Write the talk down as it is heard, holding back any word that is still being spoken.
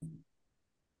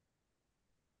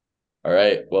All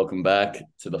right, welcome back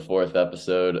to the fourth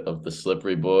episode of the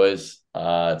Slippery Boys.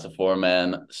 It's a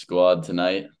four-man squad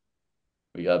tonight.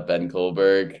 We got Ben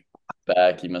Kohlberg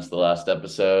back. He missed the last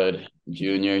episode.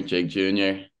 Jake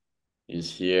Jr.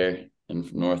 is here in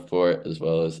from Northport, as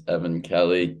well as Evan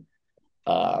Kelly.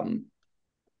 Um,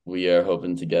 we are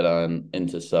hoping to get on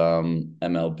into some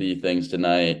MLB things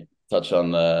tonight. Touch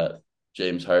on the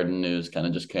James Harden news. Kind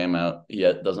of just came out. He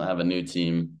doesn't have a new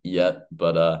team yet,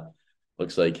 but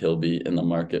looks like he'll be in the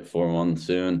market for one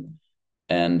soon.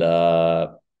 And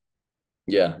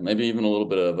yeah, maybe even a little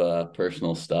bit of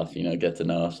personal stuff, get to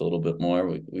know us a little bit more.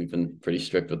 We've been pretty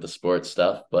strict with the sports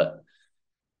stuff, but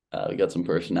we got some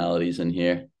personalities in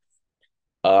here.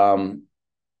 Um,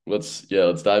 let's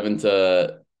dive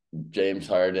into James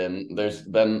Harden. There's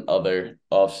been other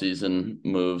offseason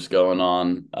moves going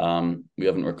on. We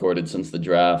haven't recorded since the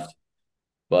draft.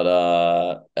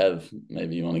 But Ev,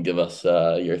 maybe you want to give us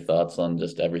your thoughts on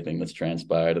just everything that's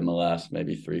transpired in the last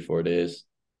maybe 3-4 days.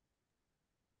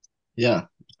 Yeah,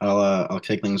 I'll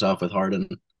kick things off with Harden.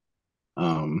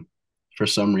 Um, for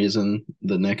some reason,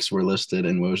 the Knicks were listed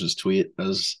in Woj's tweet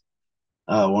as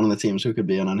one of the teams who could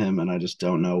be in on him, and I just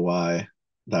don't know why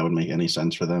that would make any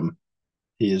sense for them.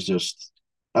 He is just,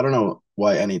 I don't know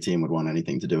why any team would want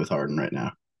anything to do with Harden right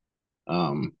now.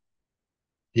 Um,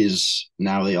 he's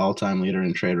now the all-time leader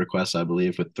in trade requests, I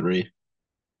believe, with three,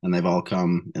 and they've all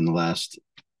come in the last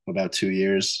about 2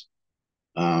 years.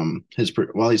 While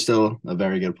he's still a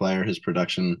very good player, his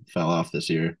production fell off this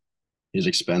year. He's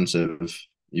expensive.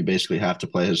 You basically have to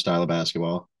play his style of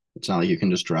basketball. It's not like you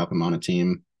can just drop him on a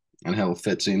team and he'll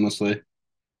fit seamlessly.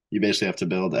 You basically have to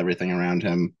build everything around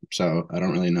him. So I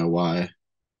don't really know why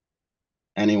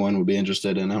anyone would be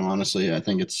interested in him. Honestly, I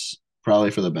think it's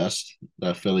probably for the best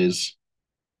that Philly's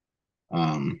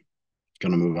going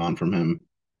to move on from him.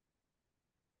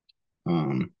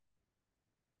 Um,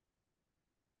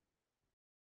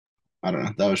 I don't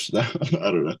know. That was that.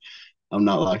 I don't know. I'm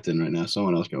not locked in right now.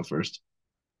 Someone else go first.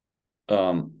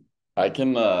 Um, I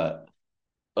can I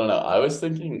don't know. I was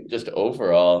thinking just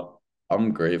overall,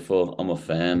 I'm grateful. I'm a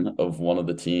fan of one of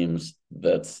the teams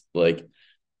that's like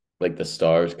the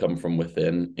stars come from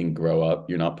within and grow up.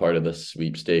 You're not part of the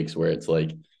sweepstakes where it's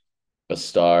like a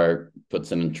star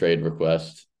puts in a trade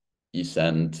request, you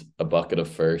send a bucket of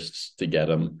firsts to get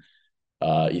him.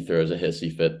 He throws a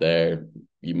hissy fit there.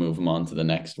 You move him on to the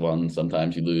next one.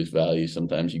 Sometimes you lose value,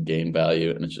 sometimes you gain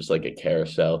value, and it's just like a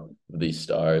carousel of these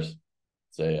stars.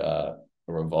 It's a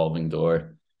revolving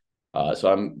door. I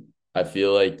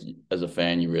feel like as a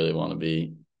fan, you really want to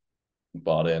be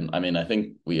bought in. I mean, I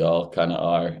think we all kind of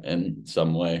are in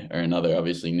some way or another.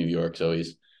 Obviously, New York's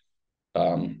always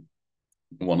um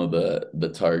one of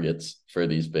the targets for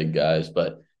these big guys,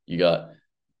 but you got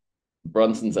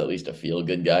Brunson's at least a feel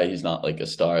good guy. He's not like a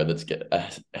star that's get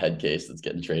a headcase that's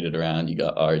getting traded around. You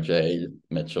got RJ,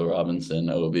 Mitchell Robinson,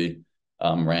 Obi.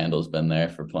 Randall's been there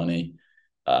for plenty.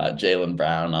 Jaylen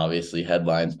Brown obviously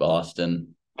headlines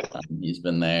Boston. He's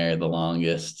been there the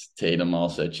longest. Tatum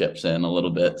also chips in a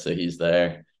little bit, so he's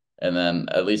there. And then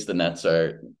at least the Nets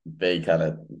they kind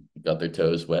of got their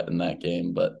toes wet in that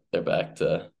game, but they're back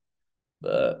to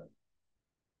the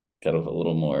kind of a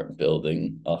little more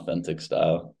building authentic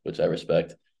style, which I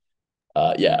respect.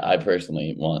 Yeah, I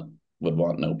personally would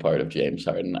want no part of James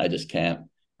Harden. I just can't.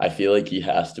 I feel like he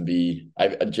has to be. I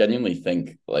genuinely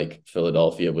think like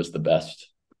Philadelphia was the best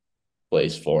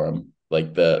place for him.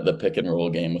 Like the pick and roll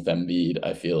game with Embiid,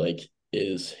 I feel like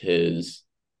is his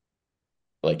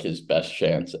best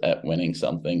chance at winning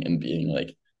something and being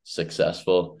like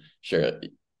successful. Sure,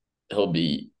 he'll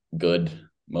be good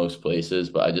most places,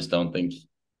 but I just don't think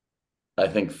I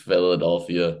think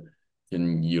Philadelphia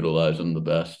can utilize him the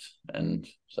best. And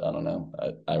so I don't know.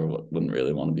 I wouldn't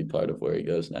really want to be part of where he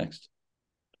goes next.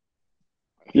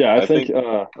 Yeah, I I think think.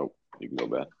 Oh, you can go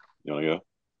back. You want to go?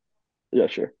 yeah,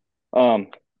 sure. Um,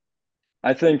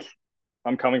 I think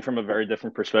I'm coming from a very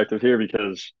different perspective here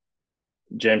because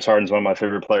James Harden's one of my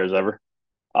favorite players ever.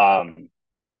 Um,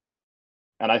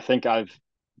 and I think I've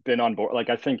been on board. Like,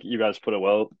 I think you guys put it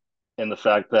well in the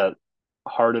fact that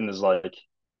Harden is like,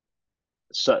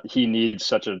 he needs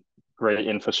such a great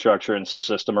infrastructure and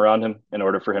system around him in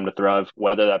order for him to thrive,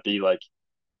 whether that be like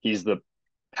he's the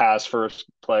pass first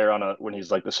player on a when he's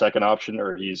like the second option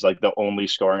or he's like the only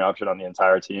scoring option on the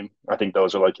entire team. I think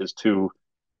those are like his two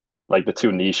like the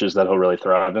two niches that he'll really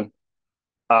thrive in.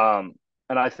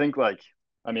 And I think like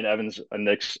I mean Evan's a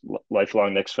Knicks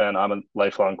lifelong Knicks fan. I'm a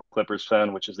lifelong Clippers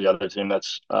fan, which is the other team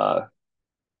that's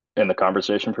in the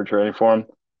conversation for trading for him.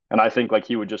 And I think like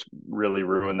he would just really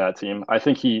ruin that team. I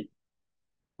think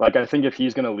if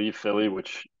he's going to leave Philly,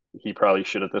 which he probably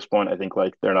should at this point. I think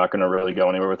like they're not going to really go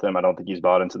anywhere with him. I don't think he's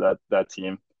bought into that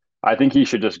team. I think he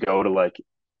should just go to like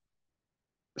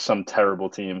some terrible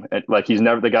team. Like he's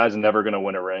never the guy's never going to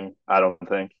win a ring. I don't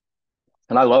think.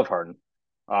 And I love Harden,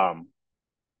 um,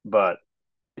 but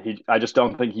I just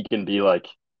don't think he can be like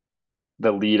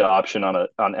the lead option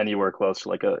on anywhere close to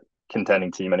like a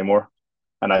contending team anymore.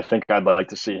 And I think I'd like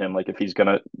to see him like if he's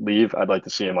gonna leave, I'd like to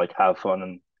see him like have fun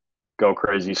and go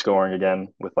crazy scoring again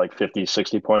with like 50,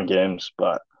 60 point games.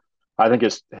 But I think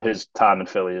his time in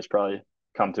Philly has probably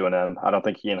come to an end. I don't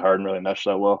think he and Harden really mesh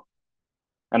that well.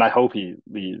 And I hope he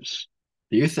leaves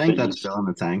Do you the think that's East. still in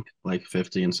the tank, like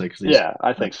 50 and 60s? Yeah,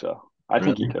 I Like, think so. I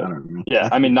think he really? I could. don't know. Yeah,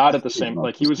 I mean not I at the think he's same about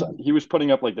like to start. he was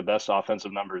putting up like the best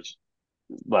offensive numbers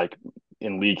like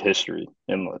in league history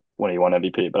in when he won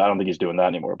MVP, but I don't think he's doing that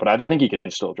anymore. But I think he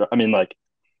can still. I mean, like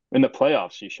in the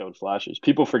playoffs, he showed flashes.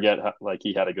 People forget how, like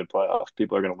he had a good playoff.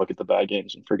 People are going to look at the bad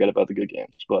games and forget about the good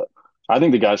games. But I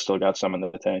think the guy's still got some in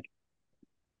the tank.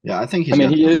 Yeah, I think I he's mean,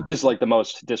 got he some. is like one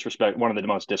of the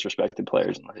most disrespected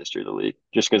players in the history of the league,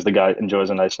 just because the guy enjoys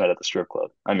a nice night at the strip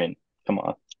club. I mean, come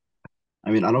on.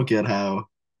 I mean, I don't get how,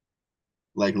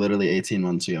 like, literally 18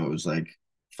 months ago, it was like,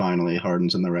 finally,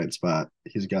 Harden's in the right spot.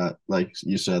 He's got, like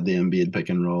you said, the Embiid pick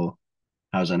and roll.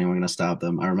 How's anyone going to stop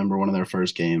them? I remember one of their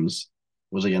first games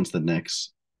was against the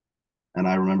Knicks. And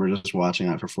I remember just watching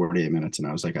that for 48 minutes. And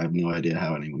I was like, I have no idea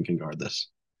how anyone can guard this.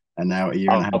 And now a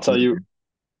year and a I'll half tell you, later,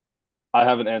 I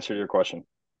haven't answered your question.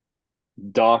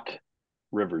 Doc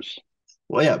Rivers.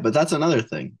 well, yeah, but that's another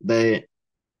thing. They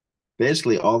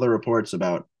basically all the reports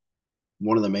about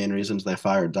one of the main reasons they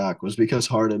fired Doc was because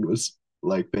Harden was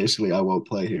like, basically, I won't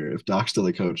play here if Doc's still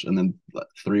the coach. And then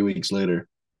 3 weeks later,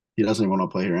 he doesn't even want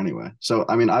to play here anyway. So,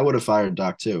 I mean, I would have fired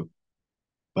Doc too,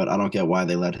 but I don't get why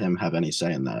they let him have any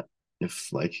say in that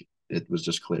if like it was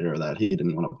just clear that he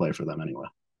didn't want to play for them anyway.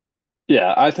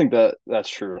 Yeah, I think that's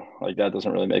true. Like that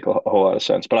doesn't really make a whole lot of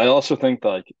sense. But I also think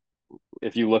like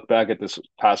if you look back at this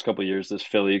past couple of years, this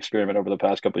Philly experiment over the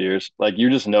past couple of years, like you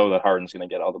just know that Harden's going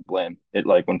to get all the blame. It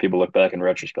like when people look back in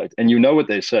retrospect, and you know what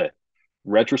they say.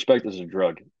 Retrospect is a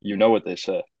drug. You know what they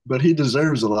say. But he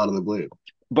deserves a lot of the blame.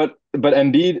 But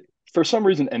Embiid, for some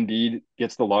reason, Embiid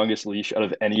gets the longest leash out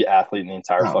of any athlete in the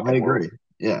entire No, I fucking world. agree.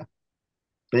 Yeah.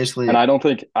 And Basically,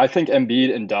 I think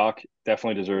Embiid and Doc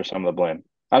definitely deserve some of the blame.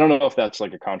 I don't know if that's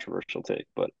like a controversial take,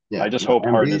 but yeah. I just No, hope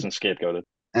Harden isn't scapegoated.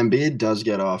 Embiid does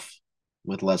get off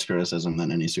with less criticism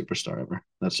than any superstar ever.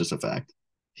 That's just a fact.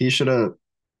 He should have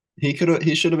he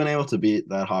should have been able to beat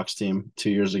that Hawks team 2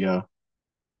 years ago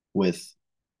with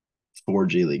four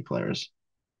G League players.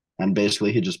 And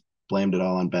basically he just blamed it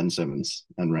all on Ben Simmons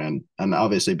and ran. And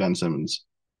obviously Ben Simmons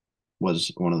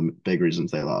was one of the big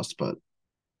reasons they lost. But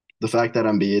the fact that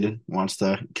Embiid wants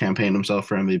to campaign himself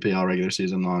for MVP all regular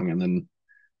season long and then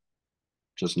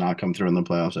just not come through in the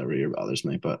playoffs every year bothers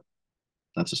me. But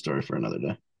that's a story for another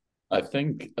day. I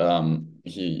think I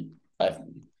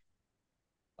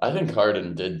think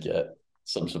Harden did get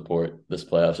some support this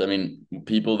playoffs. I mean,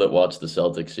 people that watch the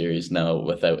Celtics series know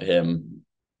without him,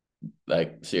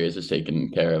 that series is taken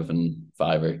care of in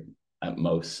five or at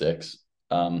most six.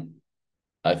 Um,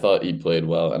 I thought he played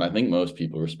well, and I think most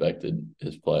people respected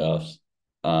his playoffs.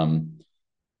 Um,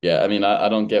 yeah, I mean, I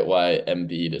don't get why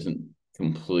Embiid isn't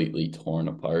completely torn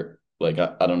apart. Like,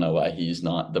 I don't know why he's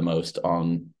not the most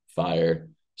on fire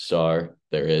star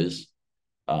there is.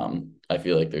 I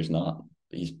feel like there's not.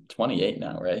 He's 28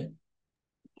 now, right?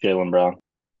 Jalen Brown.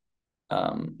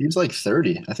 Um, He's like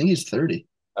 30. I think he's 30.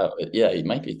 oh yeah, he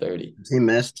might be 30. He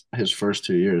missed his first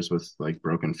 2 years with like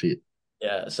broken feet.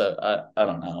 Yeah, so I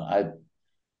don't know. I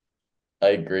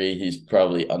agree he's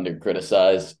probably under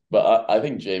criticized, but I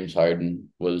think James Harden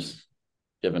was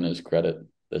given his credit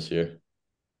this year.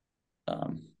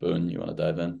 Boone, you want to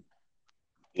dive in?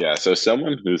 Yeah, so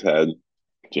someone who's had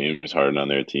James Harden on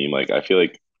their team, like I feel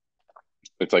like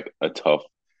it's like a tough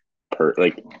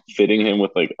like fitting him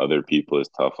with like other people is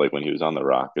tough. Like when he was on the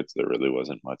Rockets, there really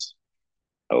wasn't much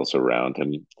else around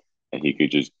him, and he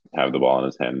could just have the ball in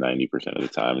his hand 90% of the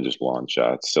time and just launch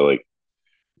shots. So like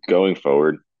going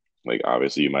forward, like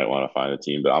obviously you might want to find a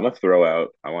team, but I'm gonna throw out.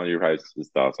 I want your guys'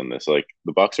 thoughts on this. Like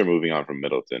the Bucks are moving on from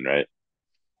Middleton, right?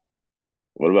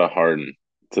 What about Harden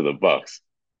to the Bucks?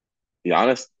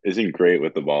 Giannis isn't great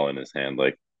with the ball in his hand,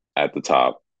 like at the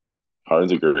top.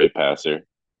 Harden's a great passer.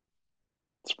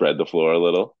 Spread the floor a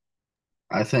little.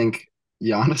 I think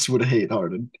Giannis would hate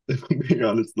Harden, if I'm being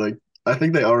honest. Like, I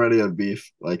think they already have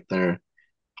beef. Like, they're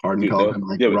Harden Dude, called no, him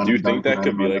like yeah, but do you running think dunk that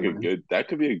could be or like a whatever. good? That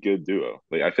could be a good duo.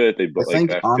 Like I feel like they I like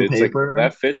think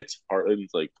that fits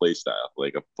Harden's like play style,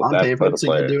 like on that paper, type of it's a good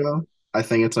player. duo. I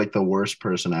think it's like the worst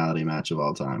personality match of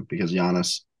all time because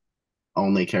Giannis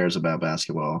only cares about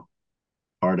basketball.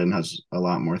 Harden has a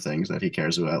lot more things that he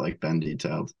cares about, like Ben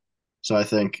detailed. So I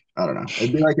think, I don't know.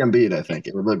 It'd be like Embiid, I think.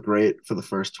 It would look great for the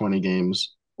first 20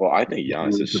 games. Well, I think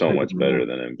Giannis is The so pick much and better roll.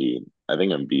 than Embiid. I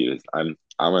think Embiid is. I'm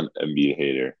an Embiid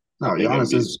hater. No, I think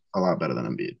Giannis Embiid. is a lot better than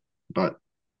Embiid. But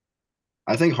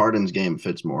I think Harden's game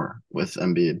fits more with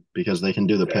Embiid because they can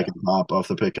do the pick Yeah, and pop off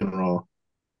the pick and roll.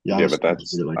 yeah, Giannis but doesn't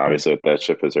that's do it like that. obviously that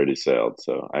ship has already sailed.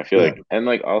 So I feel Yeah, like, and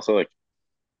like also like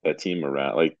that team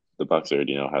around, like the Bucks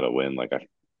already know how to win. Like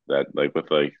that, like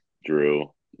with like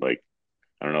Drew, like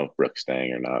I don't know if Brooks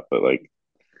staying or not, but like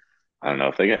I don't know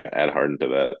if they can add Harden to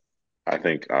that. I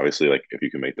think obviously like if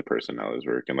you can make the personalities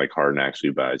work and like Harden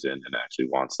actually buys in and actually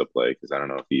wants to play because I don't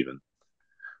know if he even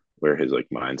where his like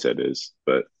mindset is,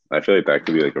 but I feel like that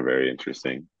could be like a very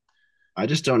interesting I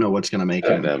just don't know what's going to make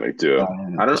him dynamic buy too.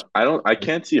 in at this I point.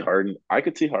 can't see Harden. I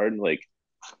could see Harden like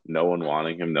no one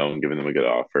wanting him, no one giving him a good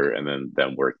offer, and then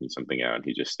them working something out, and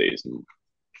he just stays in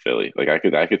Philly. Like I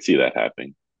could see that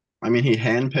happening. I mean, he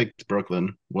handpicked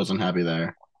Brooklyn, wasn't happy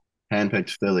there.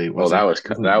 Handpicked Philly, Well, wasn't that happy.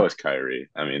 was Kyrie.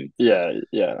 I mean, Yeah,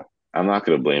 yeah. I'm not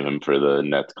gonna blame him for the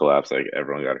Nets collapse. Like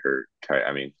everyone got hurt.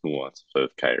 I mean, who wants to play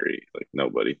with Kyrie? Like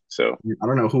nobody. So I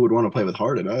don't know who would want to play with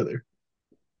Harden either.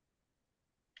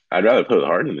 I'd rather play with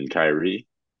Harden than Kyrie.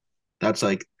 That's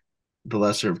like the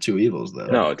lesser of two evils,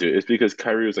 though. No, dude, it's because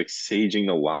Kyrie was like saging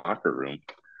the locker room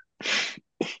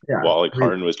Yeah, while like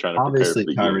Harden was trying to prepare for obviously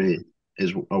the game. Kyrie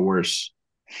is a worse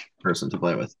person to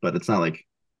play with, but it's not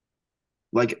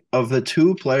like of the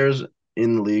two players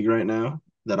in the league right now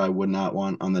that I would not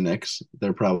want on the Knicks,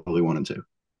 they're probably one and two,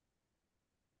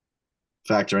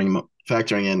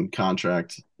 factoring in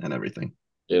contract and everything.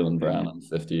 Jalen Brown Mm. on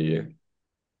 50 a year.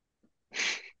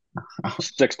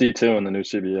 62 in the new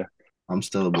CBA. I'm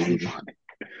still a Oh believer.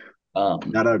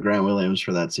 Um, Shout out Grant Williams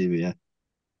for that CBA.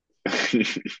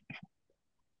 my.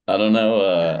 I don't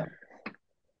know.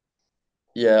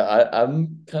 Yeah,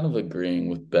 I'm kind of agreeing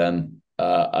with Ben.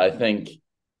 I think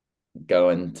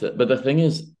going to, but the thing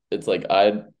is, it's like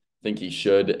I think he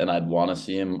should, and I'd want to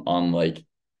see him on like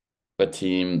a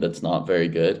team that's not very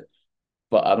good.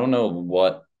 But I don't know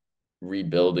what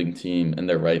rebuilding team in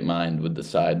their right mind would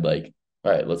decide like,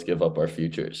 all right, let's give up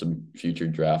some future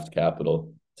draft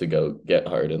capital to go get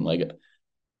Harden. Like,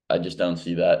 I just don't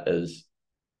see that as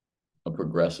a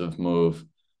progressive move.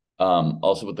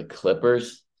 Also with the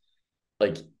Clippers,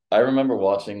 like I remember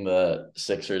watching the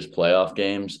Sixers playoff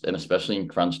games, and especially in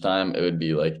crunch time, it would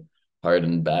be like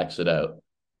Harden backs it out,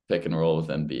 pick and roll with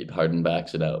Embiid. Harden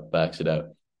backs it out, backs it out.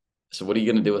 So what are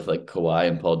you gonna do with like Kawhi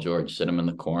and Paul George? Sit them in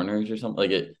the corners or something?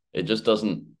 Like it just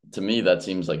doesn't to me that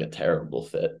seems like a terrible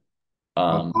fit.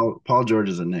 Well, Um Paul George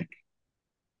is a Nick.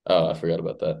 oh I forgot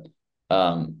about that.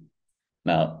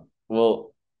 Now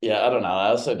well yeah, I don't know. I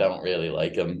also don't really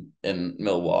like him in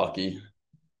Milwaukee.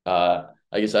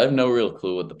 I guess I have no real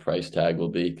clue what the price tag will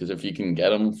be because if you can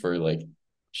get him for like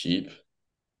cheap,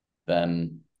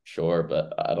 then sure,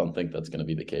 but I don't think that's going to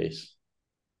be the case.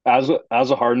 As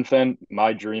a Harden fan,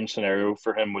 my dream scenario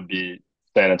for him would be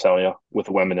San Antonio with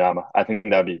Wembanyama. I think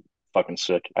that'd be fucking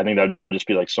sick. I think that'd just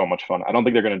be like so much fun. I don't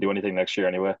think they're gonna do anything next year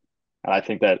anyway, and I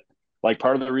think that like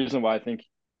part of the reason why I think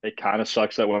it kind of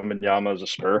sucks that Wembanyama is a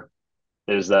Spur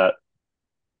is that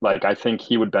like I think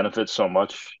he would benefit so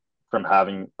much from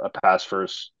having a pass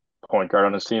first point guard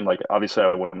on his team. Like obviously,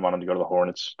 I wouldn't want him to go to the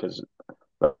Hornets because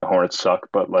the Hornets suck,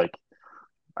 but like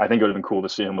I think it would have been cool to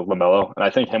see him with LaMelo, and I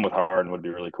think him with Harden would be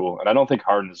really cool. And I don't think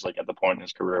Harden is like at the point in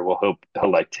his career where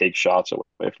he'll like take shots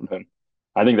away from him.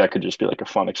 I think that could just be like a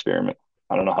fun experiment.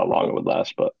 I don't know how long it would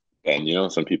last, but And you know,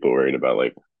 some people worried about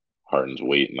like Harden's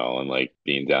weight and all, and like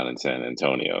being down in San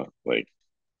Antonio. Like,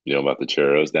 you know about the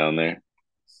churros down there?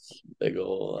 Big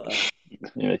ol'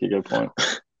 you make a good point.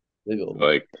 big ol'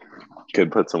 Like,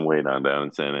 could put some weight on down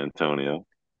in San Antonio.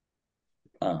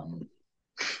 um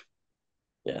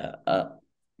yeah, I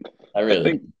I really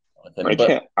think don't know with him,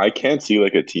 but I can't see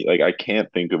like a team like I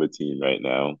can't think of a team right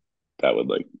now that would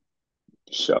like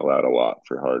shell out a lot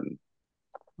for Harden.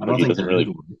 I Like don't he think doesn't there is really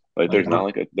one. like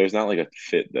Like, there's not like a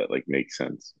fit that like makes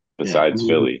sense yeah, besides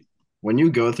Philly. when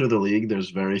you go through the league, there's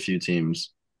very few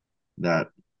teams that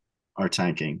are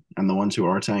tanking, and the ones who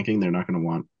are tanking, they're not going to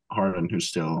want Harden, who's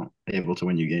still able to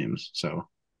win you games. So,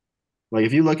 like,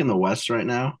 if you look in the West right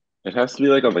now, It has to be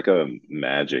like a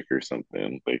Magic or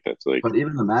something like that's but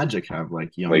even the Magic have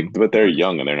like like young but they're guys.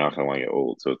 young and they're not gonna want to get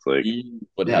old. So it's like he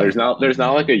would Yeah, have there's not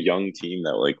like a volume. young team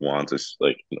that like wants us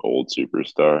like an old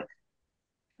superstar,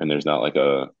 and there's not like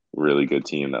a really good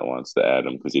team that wants to add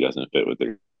him because he doesn't fit with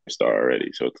their star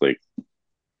already. So it's like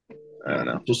I yeah, don't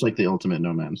know. it's just like the ultimate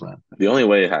no man's land. The only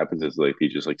way it happens is like he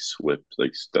just like swaps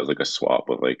like does like a swap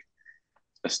with like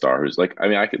a star who's like, I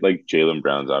mean, I could like Jaylen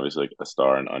Brown's obviously like a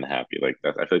star and unhappy. Like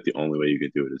that, I feel like the only way you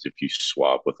could do it is if you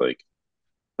swap with like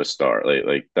a star.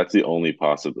 Like that's the only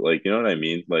possible. Like you know what I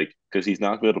mean? Like because he's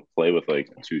not going to play with like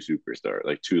two superstar,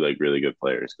 like two like really good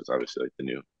players. Because obviously like the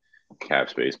new cap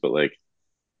space, but like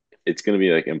it's going to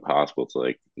be like impossible to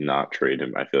like not trade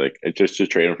him. I feel like it just to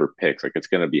trade him for picks. Like it's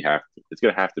going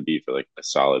to have to be for like a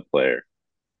solid player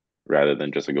rather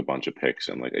than just like a bunch of picks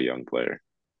and like a young player.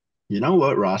 You know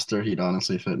what roster he'd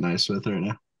honestly fit nice with right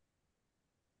now?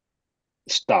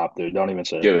 Stop, dude. Don't even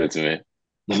say it. Give it to me.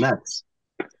 The Nets.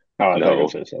 Oh, I thought you were gonna No,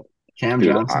 say something. Cam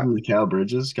dude. Johnson, Mikal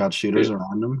Bridges got shooters Dude,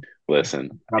 around him.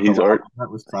 listen. Got the lob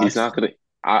threat with He's Claxton. not gonna.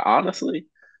 I honestly,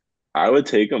 I would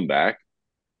take him back,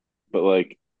 but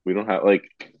like we don't have like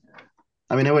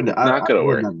I mean, it's not it gonna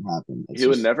would work. never happen. It's It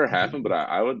would just never happen, but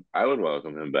I would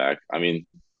welcome him back. I mean,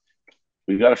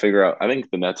 we got to figure out. I think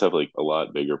the Nets have like a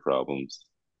lot bigger problems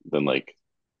than like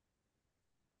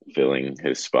filling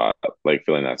his spot, like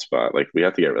filling that spot. Like we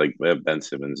have to get like we have Ben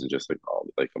Simmons and just like all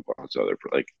like a bunch of other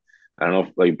like I don't know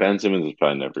if like Ben Simmons is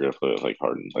probably never gonna play with like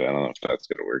Harden. Like I don't know if that's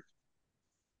gonna work.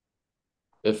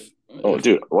 Oh, If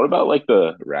dude, what about like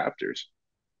the Raptors?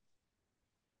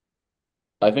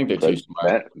 I think they're too But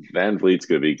smart. Van Vliet's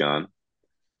gonna be gone.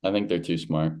 I think they're too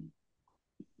smart.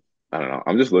 I don't know.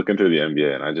 I'm just looking through the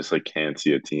NBA and I just like can't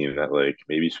see a team that like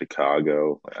maybe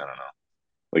Chicago. Like, I don't know.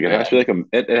 Like it Yeah, has to be like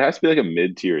it has to be like a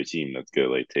mid tier team that's gonna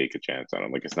like take a chance on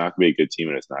them. Like it's not gonna be a good team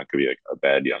and it's not gonna be like a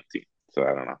bad young team. So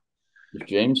I don't know. if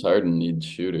James Harden needs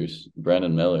shooters,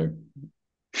 Brandon Miller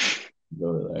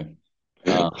go there.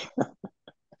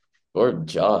 Or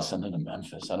Josh send him to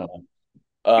Memphis. I don't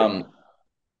know.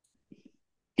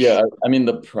 Yeah, I mean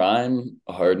the prime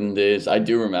Harden days. I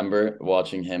do remember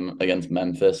watching him against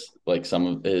Memphis, like some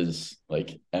of his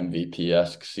like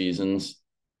MVP-esque seasons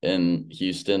in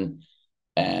Houston,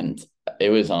 and it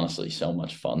was honestly so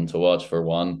much fun to watch for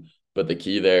one. But the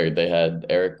key there, they had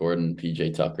Eric Gordon,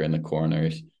 PJ Tucker in the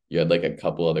corners. You had like a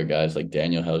couple other guys, like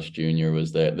Daniel House Jr.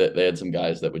 was there. They had some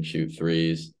guys that would shoot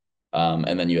threes.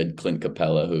 And then you had Clint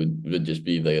Capella, who would just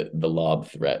be the lob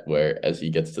threat, where as he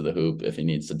gets to the hoop, if he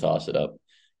needs to toss it up,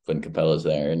 Clint Capella's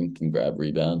there and can grab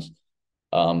rebounds.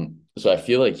 So I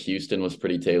feel like Houston was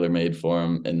pretty tailor made for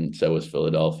him, and so was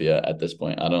Philadelphia at this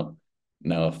point. I don't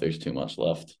know if there's too much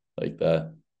left like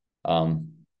that. Um,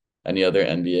 any other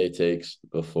NBA takes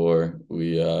before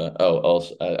we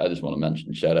also I just want to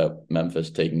mention shout out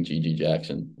Memphis taking GG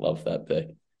Jackson. Love that pick.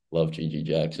 Love GG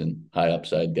Jackson. High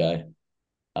upside guy.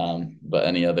 But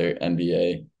any other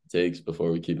NBA takes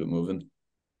before we keep it moving?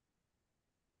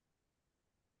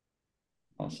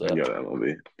 All I set. got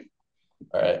MLB.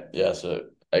 All right. Yeah, so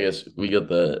I guess we got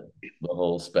the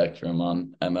whole spectrum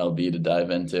on MLB to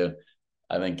dive into.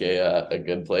 I think a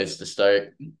good place to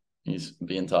start. He's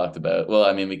being talked about. Well,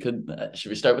 I mean, we could should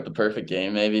we start with the perfect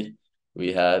game maybe?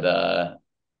 We had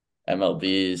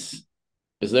MLB's.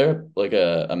 Is there like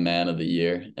a man of the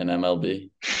year in MLB?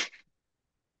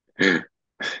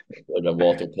 Like a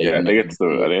Walter Yeah, Payton I think it's the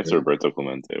MVP? Roberto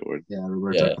Clemente award. yeah,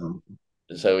 Roberto Yeah. Clemente.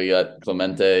 So we got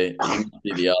Clemente. He must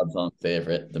be the odds-on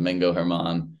favorite. Domingo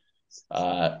German.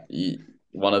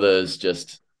 One of those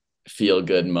just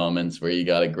feel-good moments where you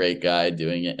got a great guy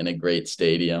doing it in a great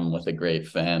stadium with a great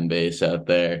fan base out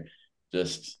there.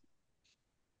 Just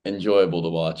enjoyable to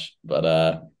watch.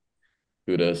 But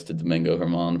kudos to Domingo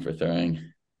German for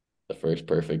throwing the first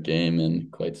perfect game in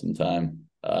quite some time.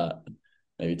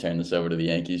 Maybe turn this over to the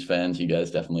Yankees fans. You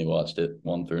guys definitely watched it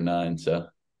 1 through 9, so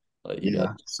I'll let you guys.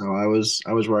 Yeah. So I was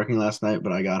working last night,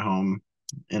 but I got home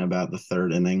in about the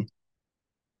third inning.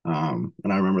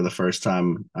 And I remember the first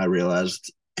time I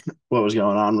realized what was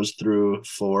going on was through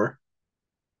four.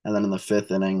 And then in the fifth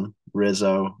inning,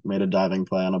 Rizzo made a diving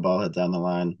play on a ball hit down the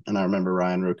line. And I remember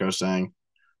Ryan Ruocco saying,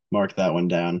 mark that one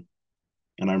down.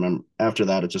 And I remember after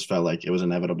that, it just felt like it was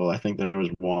inevitable. I think there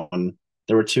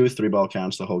were two three-ball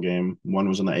counts the whole game. One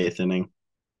was in the eighth inning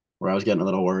where I was getting a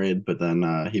little worried, but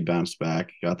then he bounced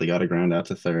back, got a ground out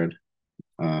to third.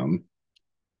 Um,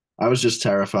 I was just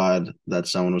terrified that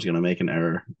someone was going to make an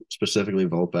error, specifically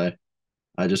Volpe.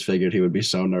 I just figured he would be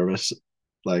so nervous.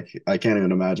 Like, I can't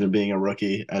even imagine being a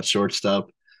rookie at shortstop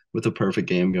with a perfect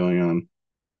game going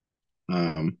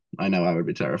on. I know I would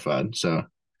be terrified. So,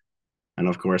 and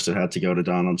of course, it had to go to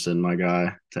Donaldson, my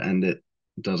guy, to end it.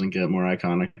 It doesn't get more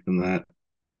iconic than that.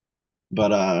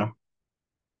 But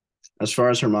as far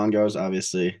as Herman goes,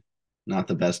 obviously not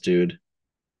the best dude.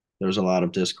 There's a lot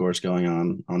of discourse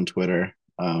going on Twitter.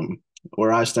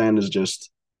 Where I stand is just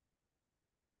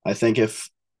I think if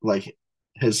like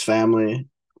his family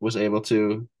was able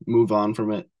to move on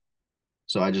from it,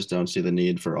 so I just don't see the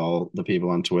need for all the people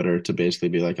on Twitter to basically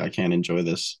be like, I can't enjoy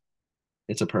this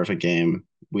it's a perfect game.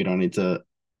 We don't need to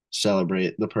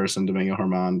celebrate the person Domingo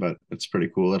German, but it's pretty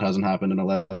cool. It hasn't happened in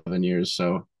 11 years.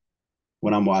 So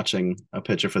when I'm watching a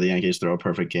pitcher for the Yankees throw a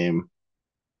perfect game,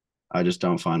 I just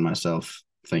don't find myself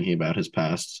thinking about his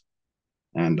past.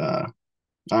 And I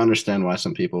understand why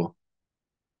some people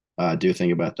do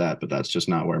think about that, but that's just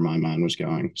not where my mind was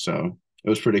going. So it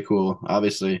was pretty cool.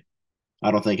 Obviously,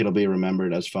 I don't think it'll be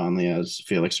remembered as fondly as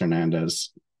Felix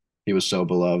Hernandez. He was so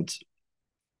beloved.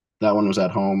 That one was at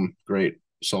home, great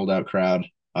sold out crowd.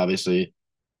 Obviously,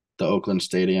 the Oakland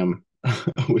Stadium,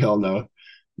 we all know,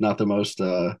 not the most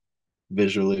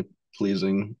visually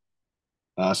pleasing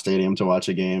stadium to watch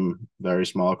a game. Very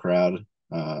small crowd,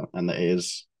 and the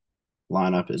A's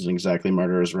lineup isn't exactly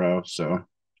murderer's row. So,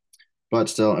 but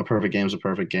still, a perfect game is a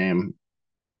perfect game.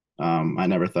 I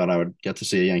never thought I would get to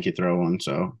see a Yankee throw one,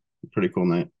 so pretty cool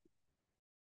night.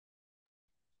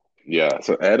 Yeah.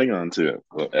 So adding on to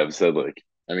what Ev said, like,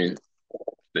 I mean,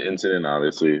 the incident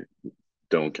obviously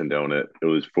don't condone it. It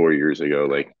was 4 years ago.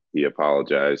 Like, he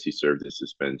apologized. He served his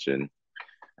suspension.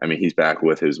 I mean, he's back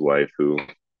with his wife, who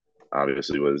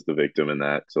obviously was the victim in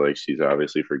that. So, like, she's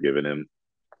obviously forgiven him.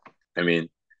 I mean,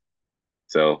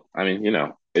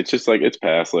 it's just like it's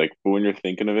past. Like, but when you're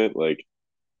thinking of it, like,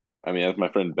 I mean, as my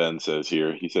friend Ben says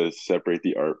here, he says separate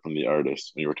the art from the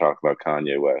artist when you were talking about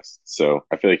Kanye West. So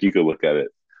I feel like you could look at it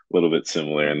a little bit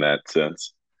similar in that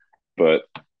sense. But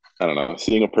I don't know,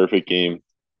 seeing a perfect game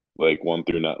like 1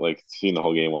 through 9, like seeing the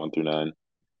whole game 1 through 9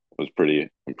 was pretty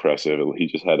impressive. He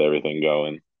just had everything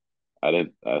going. I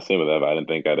didn't same with that. I didn't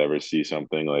think I'd ever see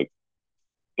something like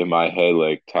in my head,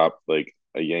 like top like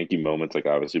a Yankee moment. Like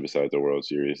obviously, besides the World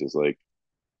Series, is like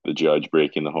the Judge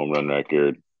breaking the home run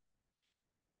record,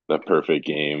 that perfect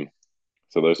game.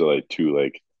 So those are like two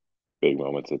like big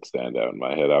moments that stand out in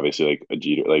my head. Obviously, like a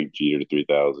Jeter, like Jeter to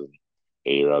 3,000,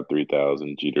 A-Rod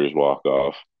 3,000, Jeter's walk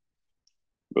off.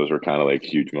 Those were kind of like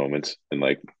huge moments and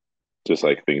like just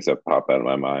like things that pop out of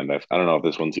my mind. I don't know if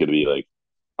this one's gonna be like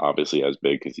obviously as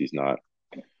big because he's not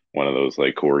one of those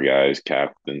like core guys,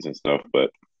 captains and stuff,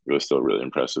 but it was still really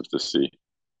impressive to see.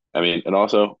 I mean, and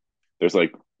also there's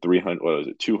like 300, what was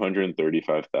it,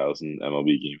 235,000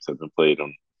 MLB games have been played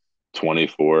on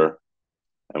 24,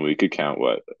 and we could count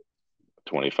what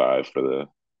 25 for the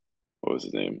what was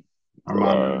his name?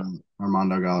 Armando Uh,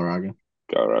 Armando Galarraga.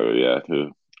 Colorado, yeah,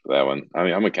 who that one. I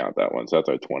mean, I'm gonna count that one. So that's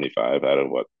like 25 out of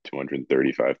what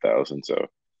 235,000. So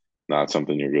not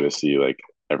something you're gonna see like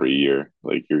every year.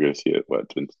 Like you're gonna see it what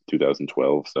in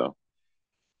 2012. So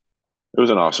it was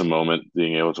an awesome moment.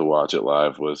 Being able to watch it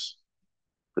live was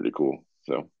pretty cool.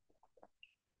 So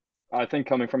I think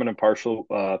coming from an impartial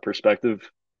perspective,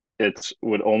 it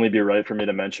would only be right for me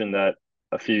to mention that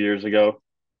a few years ago,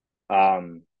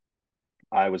 um,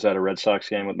 I was at a Red Sox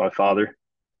game with my father,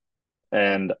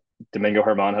 and Domingo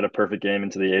German had a perfect game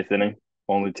into the eighth inning,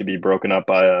 only to be broken up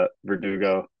by a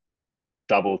Verdugo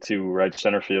double to right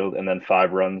center field, and then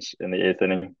 5 runs in the eighth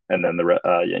inning, and then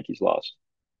the Yankees lost.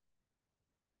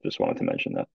 Just wanted to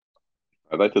mention that.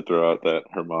 I'd like to throw out that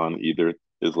Herman either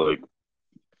is like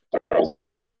a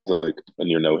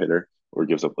near no hitter or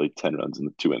gives up like 10 runs in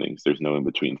the 2 innings. There's no in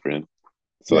between for him.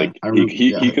 So Yeah, like I he remember.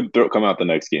 he Yeah, he could come out the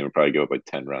next game and probably give up like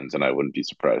 10 runs, and I wouldn't be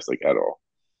surprised like at all.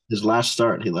 his last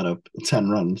start, he let up 10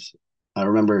 runs. I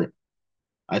remember.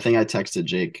 I think I texted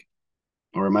Jake,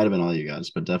 or it might have been all you guys,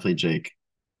 but definitely Jake.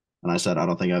 And I said, I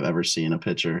don't think I've ever seen a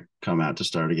pitcher come out to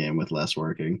start a game with less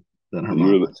working than Herman.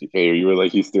 You were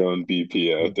like he's throwing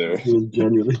BP out there. He was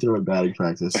genuinely throwing batting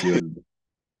practice. He was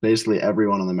basically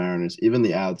everyone on the Mariners, even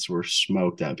the outs, were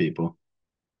smoked at people.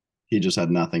 He just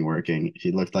had nothing working.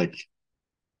 It looked like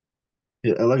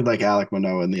Alec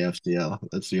Manoah in the FCL.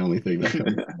 That's the only thing that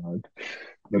comes to mind.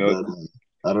 You But know then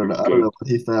I don't know. I don't goat know what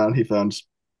he found. He found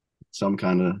some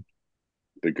kind of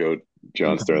the goat some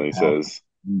John kind of Sterling path says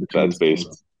in between that's base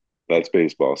sports. that's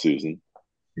baseball, Susan.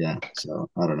 Yeah. So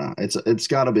I don't know. It's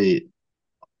got to be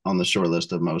on the short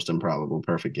list of most improbable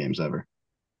perfect games ever.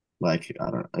 Like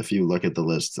I don't. If you look at the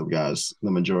list of guys,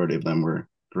 the majority of them were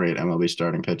great MLB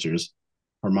starting pitchers.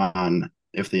 Herman,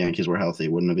 if the Yankees were healthy,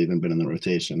 wouldn't have even been in the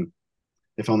rotation.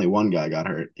 If only one guy got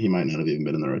hurt, he might not have even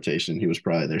been in the rotation. He was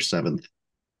probably their seventh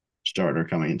starter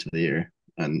coming into the year.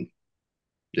 And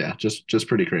yeah, just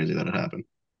pretty crazy that it happened.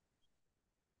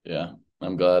 Yeah,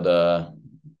 I'm glad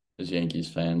as Yankees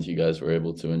fans, you guys were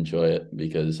able to enjoy it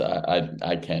because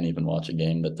I can't even watch a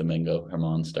game that Domingo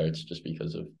German starts just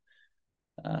because of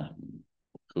uh,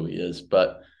 who he is.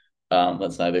 But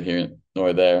that's neither here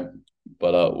nor there.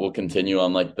 But we'll continue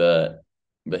on like the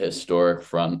historic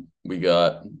front. We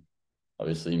got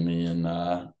obviously me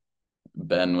and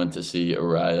Ben went to see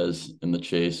Arias in the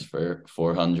chase for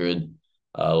 400.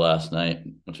 last night,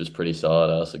 which was pretty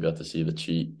solid. I also got to see the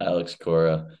cheat Alex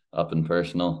Cora up in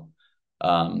personal.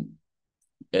 Um,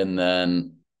 and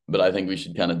then, but I think we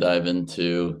should kind of dive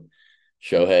into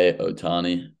Shohei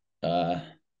Ohtani.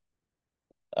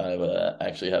 I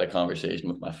actually had a conversation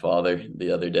with my father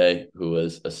the other day, who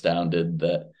was astounded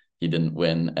that he didn't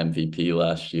win MVP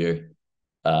last year,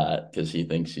 because he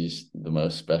thinks he's the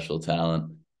most special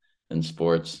talent in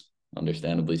sports,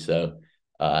 understandably so.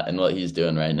 And what he's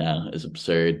doing right now is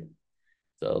absurd.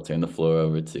 So I'll turn the floor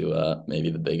over to maybe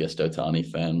the biggest Ohtani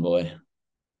fanboy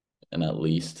in at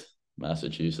least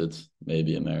Massachusetts,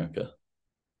 maybe America.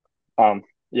 Um,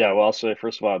 yeah, well, I'll say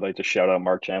first of all, I'd like to shout out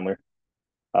Mark Chandler.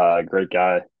 Great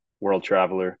guy, world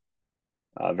traveler,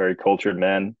 very cultured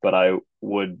man. But I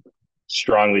would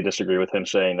strongly disagree with him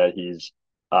saying that he's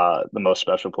the most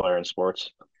special player in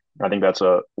sports. I think that's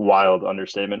a wild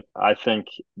understatement. I think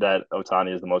that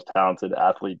Ohtani is the most talented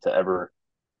athlete to ever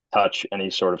touch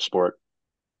any sort of sport.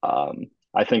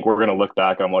 I think we're going to look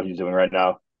back on what he's doing right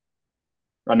now.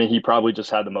 I mean, he probably just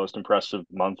had the most impressive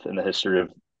month in the history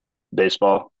of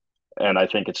baseball. And I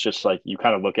think it's just like you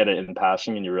kind of look at it in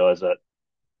passing and you realize that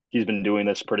he's been doing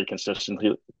this pretty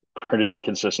consistently for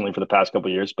the past couple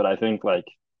of years. But I think like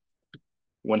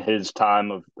when his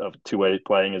time of two-way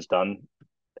playing is done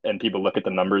and people look at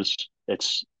the numbers,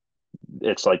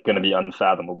 it's like going to be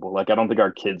unfathomable. Like I don't think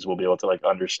our kids will be able to like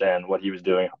understand what he was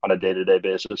doing on a day-to-day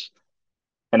basis.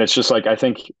 And it's just like I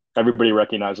think everybody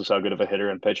recognizes how good of a hitter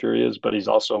and pitcher he is, but he's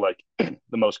also like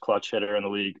the most clutch hitter in the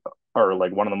league, or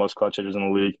like one of the most clutch hitters in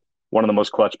the league, one of the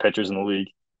most clutch pitchers in the league.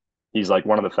 He's like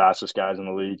one of the fastest guys in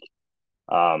the league.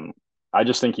 Um, I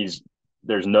just think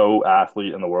there's no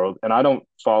athlete in the world, and I don't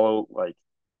follow like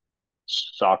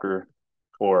soccer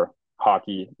or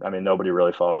hockey. I mean, nobody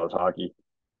really follows hockey,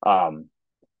 um,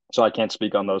 so I can't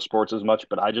speak on those sports as much.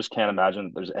 But I just can't imagine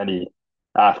that there's any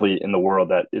athlete in the world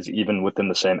that is even within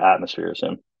the same atmosphere as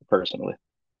him personally.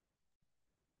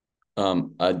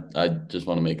 I just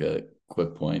want to make a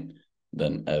quick point.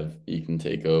 Then Ev, you can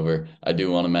take over. I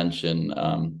do want to mention,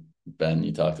 Ben,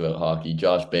 you talked about hockey.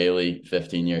 Josh Bailey,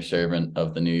 15-year servant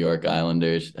of the New York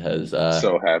Islanders, has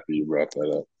So happy you brought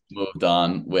that up. moved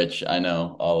on, which I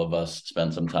know all of us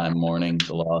spent some time mourning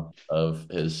the loss of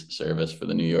his service for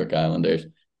the New York Islanders.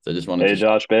 So I just wanted Hey, to share,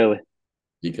 Josh Bailey.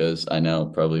 because I know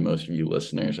probably most of you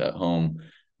listeners at home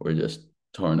were just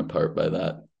torn apart by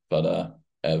that. But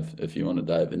Ev, if you want to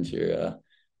dive into your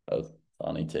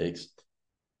Ohtani takes.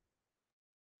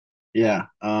 Yeah.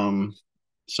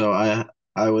 So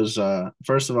I was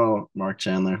first of all, Mark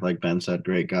Chandler, like Ben said,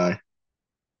 great guy.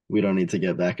 We don't need to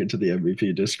get back into the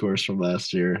MVP discourse from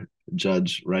last year.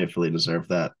 Judge rightfully deserved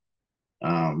that.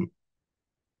 Um,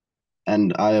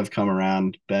 and I have come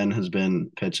around. Ben has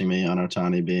been pitching me on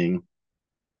Ohtani being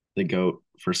the GOAT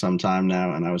for some time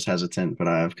now, and I was hesitant, but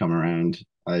I have come around.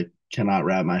 I cannot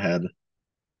wrap my head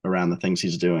around the things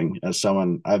he's doing. As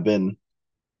someone, I've been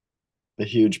a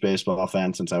huge baseball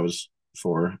fan since I was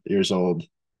 4 years old.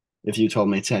 If you told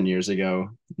me 10 years ago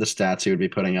the stats he would be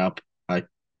putting up, I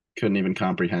couldn't even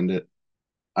comprehend it.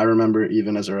 I remember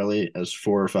even as early as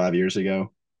 4 or 5 years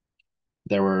ago,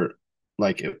 there were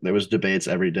there was debates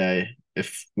every day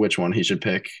if which one he should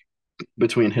pick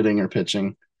between hitting or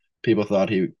pitching. People thought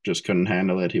he just couldn't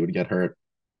handle it. He would get hurt.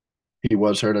 He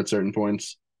was hurt at certain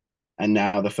points. And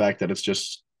now the fact that it's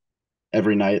just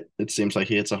every night, it seems like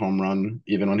he hits a home run.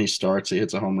 Even when he starts, he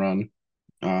hits a home run.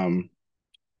 Um,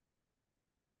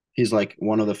 he's like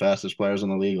one of the fastest players in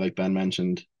the league, like Ben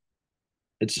mentioned.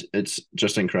 It's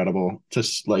just incredible to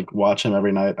like watch him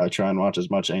every night. I try and watch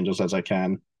as much Angels as I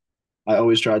can. I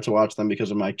always tried to watch them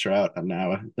because of Mike Trout, and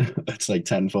now it's like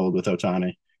tenfold with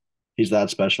Ohtani. He's that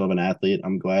special of an athlete.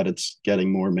 I'm glad it's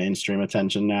getting more mainstream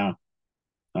attention now.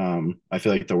 I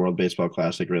feel like the World Baseball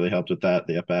Classic really helped with that.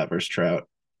 The at bat versus Trout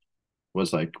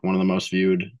was like one of the most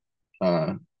viewed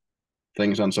uh,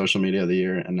 things on social media of the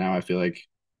year, and now I feel like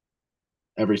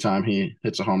every time he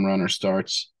hits a home run or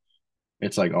starts,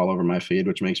 it's like all over my feed,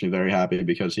 which makes me very happy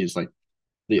because he's like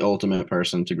the ultimate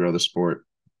person to grow the sport.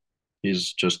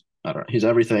 He's just I don't know, he's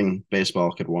everything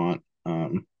baseball could want.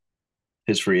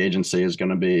 His free agency is going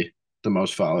to be the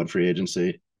most followed free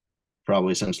agency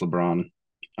probably since LeBron.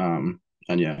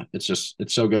 And yeah, it's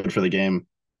so good for the game,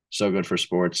 so good for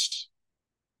sports.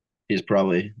 He's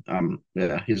probably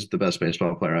yeah, he's the best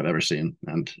baseball player I've ever seen,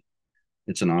 and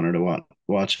it's an honor to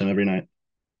watch him every night.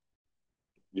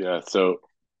 Yeah, so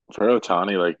for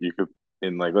Otani, like you could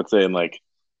in like let's say in like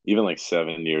even like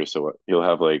 7 years, so he'll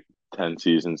have like 10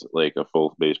 seasons, like a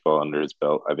full baseball under his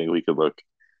belt. I think we could look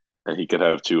and he could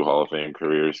have two Hall of Fame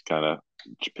careers, kind of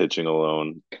pitching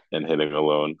alone and hitting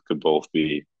alone could both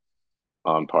be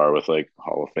on par with like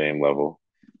Hall of Fame level.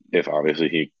 if obviously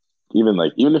he even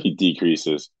if he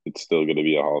decreases, it's still going to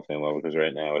be a Hall of Fame level because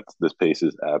right now it's this pace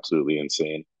is absolutely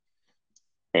insane.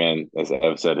 And as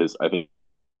I've said, his I think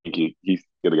he's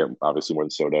going to get obviously more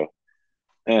than Soto.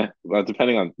 Well,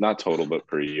 depending on not total but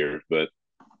per year, but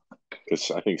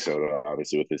because I think Soto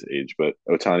obviously with his age, but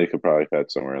Ohtani could probably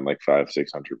fetch somewhere in like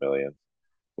 500-600 million,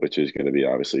 which is going to be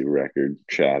obviously record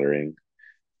shattering.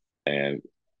 And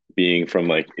being from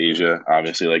like Asia,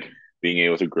 obviously like being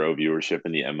able to grow viewership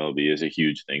in the MLB is a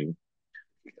huge thing.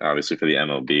 Obviously for the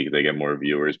MLB, they get more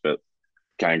viewers, but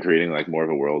kind of creating like more of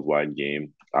a worldwide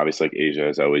game. Obviously, like Asia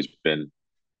has always been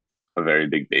a very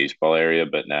big baseball area,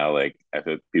 but now like I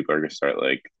feel people are gonna start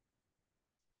like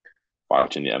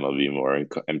watching the MLB more,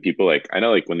 and people like I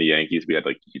know like when the Yankees we had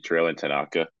like Ichiro and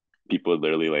Tanaka, people would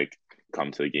literally like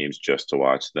come to the games just to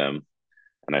watch them,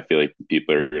 and I feel like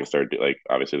people are gonna start like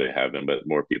obviously they have them, but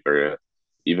more people are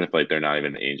even if like they're not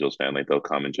even an Angels fan, like they'll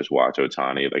come and just watch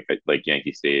Ohtani like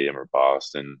Yankee Stadium or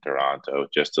Boston, Toronto,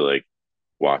 just to like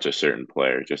watch a certain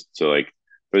player, just to like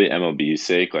for the MLB's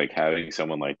sake, like having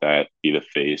someone like that be the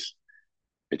face,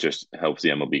 it just helps the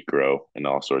MLB grow in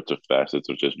all sorts of facets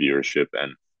of just viewership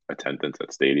and attendance at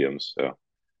stadiums. So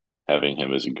having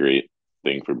him is a great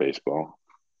thing for baseball.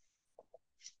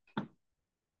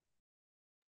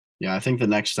 Yeah, I think the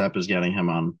next step is getting him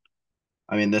on.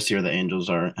 I mean, this year the Angels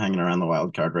are hanging around the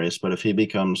wild card race, but if he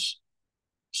becomes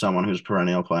someone who's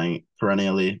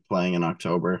perennially playing in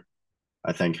October,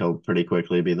 I think he'll pretty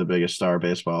quickly be the biggest star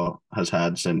baseball has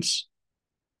had since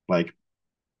like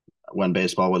when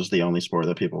baseball was the only sport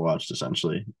that people watched,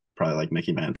 essentially, probably like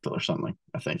Mickey Mantle or something.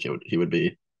 I think he would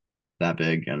be that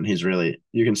big, and he's really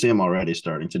you can see him already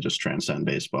starting to just transcend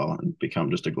baseball and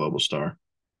become just a global star.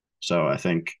 So I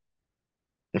think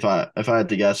if I had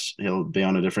to guess, he'll be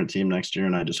on a different team next year,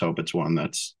 and I just hope it's one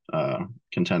that's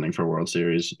contending for World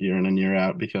Series year in and year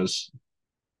out because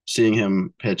seeing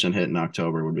him pitch and hit in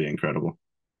October would be incredible.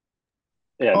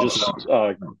 Yeah, Also, just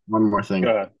one more thing.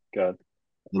 go ahead. Go ahead.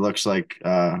 It looks like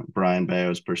Brian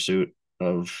Bayo's pursuit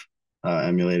of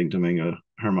emulating Domingo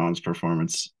German's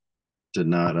performance did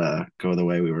not go the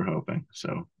way we were hoping.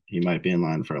 So he might be in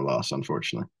line for a loss,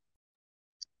 unfortunately.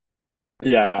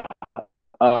 Yeah.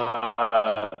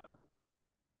 Uh,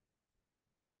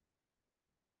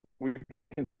 we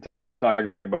can talk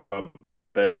about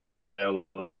Bale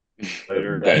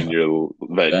later. Ben,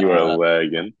 Ben, you are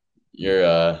lagging.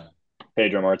 you're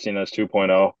Pedro Martinez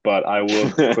 2.0, but I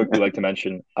will quickly like to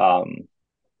mention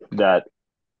that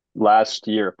last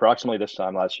year, approximately this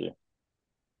time last year,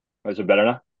 is it better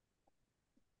now?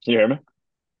 Can you hear me?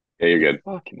 Yeah, you're good.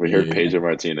 Fucking We heard yeah. Pedro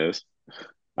Martinez.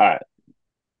 all right.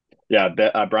 Yeah,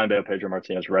 Brian Bale, Pedro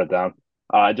Martinez, read down.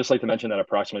 I'd just like to mention that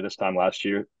approximately this time last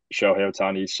year, Shohei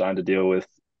Ohtani signed a deal with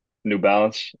New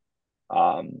Balance.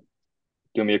 Um,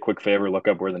 do me a quick favor, look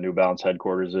up where the New Balance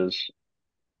headquarters is.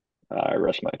 I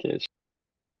rest my case.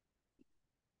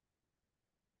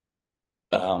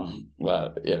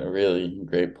 Wow, yeah, really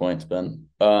great points, Ben.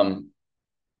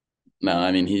 No,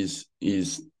 I mean he's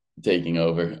taking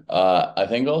over. I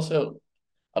think also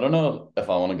I don't know if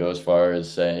I want to go as far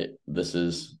as say this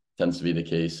is tends to be the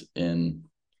case in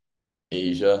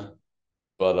Asia,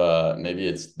 but maybe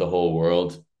it's the whole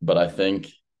world. But I think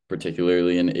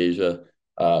particularly in Asia,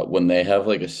 when they have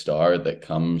like a star that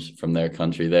comes from their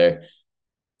country there,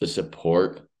 the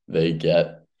support they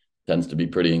get tends to be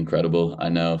pretty incredible. I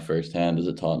know firsthand as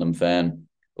a Tottenham fan,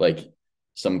 like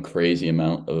some crazy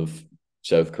amount of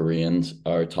South Koreans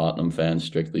are Tottenham fans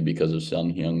strictly because of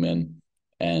Son Heung-min.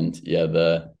 And yeah,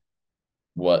 the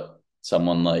what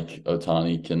someone like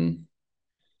Ohtani can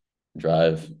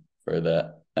drive for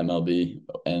the MLB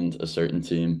and a certain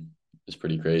team is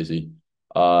pretty crazy.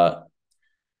 Uh,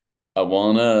 I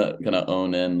wanna kind of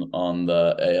own in on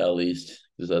the AL East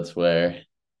because that's where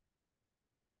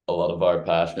a lot of our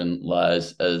passion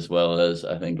lies, as well as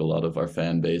I think a lot of our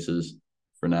fan bases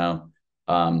for now.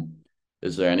 Um,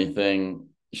 is there anything?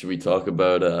 Should we talk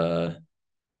about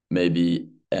maybe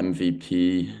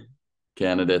MVP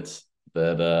candidates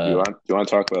that Do you want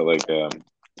to talk about like the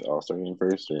All Star game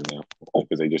first or no?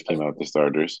 Because they just came out with the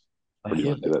starters. I Or do you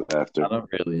feel want to do that I after? don't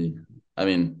really. I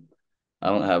mean, I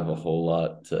don't have a whole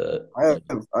lot to.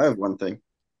 I have one thing.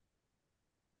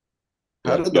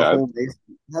 How Yeah. did the Yeah, whole nation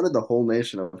how did the whole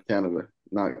nation of Canada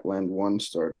not land one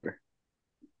starter?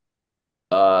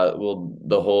 Well,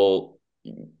 the whole.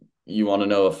 You want to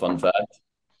know a fun fact?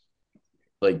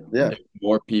 Like, Yeah. there's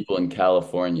more people in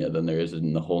California than there is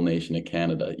in the whole nation of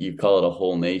Canada. You call it a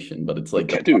whole nation, but it's like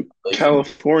the dude, population.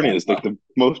 California is like the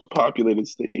most populated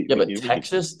state. Yeah, Like but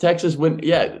Texas went.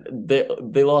 Yeah,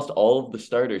 they lost all of the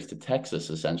starters to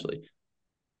Texas essentially.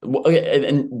 Okay,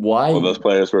 and well, why? those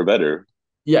players were better.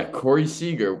 Yeah, Corey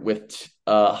Seager with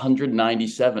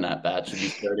 197 at bats should be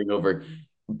starting over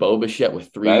Bo Bichette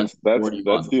with That's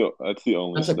 341. the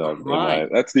only That's a snub in crime. my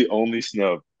that's the only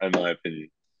snub in my opinion.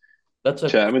 That's a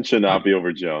Chapman should not crime. be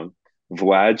over Jones.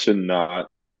 Vlad should not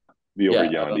be over Yeah,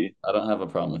 Yandy. I don't have a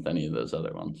problem with any of those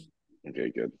other ones.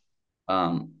 Okay, good.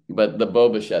 But the Bo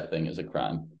Bichette thing is a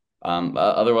crime.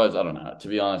 Otherwise, I don't know. To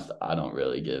be honest, I don't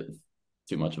really give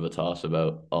too much of a toss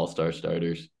about all-star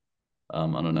starters. I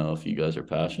don't know if you guys are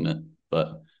passionate,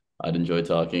 but I'd enjoy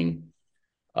talking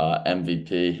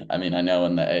MVP. I mean, I know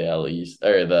in the AL East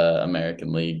or the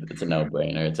American League, it's a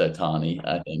no-brainer. It's Ohtani.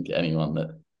 I think anyone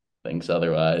that thinks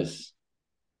otherwise.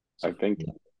 I So think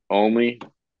only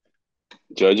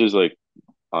Judge is like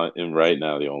in right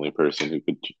now the only person who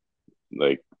could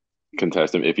like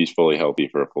contest him if he's fully healthy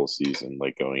for a full season,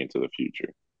 like going into the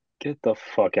future. Get the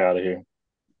fuck out of here.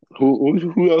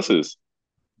 Who else is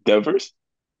Devers?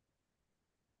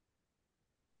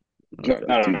 No, okay.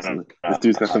 no, no, Dude's no, this no.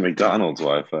 dude's got the McDonald's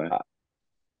Wi-Fi.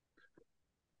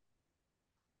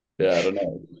 Yeah, I don't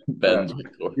know. All right. Ben's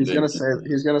recording. He's gonna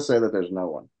say that there's no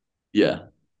one. Yeah,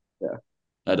 Yeah.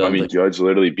 I I don't mean, think. Judge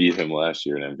literally beat him last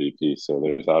year in MVP, so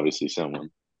there's obviously someone.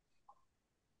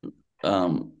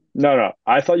 Um, No, no.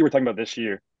 I thought you were talking about this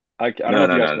year. I don't know No, if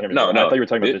no, you guys no, can hear me, no, but I thought no. you were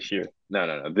talking about this year.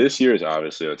 No. This year is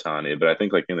obviously Otani, but I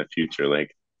think like in the future,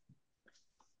 like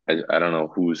I don't know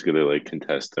who's gonna like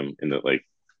contest him in the like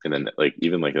and then like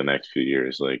even like the next few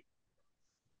years. Like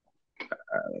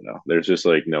I don't know. There's just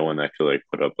like no one that could like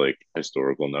put up like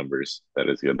historical numbers that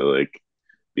is gonna like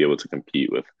be able to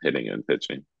compete with hitting and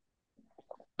pitching.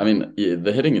 I mean, yeah,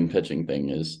 the hitting and pitching thing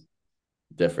is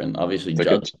different. Obviously,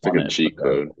 It's like a cheat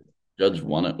code. Judge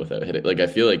won it without hitting. Like I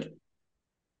feel like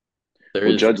there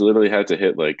Well, is. Judge literally had to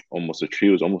hit like almost a tree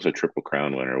was almost a triple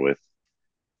crown winner with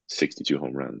 62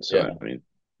 home runs. So Yeah, I mean,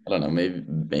 I don't know.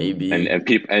 Maybe.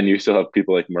 and you still have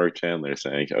people like Mark Chandler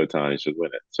saying Otani should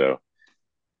win it. So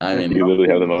I If mean, you literally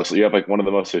have the nothing, most. You have like one of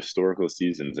the most historical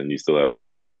seasons, and you still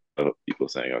have people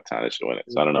saying Otani should win it.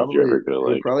 So I don't know if you're ever gonna it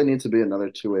would like. probably need to be another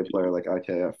two-way player like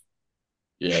IKF.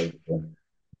 yeah.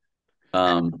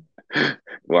 Um,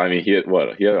 Well, I mean, he had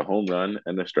what? He had a home run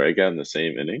and a strikeout in the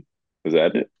same inning. Was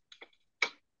that it?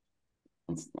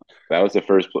 That was the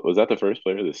first. Was that the first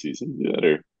player of the season? To do that,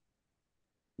 or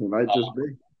He might just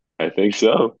be. I think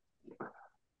so.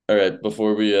 all right.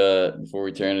 Before we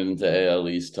turn it into AL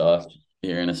East talk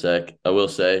here in a sec, I will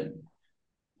say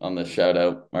on the shout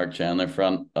out Mark Chandler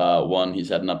front, one, he's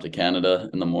heading up to Canada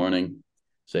in the morning.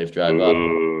 Safe drive up.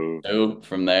 Ooh, Two,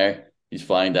 from there, he's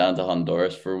flying down to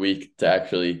Honduras for a week to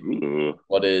actually ooh.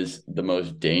 what is the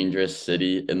most dangerous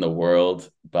city in the world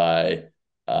by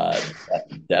uh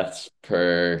deaths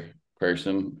per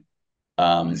person.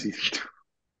 What is Um, he?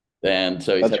 and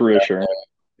so That's reassuring.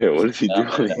 Yeah, what is he down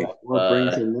there to doing? help, What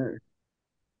brings him there?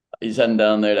 he's heading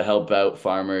down there to help out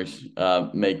farmers,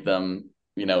 make them,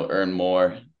 earn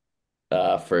more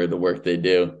for the work they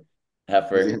do.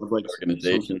 Does he Heifer have like some?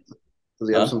 organization. Does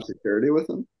he have Huh? some security with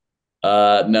him?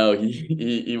 No,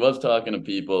 he was talking to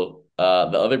people. The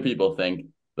other people think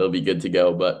they'll be good to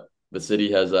go, but the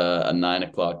city has a 9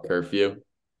 o'clock curfew.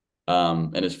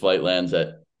 And his flight lands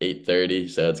at 8:30,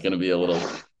 so it's gonna be a little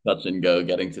touch and go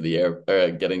getting to the air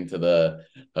or getting to the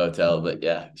hotel. But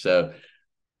yeah, so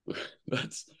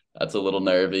that's that's a little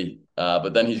nervy.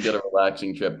 But then he's got a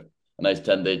relaxing trip, a nice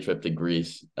 10-day trip to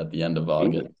Greece at the end of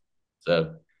August. Ooh.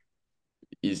 So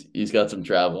he's got some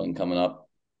traveling coming up.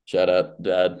 Shout out,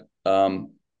 Dad.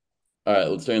 All right,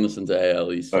 let's turn this into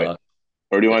AL East All right. talk.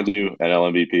 Or do you want to do an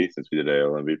LMVP since we did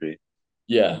AL MVP?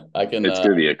 Yeah, I can. It's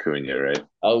gonna be Acuna, right?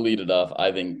 I'll lead it off.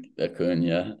 I think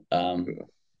Acuna.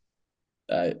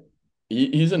 I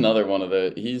he's another one of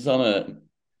the. He's on a.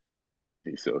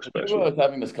 He's so I think who I special. was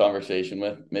having this conversation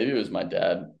with. Maybe it was my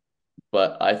dad,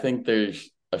 but I think there's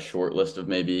a short list of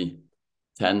maybe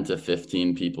 10 to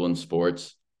 15 people in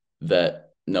sports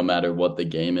that no matter what the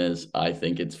game is, I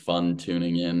think it's fun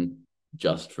tuning in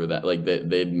just for that. Like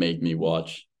they'd make me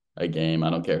watch a game. I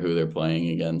don't care who they're playing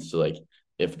against. So like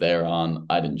if they're on,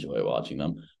 I'd enjoy watching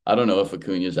them. I don't know if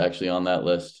Acuna is actually on that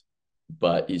list,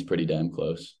 but he's pretty damn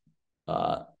close.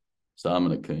 Uh, so I'm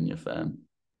an Acuna fan.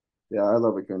 Yeah, I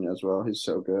love Acuna as well. He's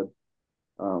so good.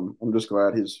 I'm just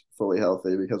glad he's fully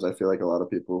healthy because I feel like a lot of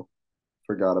people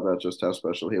forgot about just how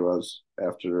special he was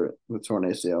after the torn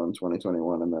ACL in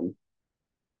 2021 and then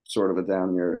sort of a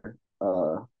down year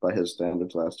by his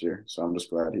standards last year. So I'm just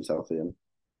glad he's healthy and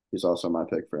he's also my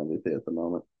pick for MVP at the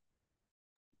moment.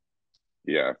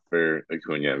 Yeah, for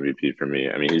Acuna MVP for me.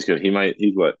 I mean, he's good.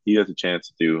 He has a chance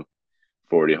to do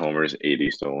 40 homers, 80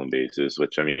 stolen bases,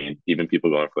 which I mean, even people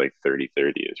going for like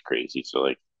 30-30 is crazy. So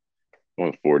like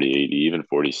Well, 40-80, even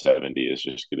 40-70 is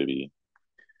just going to be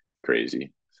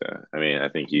crazy. So, I mean, I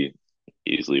think he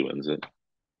easily wins it.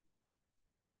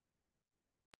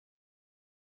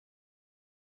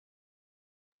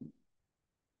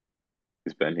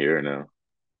 He's been here now.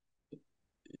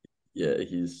 Yeah,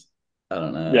 he's. I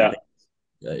don't know. I Yeah. think.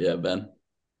 Yeah, yeah, Ben.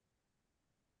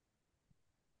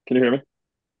 Can you hear me?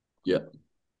 Yeah.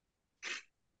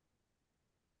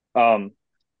 Um,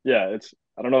 yeah, it's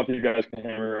I don't know if you guys can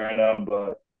hear me right now,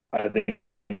 but I think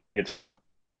it's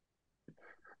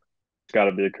got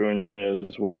to be Acuna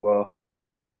as well.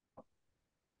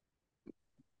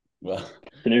 Well,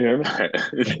 Can you hear me?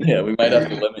 yeah, we might have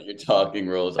to limit your talking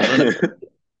roles. I don't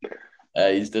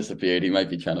know. He's disappeared. He might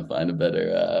be trying to find a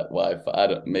better Wi-Fi. I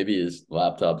don't. Maybe his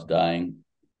laptop's dying.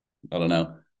 I don't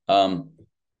know. Um,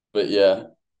 but yeah,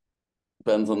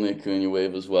 Ben's on the Acuna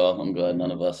wave as well. I'm glad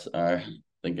none of us are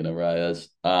thinking of Reyes.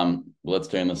 Let's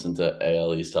turn this into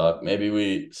AL East talk. Maybe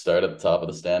we start at the top of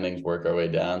the standings, work our way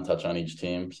down, touch on each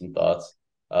team, some thoughts.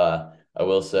 I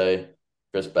will say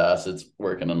Chris Bassett's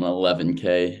working on an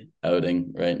 11K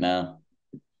outing right now,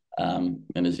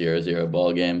 in a 0-0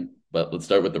 ball game. But let's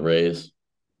start with the Rays.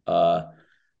 Uh,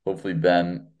 Hopefully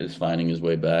Ben is finding his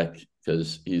way back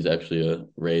because he's actually a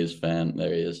Rays fan.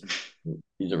 There he is.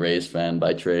 He's a Rays fan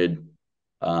by trade.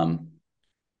 Um,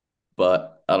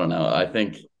 but I don't know. I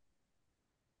think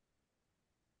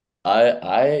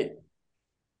I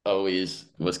always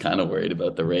was kind of worried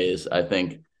about the Rays. I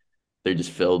think they're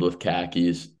just filled with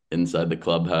khakis inside the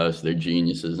clubhouse. They're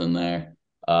geniuses in there.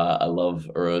 I love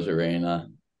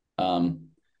Rosarena. Um,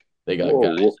 they got Whoa,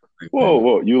 guys whoa, whoa,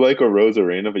 whoa! You like a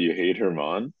Rosarena, but you hate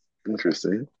Herman?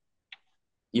 Interesting.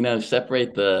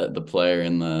 separate the player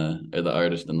and the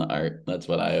artist and the art. That's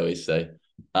what I always say.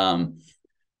 Um,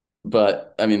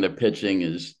 but I mean, the pitching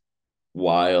is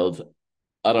wild.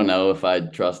 I don't know if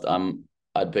I'd trust.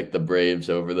 I'd pick the Braves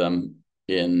over them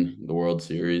in the World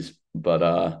Series,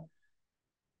 but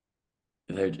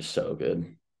they're just so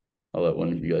good. I'll let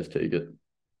one of you guys take it.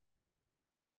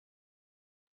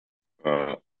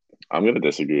 Uh, I'm gonna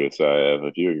disagree with Saev.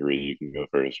 If you agree, you can go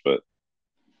first. But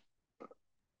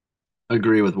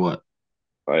Agree with what?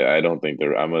 I don't think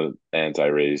they're. I'm a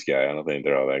anti-Rays guy. I don't think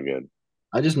they're all that good.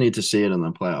 I just need to see it in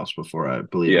the playoffs before I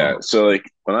believe Yeah. 100. So like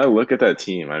when I look at that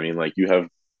team, I mean, like you have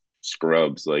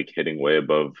scrubs like hitting way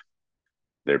above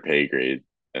their pay grade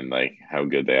and like how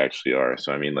good they actually are.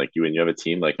 So I mean, like you when you have a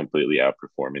team like completely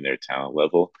outperforming their talent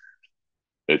level,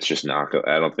 it's just not.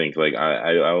 I don't think like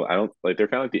I don't like they're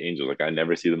kind of like the Angels. Like I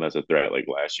never see them as a threat. Like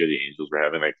last year, the Angels were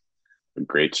having like a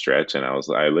great stretch, and I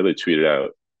literally tweeted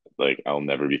out like I'll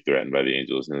never be threatened by the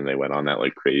Angels, and then they went on that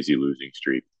like crazy losing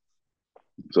streak.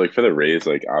 So like for the Rays,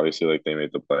 like obviously like they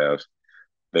made the playoffs,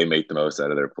 they make the most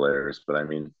out of their players. But I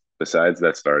mean, besides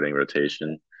that starting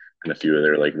rotation and a few of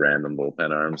their like random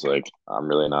bullpen arms, like I'm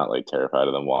really not like terrified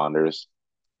of them. Wanders,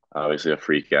 obviously a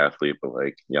freak athlete, but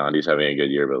like Yandy's having a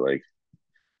good year, but like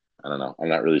I don't know, I'm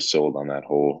not really sold on that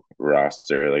whole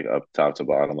roster, like up top to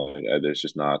bottom. Like there's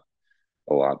just not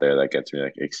a lot there that gets me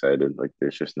like excited. Like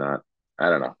there's just not. I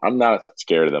don't know. I'm not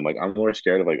scared of them. Like I'm more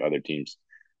scared of like other teams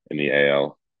in the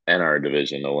AL and our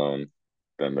division alone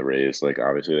than the Rays. Like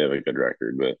obviously they have a good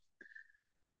record, but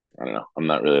I don't know. I'm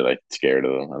not really like scared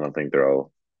of them. I don't think they're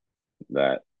all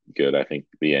that good. I think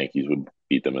the Yankees would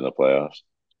beat them in the playoffs.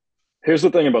 Here's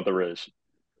the thing about the Rays.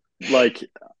 Like,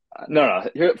 no, no.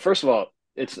 Here, first of all,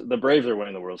 it's the Braves are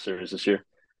winning the World Series this year.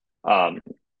 Um,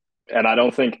 and I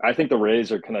think the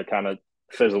Rays are gonna kind of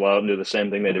fizzle out and do the same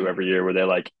thing they do every year, where they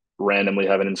like randomly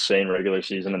have an insane regular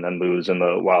season and then lose in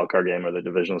the wild card game or the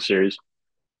divisional series.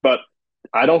 But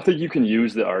I don't think you can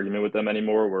use the argument with them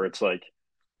anymore, where it's like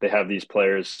they have these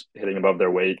players hitting above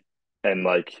their weight, and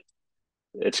like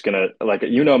it's gonna like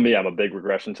me, I'm a big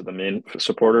regression to the mean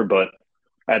supporter, but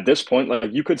at this point,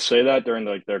 like you could say that during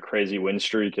like their crazy win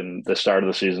streak and the start of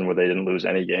the season where they didn't lose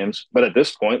any games, but at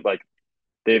this point, like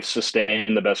they've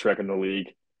sustained the best record in the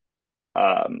league,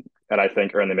 and I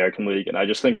think are in the American League, and I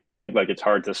just think like it's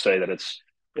hard to say that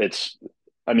it's.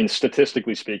 I mean,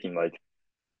 statistically speaking, like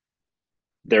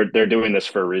they're doing this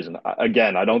for a reason.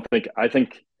 Again, I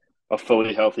think a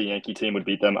fully healthy Yankee team would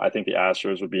beat them. I think the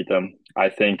Astros would beat them. I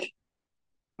think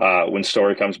when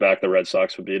Story comes back, the Red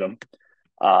Sox would beat them.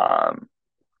 Um,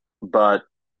 but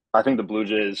I think the Blue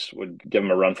Jays would give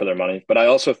them a run for their money. But I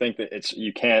also think that it's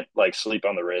you can't like sleep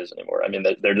on the Rays anymore. I mean,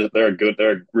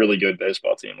 they're a really good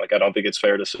baseball team. Like I don't think it's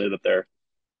fair to say that they're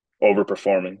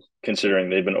overperforming, considering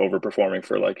they've been overperforming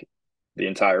for like the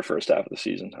entire first half of the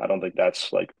season. I don't think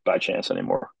that's like by chance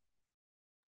anymore.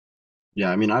 Yeah,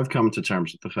 I mean, I've come to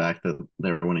terms with the fact that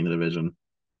they're winning the division.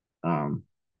 Um,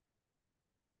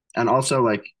 and also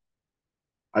like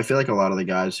I feel like a lot of the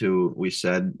guys who we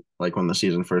said like when the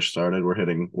season first started were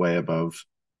hitting way above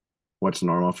what's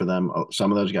normal for them.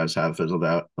 Some of those guys have fizzled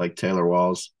out. Like Taylor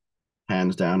Walls,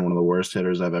 hands down, one of the worst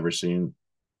hitters I've ever seen,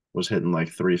 was hitting like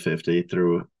 350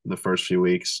 through the first few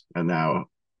weeks, and now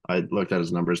I looked at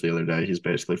his numbers the other day. He's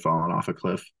basically fallen off a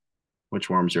cliff, which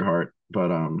warms your heart.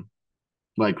 But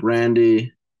like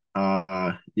Randy,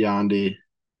 Yandy,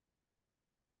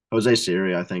 Jose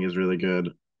Siri, I think is really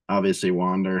good. Obviously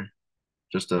Wander,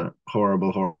 just a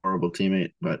horrible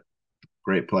teammate, but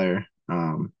great player.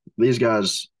 These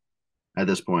guys at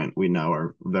this point we know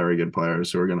are very good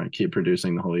players who are going to keep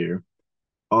producing the whole year.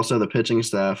 Also, the pitching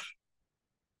staff,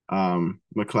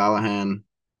 McClanahan,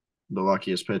 the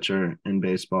luckiest pitcher in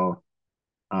baseball.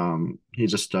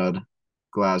 He's a stud.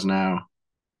 Glasnow,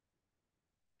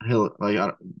 he'll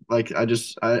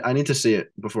I need to see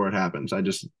it before it happens.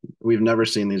 We've never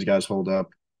seen these guys hold up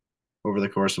over the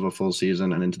course of a full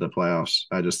season and into the playoffs.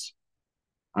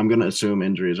 I'm gonna assume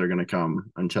injuries are gonna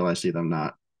come until I see them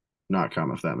not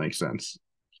come, if that makes sense.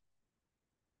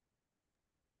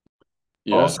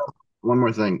 Yeah. Also, one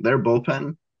more thing, their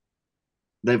bullpen,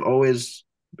 they've always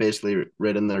basically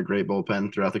ridden their great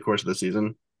bullpen throughout the course of the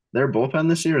season. Their bullpen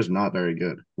this year is not very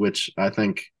good, which I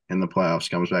think in the playoffs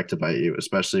comes back to bite you,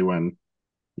 especially when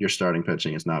your starting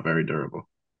pitching is not very durable.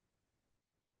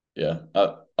 Yeah.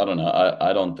 I don't know.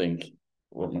 I don't think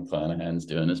what McClanahan's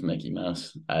doing is Mickey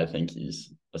Mouse. I think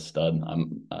he's a stud.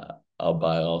 I'll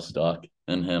buy all stock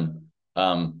in him.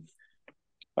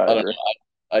 I I don't agree. know.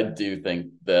 I do think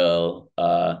they'll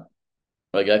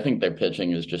like I think their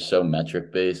pitching is just so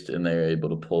metric based and they're able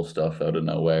to pull stuff out of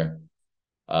nowhere.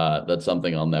 That's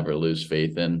something I'll never lose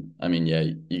faith in. I mean, yeah,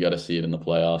 you got to see it in the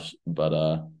playoffs, but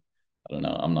I don't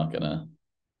know. I'm not gonna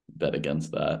bet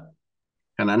against that.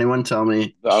 Can anyone tell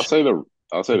me? I'll say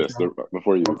this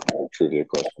before you trivia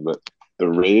question, but the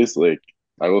Rays, like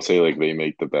I will say, like they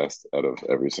make the best out of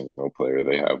every single player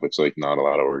they have, which like not a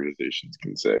lot of organizations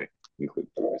can say.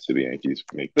 Including the Yankees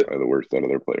make The, the worst out of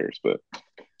their players, but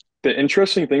the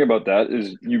interesting thing about that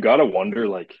is you got to wonder,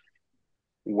 like,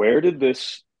 where did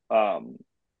this,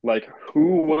 like,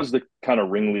 who was the kind of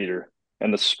ringleader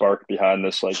and the spark behind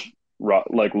this, like,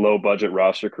 like low budget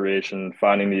roster creation,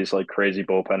 finding these like crazy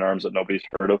bullpen arms that nobody's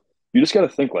heard of? You just got to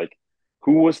think, like,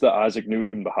 who was the Isaac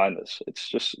Newton behind this? It's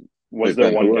just, was wait,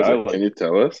 there Ben, who one was guy? it? Can Like, you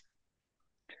tell us?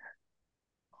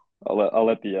 I'll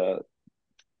let the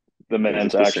Is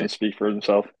man's it the same? actions speak for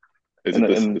himself Is in it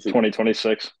this? in Is it?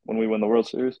 2026 when we win the World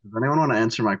Series. Does anyone want to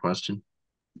answer my question?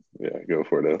 Yeah, go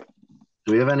for it.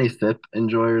 Do we have any FIP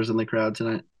enjoyers in the crowd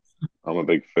tonight? I'm a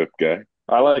big FIP guy.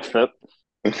 I like Fit.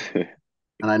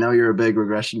 And I know you're a big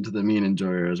regression to the mean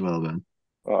enjoyer as well, Ben.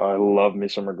 I love me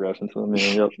some regression to the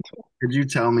mean. Yep. Could you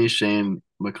tell me Shane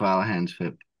McClanahan's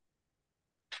FIP?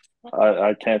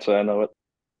 I can't say I know it.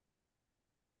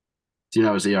 Do you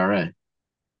know his ERA?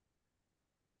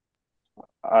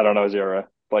 I don't know his ERA,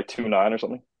 like 2.9 or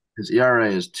something. His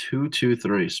ERA is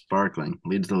 2.23, sparkling,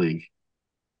 leads the league.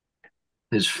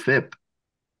 His FIP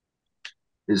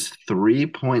is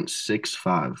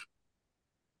 3.65,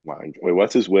 Wow. Wait,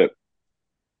 what's his whip?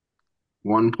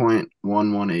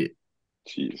 1.118.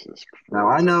 Jesus Now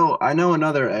Christ. I know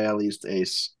another AL East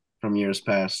ace from years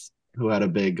past who had a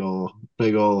big ol'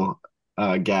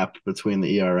 gap between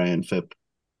the ERA and FIP.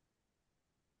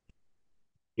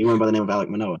 He went by the name of Alek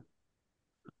Manoah.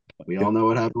 We all know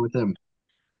what happened with him.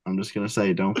 I'm just gonna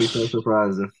say, don't be so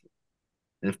surprised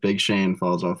if Big Shane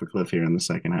falls off a cliff here in the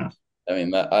second half. I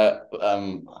mean,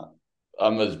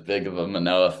 I'm as big of a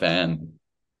Manoa fan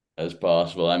as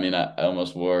possible. I mean, I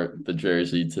almost wore the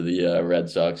jersey to the Red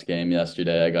Sox game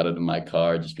yesterday. I got it in my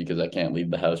car just because I can't leave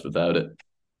the house without it.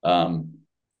 Um,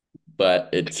 but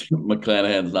it's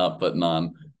McClanahan's not putting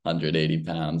on 180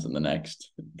 pounds in the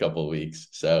next couple of weeks.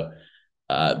 So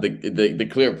the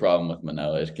clear problem with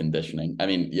Manoa is conditioning. I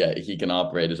mean, yeah, he can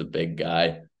operate as a big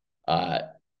guy.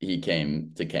 He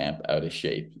came to camp out of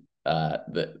shape.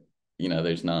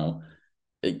 There's no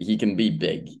he can be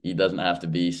big. He doesn't have to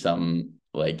be some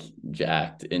like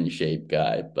jacked in shape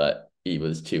guy, but he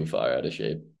was too far out of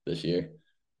shape this year.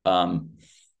 Um,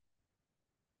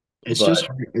 but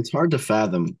It's hard to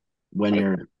fathom when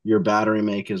your battery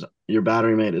mate is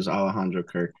Alejandro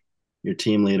Kirk, your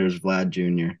team leader is Vlad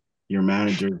Jr., your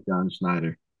manager is John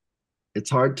Schneider. It's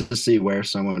hard to see where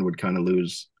someone would kind of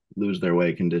lose their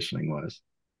way conditioning wise.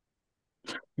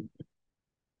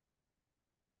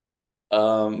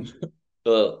 um,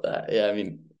 well, yeah, I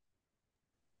mean,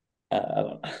 I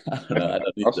don't, I don't know. I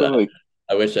don't need Also, that. like,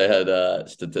 I wish I had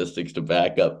statistics to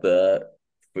back up the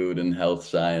food and health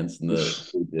science in the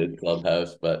food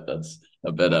clubhouse, but that's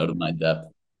a bit out of my depth.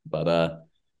 But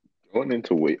Going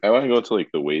into weight, I want to go to like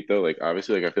the weight though. Like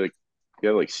obviously, like I feel like you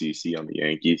have like CC on the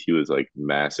Yankees. He was like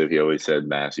massive. He always said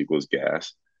mass equals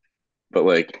gas. But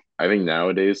like I think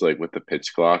nowadays, like with the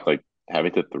pitch clock, like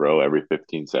having to throw every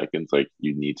 15 seconds, like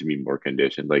you need to be more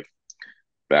conditioned. Like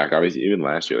back, obviously, even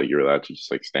last year, like you were allowed to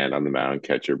just like stand on the mound,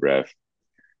 catch your breath,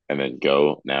 and then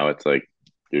go. Now it's like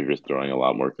you're just throwing a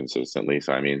lot more consistently.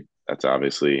 So I mean, that's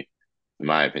obviously, in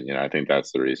my opinion, I think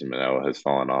that's the reason Manoa has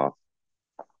fallen off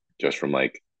just from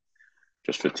like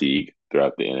just fatigue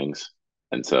throughout the innings.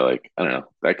 And so like I don't know,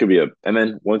 that could be a and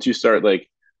then once you start like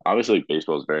obviously like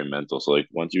baseball is very mental. So like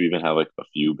once you even have like a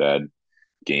few bad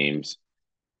games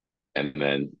and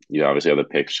then you obviously have the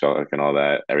pitch clock and all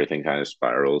that, everything kind of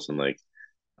spirals and like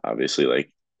obviously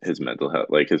like his mental health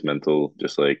like his mental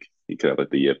just like he could have like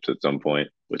the yips at some point,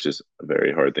 which is a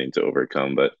very hard thing to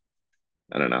overcome. But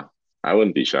I don't know. I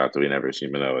wouldn't be shocked if we never see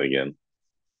Manoa again.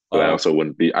 But I Um, also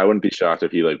wouldn't be shocked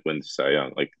if he like wins Cy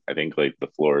Young. Like I think like the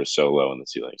floor is so low and the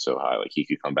ceiling so high. Like he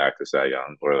could come back to Cy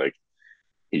Young or like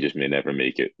he just may never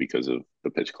make it because of the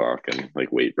pitch clock and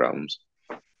like weight problems.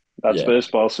 That's yeah,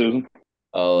 baseball, Susan.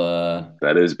 I'll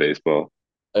That is baseball.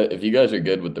 if you guys are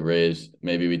good with the Rays,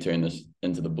 maybe we turn this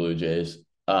into the Blue Jays.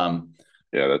 Um,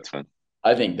 Yeah, that's fine.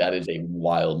 I think that is a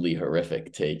wildly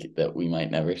horrific take that we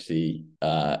might never see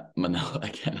Manoa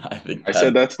again. I think I that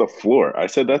said that's the floor. I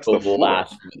said that's the the floor.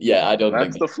 last. Yeah, I don't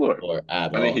think That's the that's the floor. floor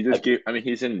at I mean, he all. just gave. I mean,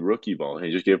 he's in rookie ball, and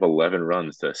he just gave 11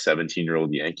 runs to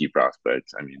 17-year-old Yankee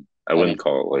prospects. I mean, I I mean, wouldn't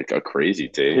call it like a crazy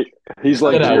take. He's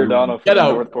like get out, Giordano for get the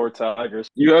out. North Port Tigers.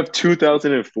 You have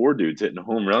 2004 dudes hitting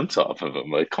home runs off of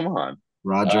him. Like, come on.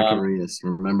 Roger Um, Arias.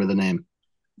 Remember the name.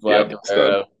 Vlad Yep, stud.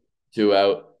 Guerrero, 2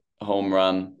 out, home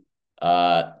run.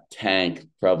 Tank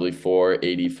probably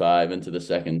 485 into the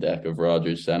second deck of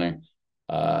Rogers Center.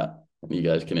 Uh, you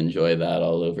guys can enjoy that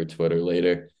all over Twitter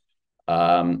later.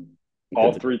 Um,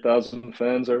 All 3,000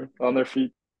 fans are on their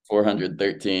feet.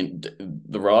 413.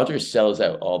 The Rogers sells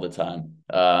out all the time.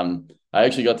 I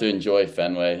actually got to enjoy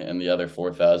Fenway and the other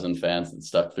 4,000 fans that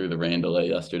stuck through the rain delay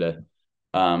yesterday.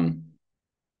 Um,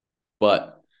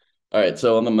 but all right,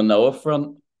 so on the Manoa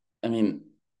front, I mean,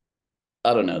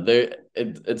 I don't know.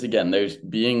 It's again, there's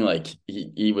being like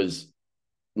he was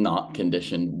not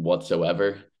conditioned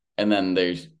whatsoever, and then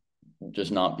there's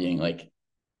just not being like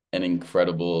an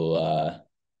incredible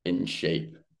in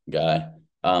shape guy.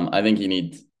 I think he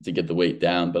needs to get the weight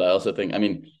down, but I also think, I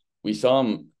mean, we saw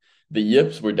him. The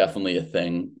yips were definitely a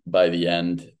thing by the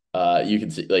end. You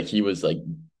could see like he was like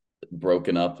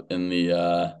broken up in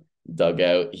the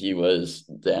dugout. He was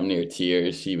damn near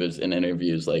tears. He was in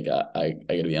interviews like I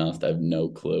gotta be honest, I have no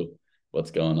clue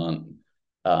what's going on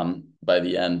by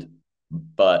the end.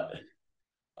 But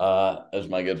as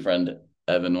my good friend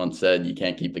Evan once said, you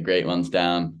can't keep the great ones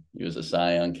down. He was a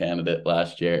Cy Young candidate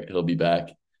last year. He'll be back,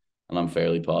 and I'm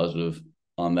fairly positive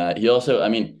on that. He also, I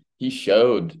mean, he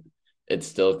showed it's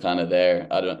still kind of there.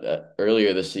 I don't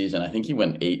earlier this season, I think he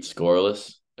went 8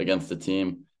 scoreless against the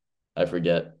team. I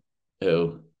forget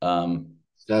who.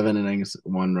 7 innings,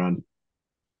 1 run.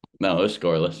 No, it was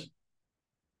scoreless.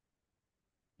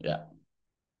 Yeah.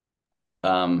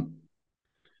 Um,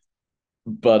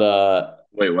 but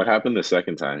Wait, what happened the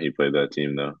second time he played that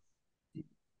team though?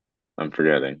 I'm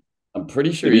forgetting. I'm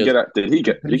pretty sure Did he he has. get out? I'm Did he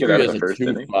pretty get sure he out of has the a first two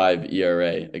inning? five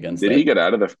ERA against that. Did he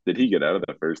get out of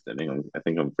the first inning? I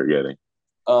think I'm forgetting.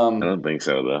 I Um, don't think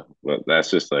so though. But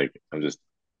that's just like I'm just.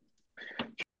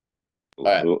 all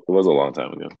right. It was a long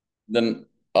time ago. Then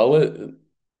I'll let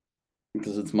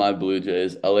because it's my Blue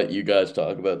Jays. I'll let you guys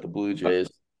talk about the Blue Jays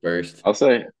first, I'll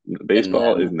say and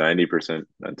baseball is then 90%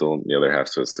 mental, and the other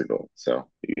half's physical. So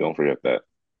you don't forget that.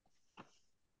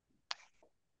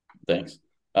 thanks.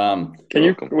 You're Can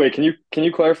you welcome. wait? Can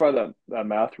you clarify that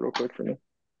math real quick for me?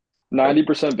 What?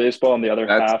 90% baseball and the other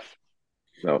That's half.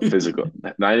 no physical.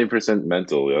 90%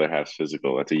 mental, the other half's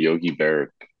physical. That's a Yogi Berra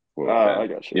quote, I man.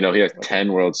 got you. You know, he has Okay.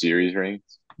 10 World Series rings.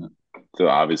 So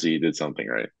obviously he did something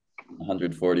right.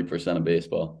 140% of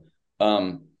baseball.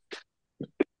 Um,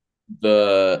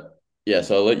 the yeah,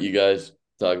 so I'll let you guys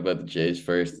talk about the Jays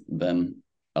first, then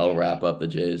I'll wrap up the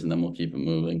Jays, and then we'll keep it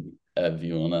moving. Ev,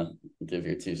 you wanna give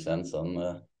your 2 cents on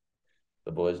the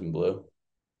boys in blue?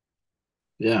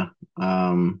 Yeah.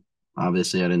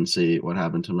 Obviously I didn't see what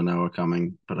happened to Manoa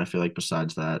coming, but I feel like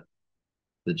besides that,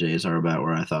 the Jays are about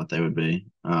where I thought they would be.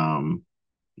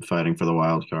 Fighting for the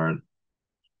wild card.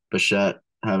 Bichette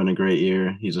having a great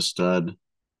year. He's a stud.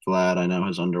 Vlad, I know,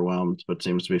 has underwhelmed, but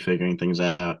seems to be figuring things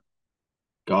out.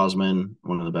 Gosman,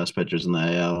 one of the best pitchers in the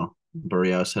AL.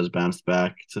 Barrios has bounced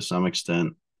back to some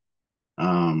extent.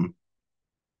 Um,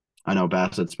 I know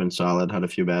Bassett's been solid, had a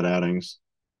few bad outings.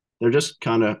 They're just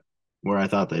kind of where I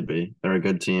thought they'd be. They're a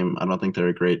good team. I don't think they're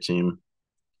a great team.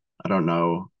 I don't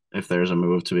know if there's a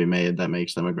move to be made that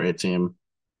makes them a great team.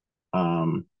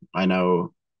 I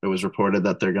know it was reported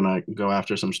that they're gonna go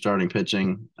after some starting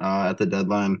pitching at the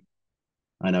deadline.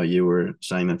 I know you were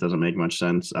saying that doesn't make much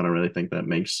sense. I don't really think that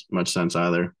makes much sense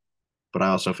either. But I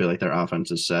also feel like their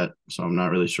offense is set, so I'm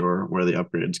not really sure where the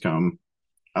upgrades come.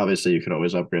 Obviously, you could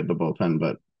always upgrade the bullpen,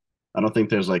 but I don't think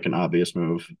there's like an obvious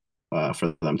move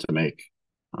for them to make.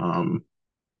 Um,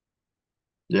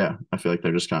 yeah, I feel like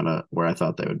they're just kind of where I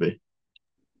thought they would be.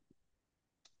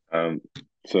 Um,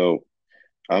 so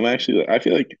I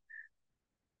feel like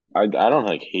I don't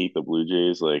like hate the Blue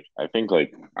Jays. I think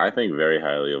very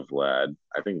highly of Vlad.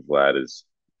 I think Vlad is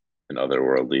an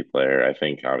otherworldly player. I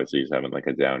think obviously he's having like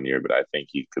a down year, but I think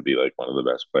he could be like one of the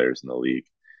best players in the league.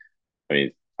 I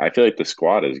mean, I feel like the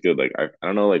squad is good. I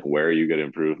don't know like where you could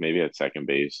improve. Maybe at second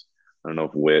base. I don't know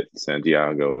if Witt,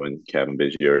 Santiago, and Kevin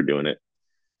Biggio are doing it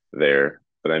there.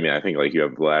 But I mean, I think like you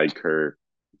have Vlad, Kerr,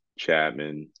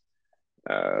 Chapman,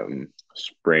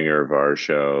 Springer,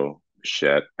 Varsho,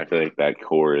 Shet. I feel like that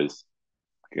core is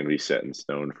going to be set in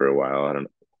stone for a while. I don't,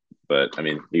 but I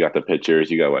mean, you got the pitchers.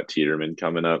 You got what Tiedemann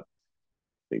coming up.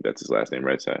 I think that's his last name,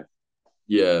 right? Side.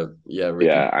 Yeah, yeah, Ricky.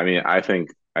 Yeah, I mean, I think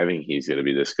he's going to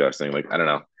be disgusting. Like, I don't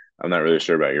know. I'm not really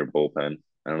sure about your bullpen.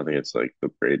 I don't think it's like the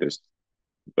greatest,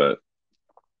 but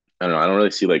I don't know. I don't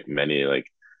really see like many like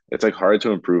it's like hard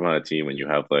to improve on a team when you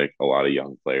have like a lot of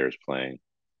young players playing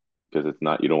because it's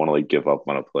not you don't want to like give up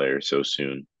on a player so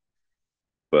soon,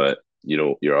 but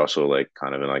you're also like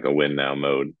kind of in like a win now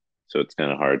mode, so it's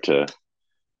kind of hard to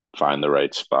find the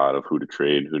right spot of who to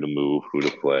trade, who to move, who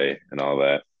to play, and all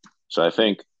that. So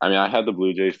I mean, I had the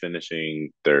Blue Jays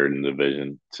finishing third in the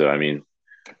division. So I mean,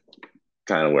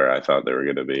 kind of where I thought they were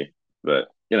going to be. But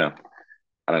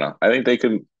I don't know. I think they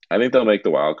can. I think they'll make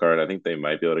the wild card. I think they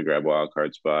might be able to grab a wild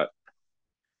card spot.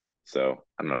 So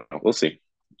I don't know. We'll see.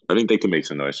 I think they can make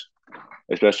some noise,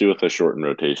 especially with a shortened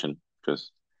rotation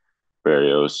because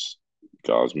Barrios,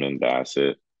 Gosman,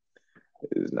 Bassett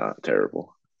is not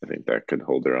terrible. I think that could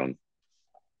hold their own.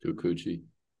 Kukuchi.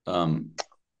 Um,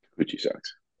 Gucci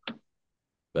sucks.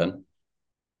 Ben.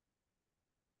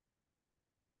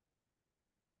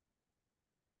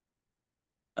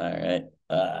 All right.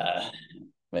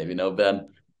 Maybe no Ben.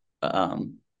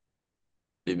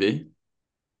 BB.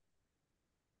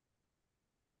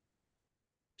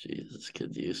 Jesus,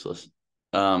 kid's useless.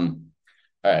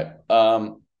 All right.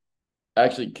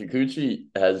 Actually, Kikuchi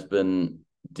has been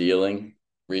dealing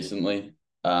recently.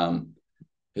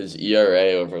 His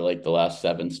ERA over like the last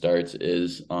seven starts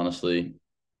is honestly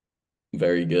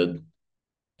very good.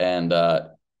 And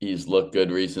he's looked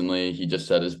good recently. He just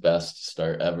had his best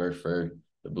start ever for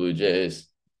the Blue Jays.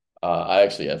 I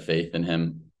actually have faith in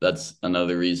him. That's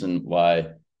another reason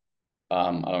why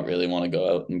I don't really want to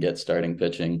go out and get starting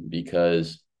pitching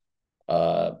because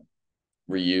uh,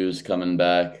 Ryu's coming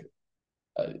back.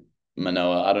 Uh,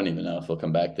 Manoa, I don't even know if he'll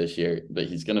come back this year, but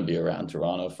he's going to be around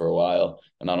Toronto for a while.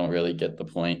 And I don't really get the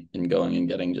point in going and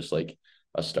getting just like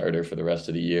a starter for the rest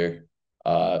of the year.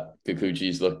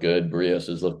 Kikuchi's looked good. Barrios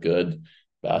has looked good.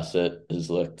 Bassett has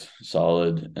looked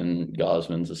solid. And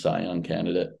Gosman's a Cy Young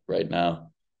candidate right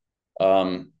now.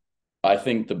 Um, I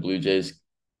think the Blue Jays,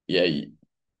 yeah,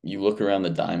 you look around the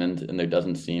diamond and there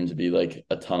doesn't seem to be like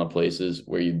a ton of places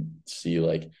where you see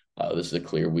like, this is a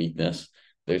clear weakness.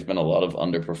 There's been a lot of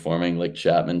underperforming, like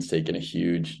Chapman's taken a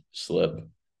huge slip.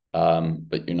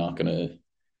 But you're not gonna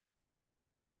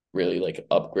really like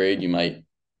upgrade.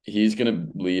 He's gonna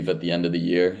leave at the end of the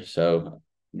year. So,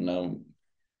 you know,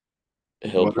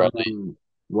 he'll What probably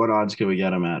what odds can we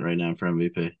get him at right now for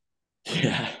MVP?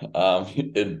 yeah.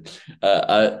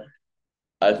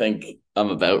 I think I'm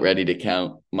about ready to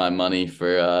count my money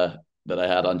for that I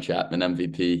had on Chapman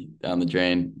MVP down the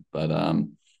drain. But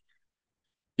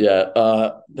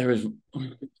yeah, there was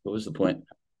what was the point?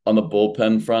 On the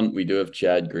bullpen front, we do have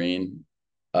Chad Green,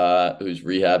 who's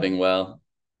rehabbing well.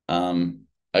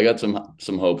 I got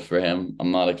some hopes for him.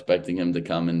 I'm not expecting him to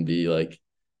come and be like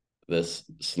this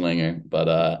slinger, but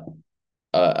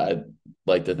I'd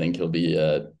like to think he'll be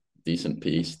a decent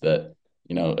piece that,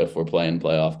 if we're playing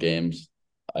playoff games,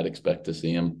 I'd expect to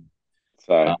see him.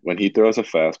 Sai, when he throws a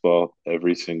fastball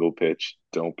every single pitch,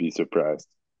 don't be surprised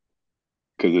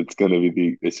because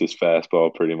it's his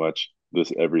fastball pretty much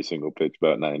this every single pitch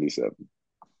about 97.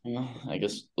 Well, I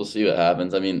guess we'll see what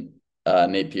happens. I mean,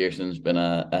 Nate Pearson's been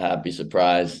a happy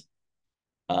surprise.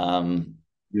 Um,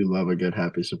 You love a good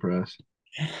happy surprise.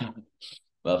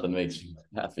 Nothing makes me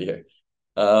happier.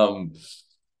 Um,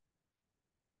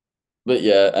 but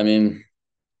yeah, I mean,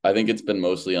 I think it's been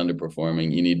mostly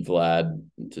underperforming. You need Vlad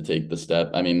to take the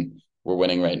step. I mean, we're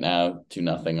winning right now,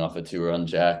 2-0 off a 2-run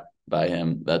jack by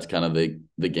him. That's kind of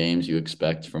the games you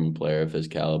expect from a player of his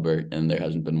caliber, and there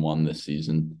hasn't been one this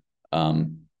season.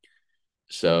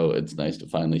 So it's nice to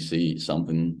finally see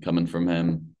something coming from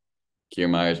him.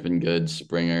 Kiermaier's been good.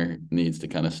 Springer needs to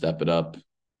kind of step it up.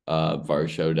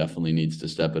 Varsho definitely needs to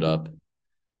step it up.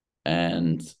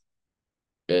 And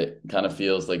it kind of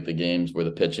feels like the games where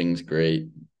the pitching's great,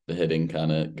 the hitting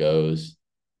kind of goes,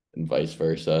 and vice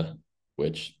versa,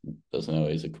 which doesn't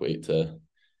always equate to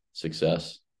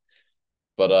success.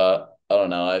 But I don't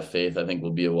know. I have faith. I think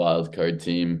we'll be a wild card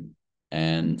team.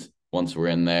 And once we're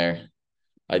in there,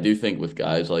 I do think with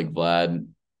guys like Vlad,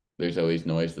 there's always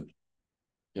noise that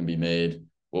can be made.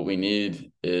 What we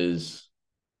need is,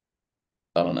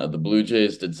 I don't know, the Blue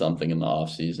Jays did something in the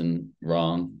offseason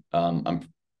wrong. I'm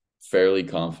fairly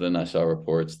confident I saw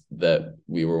reports that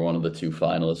we were one of the two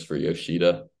finalists for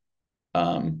Yoshida.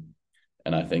 And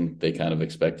I think they kind of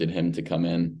expected him to come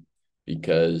in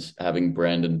because having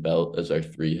Brandon Belt as our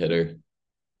 3 hitter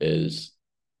is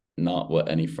not what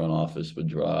any front office would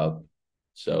draw up.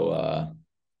 So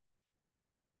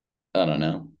I don't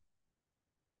know.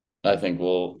 I think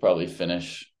we'll probably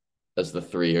finish as the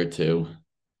 3 or 2.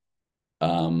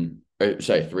 Or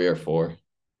sorry, 3 or 4.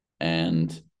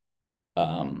 And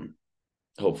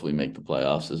hopefully make the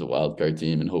playoffs as a wild card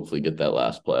team and hopefully get that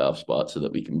last playoff spot so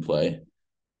that we can play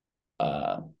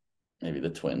maybe the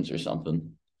Twins or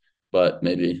something. But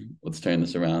maybe let's turn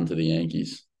this around to the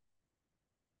Yankees.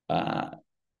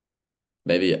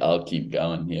 Maybe I'll keep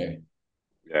going here.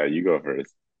 Yeah, you go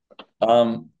first.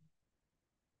 Um,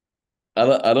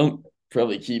 I don't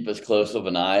probably keep as close of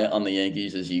an eye on the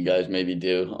Yankees as you guys maybe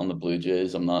do on the Blue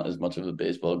Jays. I'm not as much of a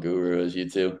baseball guru as you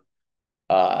two.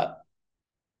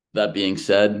 That being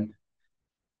said,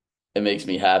 it makes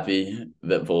me happy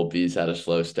that Volpe's had a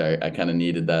slow start. I kind of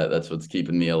needed that. That's what's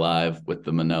keeping me alive with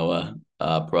the Manoah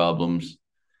problems.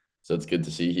 So it's good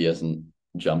to see he hasn't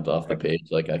jumped off the page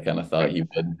like I kind of thought he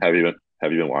would. Have you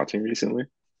been watching recently?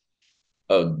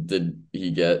 Oh, did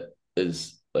he get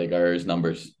his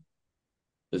numbers?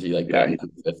 Is he like Yeah, batting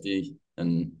 250?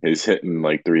 And he's hitting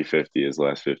like 350 his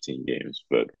last 15 games,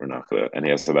 but we're not gonna. And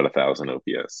he has about 1,000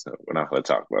 OPS, so we're not gonna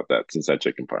talk about that since that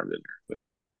chicken farm dinner.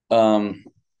 But um,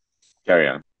 carry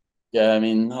on. yeah, I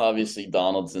mean, obviously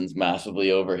Donaldson's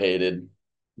massively overhated.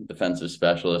 Defensive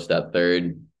specialist at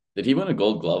third. Did he win a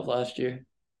Gold Glove last year?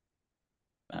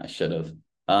 I should have.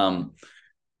 Um,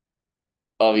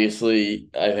 Obviously,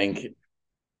 I think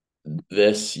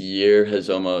this year has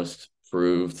almost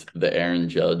proved the Aaron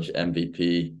Judge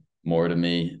MVP more to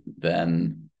me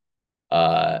than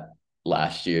uh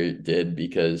last year did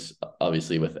because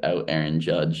obviously without Aaron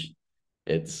Judge,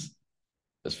 it's,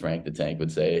 as Frank the Tank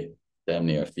would say, damn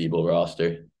near a feeble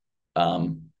roster.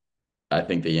 Um, I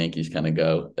think the Yankees kind of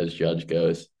go as Judge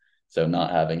goes. So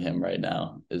not having him right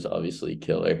now is obviously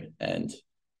killer, and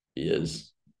he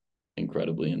is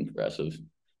incredibly impressive.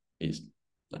 He's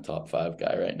a top 5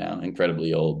 guy right now.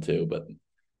 Incredibly old too, but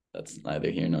that's neither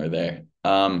here nor there.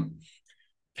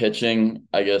 Pitching,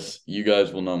 I guess you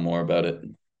guys will know more about it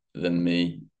than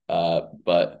me.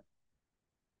 But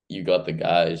you got the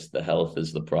guys. The health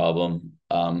is the problem.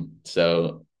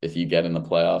 So if you get in the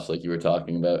playoffs, like you were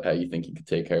talking about, how you think you could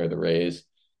take care of the Rays,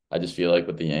 I just feel like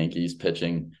with the Yankees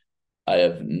pitching, I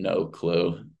have no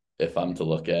clue if I'm to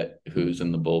look at who's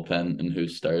in the bullpen and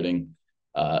who's starting,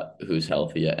 who's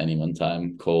healthy at any one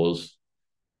time. Cole's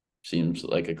seems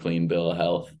like a clean bill of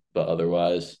health, but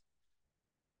otherwise,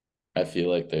 I feel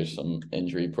like there's some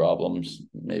injury problems,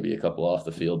 maybe a couple off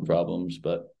the field problems,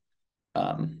 but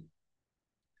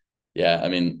yeah, I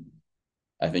mean,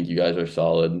 I think you guys are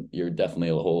solid. You're definitely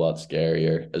a whole lot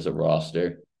scarier as a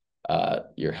roster.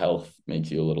 Your health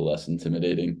makes you a little less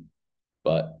intimidating,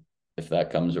 but if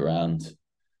that comes around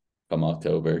come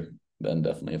October, then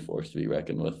definitely a force to be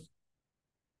reckoned with.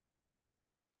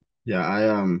 Yeah,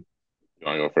 You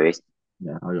want to go first?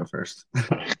 yeah, I'll go first.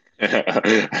 I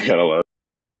gotta love.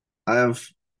 I have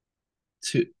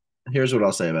two. Here's what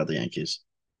I'll say about the Yankees.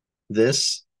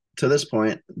 This to this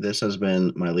point, this has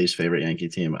been my least favorite Yankee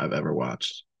team I've ever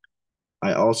watched.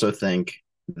 I also think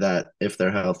that if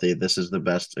they're healthy, this is the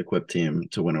best equipped team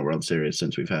to win a World Series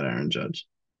since we've had Aaron Judge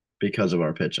because of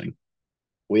our pitching.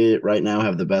 We right now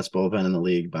have the best bullpen in the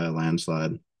league by a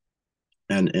landslide.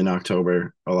 And in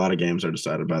October, a lot of games are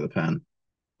decided by the pen.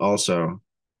 Also,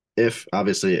 if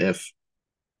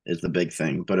is the big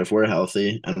thing, but if we're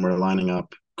healthy and we're lining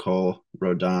up Cole,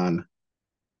 Rodon,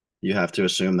 you have to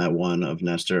assume that one of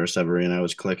Nestor or Severino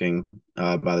is clicking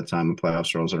by the time the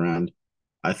playoffs rolls around.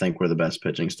 I think we're the best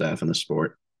pitching staff in the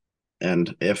sport.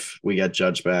 And if we get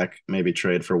Judge back, maybe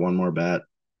trade for one more bat,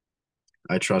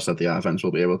 I trust that the offense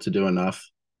will be able to do enough.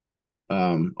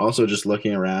 Also, just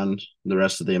looking around the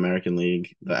rest of the American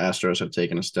League, the Astros have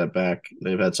taken a step back.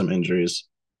 They've had some injuries.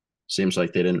 Seems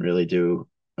like they didn't really do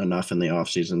enough in the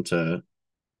offseason to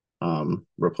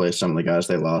replace some of the guys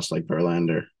they lost, like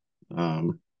Verlander.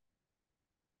 Um,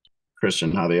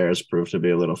 Christian Javier has proved to be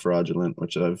a little fraudulent,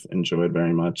 which I've enjoyed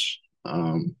very much.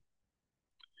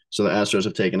 So the Astros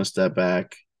have taken a step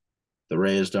back. The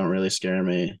Rays don't really scare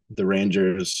me. The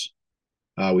Rangers,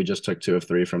 we just took 2 of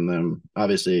 3 from them.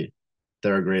 Obviously,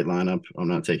 they're a great lineup. I'm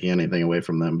not taking anything away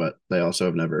from them, but they have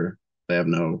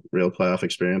no real playoff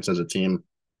experience as a team.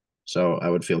 So I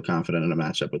would feel confident in a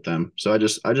matchup with them. So I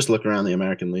just look around the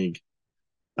American League.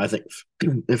 I think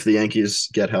if the Yankees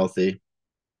get healthy,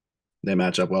 they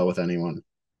match up well with anyone,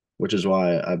 which is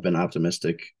why I've been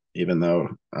optimistic, even though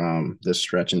this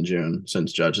stretch in June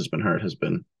since Judge has been hurt has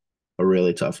been a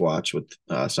really tough watch with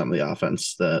some of the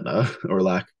offense that or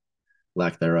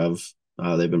lack thereof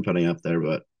they've been putting up there.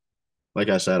 But like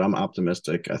I said, I'm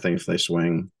optimistic. I think if they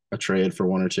swing a trade for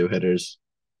 1 or 2 hitters,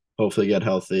 hopefully get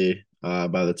healthy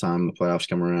by the time the playoffs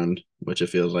come around, which it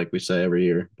feels like we say every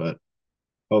year. But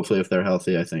hopefully, if they're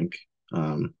healthy, I think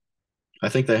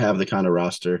they have the kind of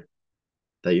roster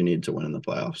that you need to win in the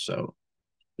playoffs. So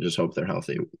I just hope they're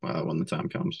healthy when the time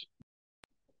comes.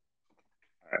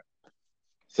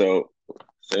 So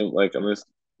same like I'm just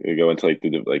gonna go into like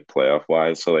the like playoff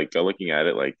wise. So like looking at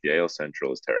it, like the AL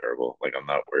Central is terrible. Like I'm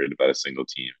not worried about a single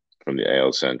team from the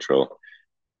AL Central.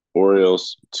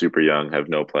 Orioles super young, have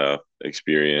no playoff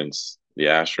experience. The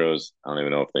Astros, I don't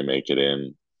even know if they make it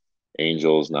in.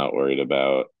 Angels, not worried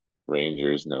about.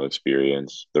 Rangers, no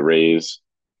experience. The Rays,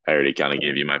 I already kind of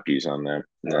gave you my piece on them.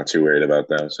 I'm not too worried about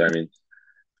them. So I mean,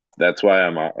 that's why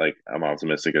I'm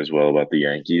optimistic as well about the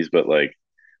Yankees. But like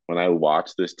when I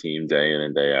watch this team day in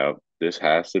and day out, this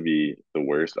has to be the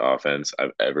worst offense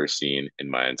I've ever seen in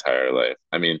my entire life.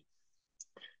 I mean,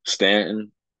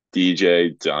 Stanton,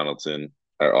 DJ, Donaldson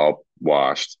are all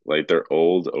washed. Like they're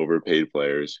old, overpaid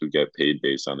players who get paid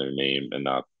based on their name and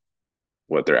not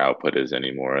what their output is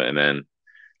anymore. And then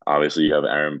obviously you have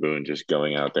Aaron Boone just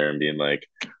going out there and being like,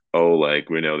 oh, like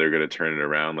we know they're gonna turn it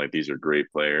around. Like these are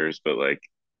great players, but like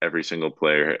every single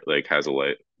player like has a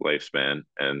lifespan,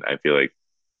 and I feel like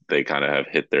they kind of have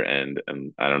hit their end.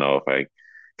 And I don't know if I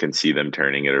can see them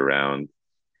turning it around.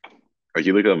 Like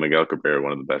you look at Miguel Cabrera,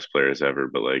 one of the best players ever,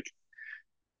 but like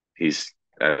he's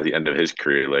at the end of his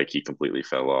career, like he completely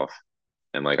fell off.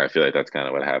 And like I feel like that's kind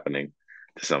of what happening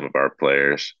to some of our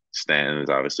players. Stanton is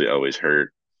obviously always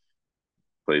hurt,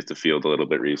 plays the field a little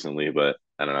bit recently, but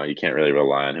I don't know. You can't really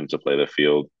rely on him to play the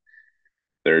field.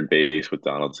 Third base with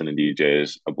Donaldson and DJ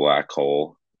is a black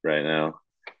hole right now.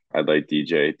 I'd like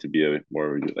DJ to be a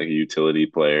more like a utility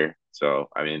player. So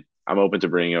I mean, I'm open to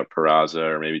bringing up Peraza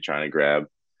or maybe trying to grab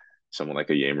someone like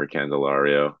a Yamer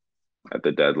Candelario at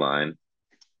the deadline.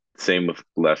 Same with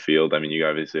left field. I mean, you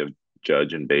obviously have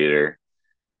Judge and Bader,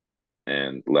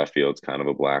 and left field's kind of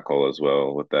a black hole as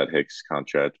well with that Hicks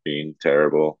contract being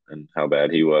terrible and how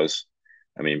bad he was.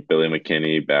 I mean, Billy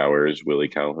McKinney, Bowers, Willie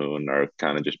Calhoun are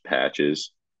kind of just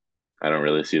patches. I don't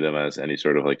really see them as any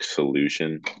sort of like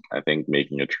solution. I think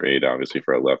making a trade, obviously,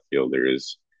 for a left fielder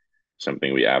is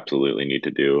something we absolutely need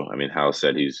to do. I mean, Hal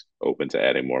said he's open to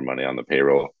adding more money on the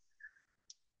payroll,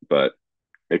 but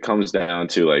it comes down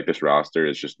to like this roster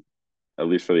is just, at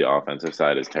least for the offensive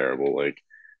side, is terrible. Like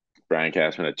Brian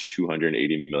Cashman had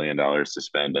 $280 million to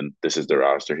spend, and this is the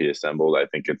roster he assembled. I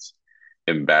think it's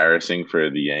embarrassing for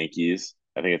the Yankees.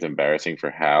 I think it's embarrassing for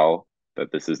Hal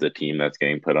that this is the team that's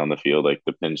getting put on the field. Like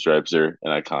the pinstripes are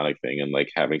an iconic thing, and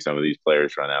like having some of these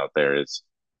players run out there is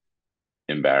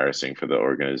embarrassing for the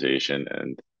organization.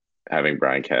 And having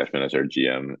Brian Cashman as our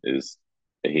GM is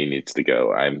he needs to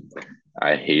go.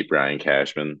 I hate Brian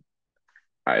Cashman.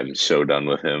 I'm so done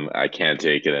with him. I can't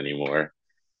take it anymore.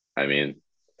 I mean,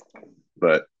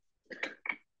 but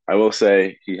I will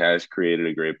say he has created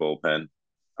a great bullpen.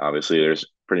 Obviously, there's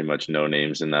pretty much no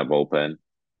names in that bullpen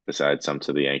besides some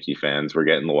to the Yankee fans. We're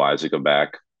getting Loizaga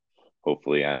back.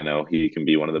 Hopefully, I know he can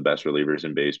be one of the best relievers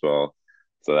in baseball.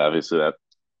 So obviously, that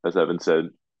as Evan said,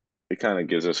 it kind of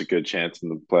gives us a good chance in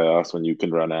the playoffs when you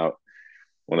can run out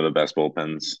one of the best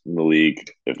bullpens in the league,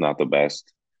 if not the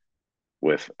best,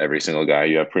 with every single guy.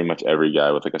 You have pretty much every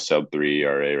guy with like a sub 3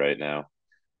 ERA right now,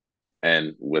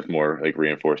 and with more like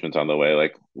reinforcements on the way.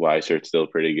 Like Weisert's still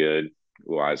pretty good.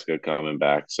 Loizaga coming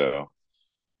back, so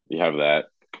you have that.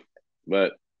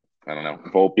 But I don't know.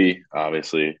 Volpe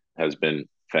obviously has been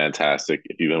fantastic.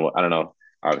 If you've been, I don't know.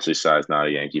 Obviously, Sai's not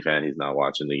a Yankee fan. He's not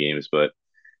watching the games, but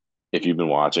if you've been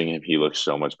watching him, he looks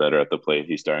so much better at the plate.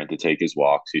 He's starting to take his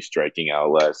walks. He's striking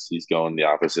out less. He's going the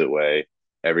opposite way.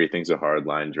 Everything's a hard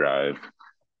line drive.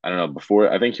 I don't know.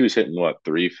 Before, I think he was hitting what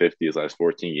 350 his last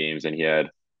 14 games, and he had,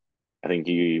 I think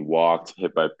he walked,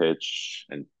 hit by pitch,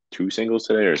 and two singles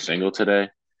today or a single today.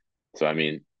 So I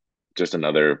mean, just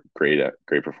another great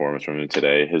performance from him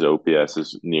today. His OPS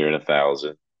is near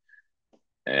 1,000,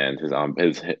 and his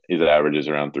average is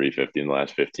around 350 in the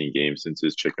last 15 games since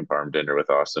his chicken parm dinner with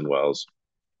Austin Wells.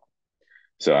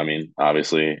 So I mean,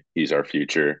 obviously he's our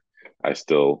future. I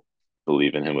still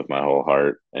believe in him with my whole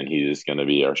heart, and he is going to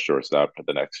be our shortstop for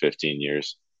the next 15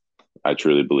 years. I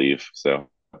truly believe. So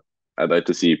I'd like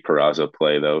to see Peraza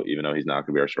play though, even though he's not going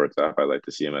to be our shortstop. I'd like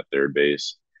to see him at third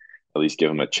base. At least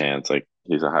give him a chance. Like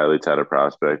he's a highly touted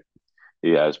prospect.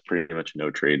 He has pretty much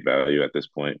no trade value at this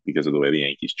point because of the way the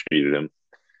Yankees treated him.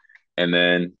 And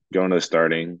then going to the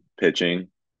starting pitching,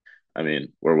 I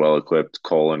mean, we're well equipped.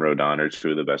 Cole and Rodon are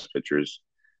two of the best pitchers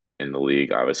in the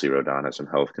league. Obviously, Rodon has some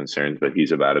health concerns, but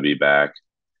he's about to be back.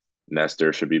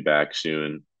 Nestor should be back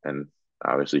soon. And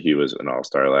obviously, he was an all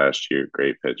star last year.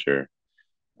 Great pitcher.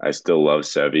 I still love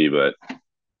Sevy, but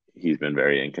he's been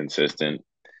very inconsistent.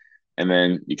 And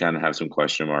then you kind of have some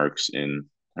question marks in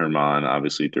Herman,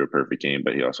 obviously, threw a perfect game,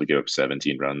 but he also gave up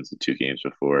 17 runs in 2 games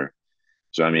before.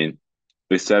 So, I mean,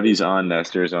 if Sevy's on,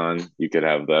 Nestor's on, you could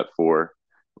have that four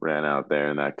ran out there,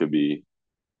 and that could be,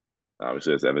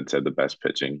 obviously, as Evan said, the best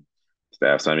pitching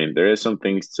staff. So, I mean, there is some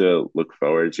things to look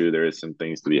forward to. There is some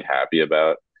things to be happy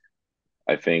about.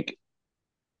 I think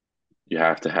you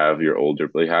have to have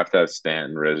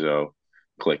Stanton, Rizzo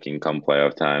clicking come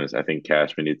playoff times. I think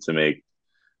Cashman needs to make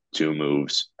two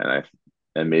moves,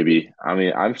 and maybe I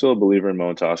mean I'm still a believer in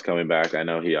Montas coming back. I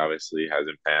know he obviously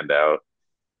hasn't panned out,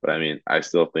 but I mean I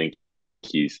still think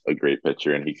he's a great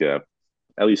pitcher and he could have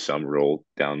at least some role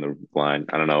down the line.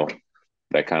 I don't know.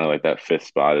 That kind of like that fifth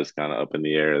spot is kind of up in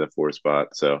the air, the fourth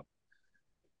spot. So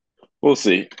we'll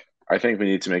see. I think we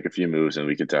need to make a few moves and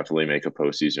we could definitely make a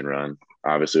postseason run.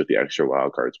 Obviously with the extra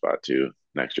wild card spot too.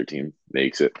 An extra team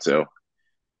makes it. So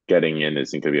getting in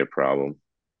isn't gonna be a problem.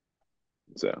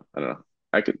 So I don't know.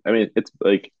 I mean, it's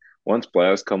like once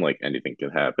playoffs come, like anything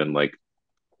can happen. Like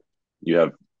you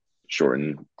have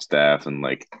shortened staff and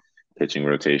like pitching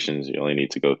rotations. You only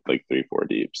need to go like 3, 4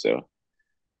 deep. So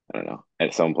I don't know.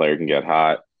 And some player can get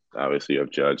hot. Obviously, you have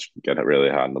Judge get really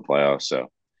hot in the playoffs. So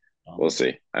we'll Um,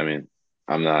 see. I mean,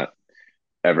 I'm not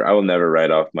ever. I will never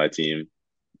write off my team.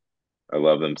 I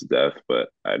love them to death, but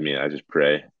I mean, I just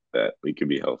pray that we can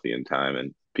be healthy in time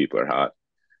and people are hot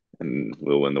and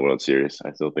we'll win the World Series.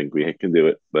 I still think we can do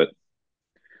it, but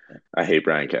I hate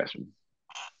Brian Cashman.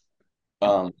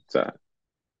 um, So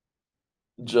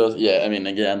just yeah, I mean,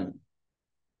 again,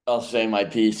 I'll say my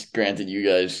piece. Granted, you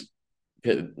guys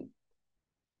could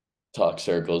talk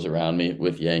circles around me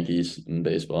with Yankees and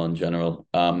baseball in general.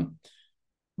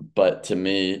 But to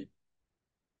me,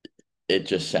 it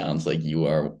just sounds like you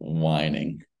are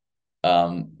whining.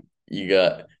 You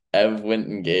got Ev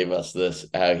Winton gave us this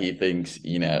how he thinks,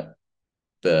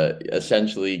 the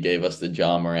essentially gave us the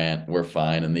John Morant, we're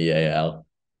fine in the AL.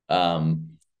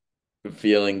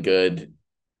 Feeling good.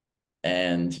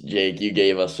 And Jake, you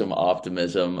gave us some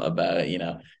optimism about,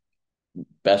 hands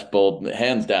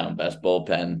down, best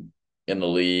bullpen in the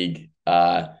league.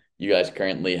 You guys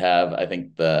currently have, I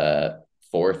think, the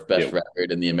fourth best yeah,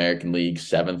 record in the American League,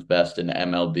 seventh best in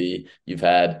MLB. You've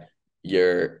had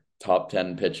your top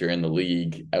 10 pitcher in the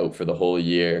league out for the whole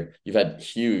year. You've had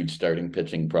huge starting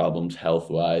pitching problems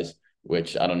health wise,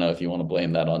 which I don't know if you want to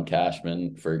blame that on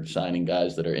Cashman for signing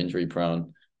guys that are injury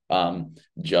prone.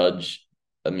 Judge,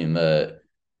 I mean the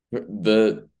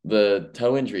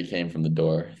toe injury came from the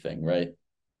door thing, right?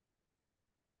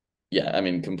 Yeah, I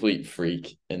mean, complete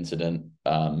freak incident.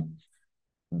 That's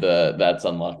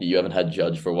unlucky. You haven't had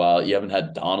Judge for a while. You haven't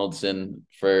had Donaldson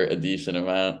for a decent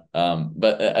amount.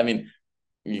 But I mean,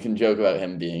 you can joke about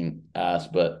him being ass,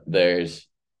 but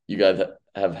you guys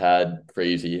have had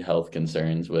crazy health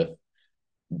concerns with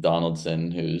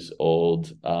Donaldson, who's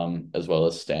old, as well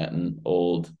as Stanton,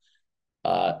 old.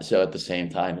 So at the same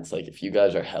time, it's like if you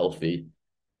guys are healthy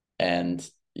and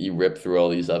you rip through all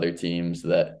these other teams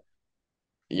that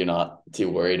you're not too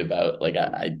worried about. Like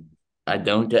I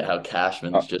don't get how uh,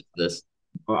 Cashman's just this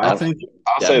Well, I think absolute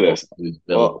I'll say devil this. who's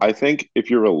Well, built. I think if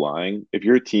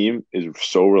your team is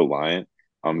so reliant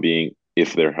on being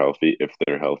if they're healthy,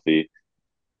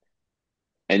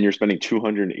 and you're spending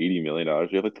 $280 million,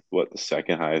 you have like the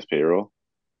second highest payroll.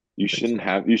 I think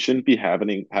so. You shouldn't be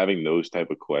having those type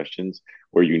of questions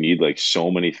where you need like so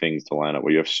many things to line up,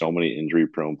 where you have so many injury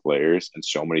prone players and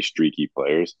so many streaky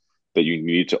players that you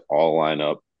need to all line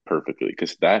up perfectly.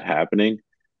 Because that happening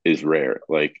is rare.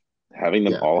 Like having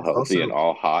them Yeah, all it's healthy and also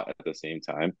all hot at the same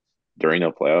time. during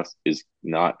the playoffs is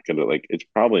not gonna like it's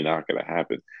probably not gonna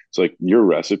happen. So like your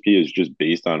recipe is just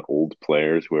based on old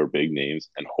players who are big names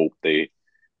and hope they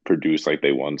produce like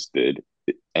they once did,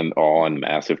 and all on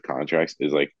massive contracts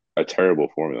is like a terrible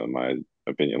formula in my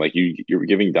opinion. Like you're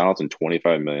giving Donaldson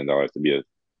 $25 million to be a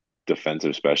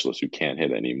defensive specialist who can't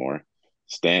hit anymore.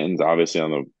 Stanton's obviously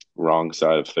on the wrong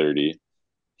side of 30.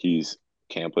 He's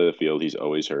can't play the field. He's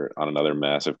always hurt on another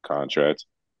massive contract.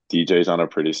 DJ's on a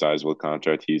pretty sizable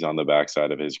contract. He's on the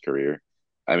backside of his career.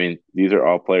 I mean, these are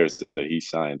all players that he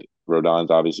signed.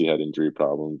 Rodon's obviously had injury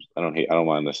problems. I don't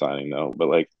mind the signing though, but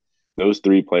like those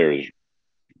three players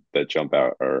that jump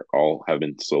out are all have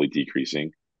been slowly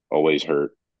decreasing, always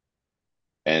hurt.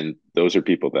 And those are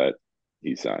people that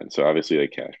he signed. So obviously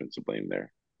like Cashman's to blame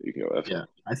there. You can go F. Yeah,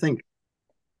 I think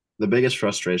the biggest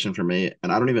frustration for me,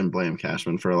 and I don't even blame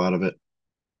Cashman for a lot of it,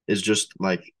 is just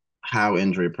like how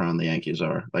injury prone the Yankees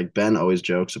are. Like Ben always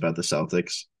jokes about the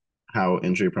Celtics, how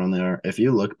injury prone they are. If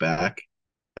you look back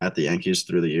at the Yankees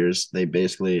through the years, they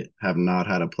basically have not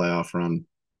had a playoff run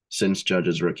since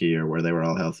Judge's rookie year where they were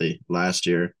all healthy. Last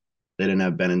year, they didn't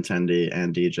have Benintendi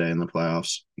and DJ in the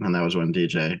playoffs, and that was when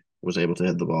DJ was able to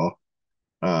hit the ball.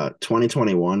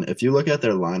 2021, if you look at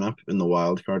their lineup in the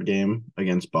wild card game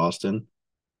against Boston,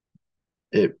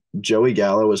 it Joey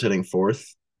Gallo was hitting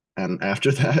fourth, and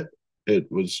after that,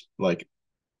 it was like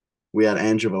we had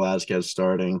Andrew Velazquez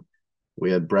starting,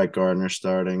 we had Brett Gardner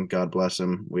starting, God bless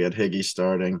him. We had Higgy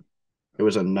starting. It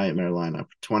was a nightmare lineup.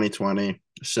 2020,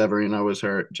 Severino was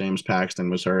hurt, James Paxton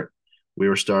was hurt. We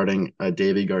were starting a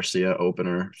Davy Garcia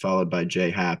opener, followed by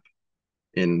Jay Happ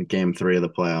in Game 3 of the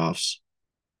playoffs.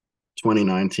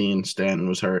 2019, Stanton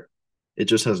was hurt. It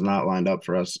just has not lined up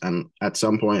for us, and at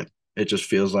some point, it just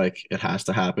feels like it has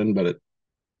to happen, but it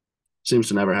seems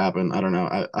to never happen. I don't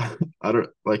know. I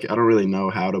don't really know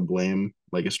how to blame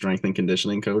like a strength and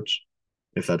conditioning coach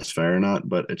if that's fair or not,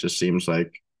 but it just seems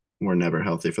like we're never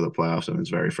healthy for the playoffs, and it's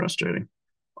very frustrating.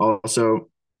 Also,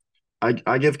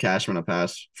 I give Cashman a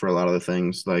pass for a lot of the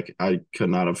things. Like I could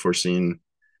not have foreseen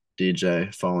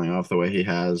DJ falling off the way he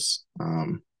has.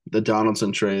 The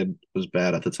Donaldson trade was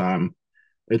bad at the time.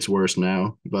 It's worse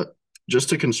now, but just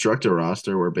to construct a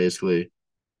roster where basically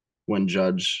when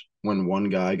one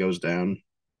guy goes down,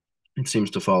 it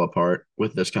seems to fall apart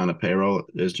with this kind of payroll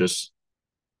is just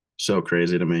so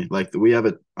crazy to me. Like we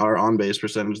have our on base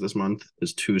percentage this month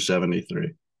is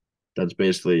 273. That's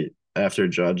basically after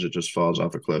Judge, it just falls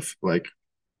off a cliff. Like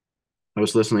I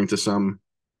was listening to some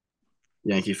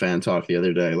Yankee fan talk the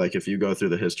other day. Like if you go through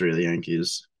the history of the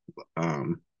Yankees,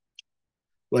 um,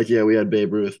 like yeah, we had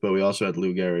Babe Ruth, but we also had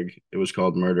Lou Gehrig. It was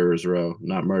called Murderers Row,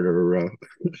 not Murderer Row.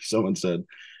 Someone said,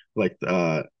 like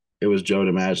it was Joe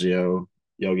DiMaggio,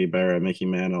 Yogi Berra, Mickey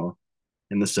Mantle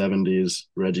in the '70s,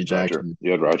 Reggie Roger. Jackson,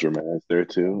 You had Roger Maris there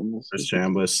too. Chris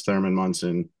Chambliss, Thurman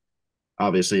Munson.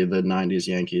 Obviously, the '90s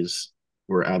Yankees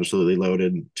were absolutely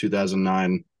loaded.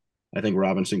 2009, I think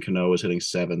Robinson Cano was hitting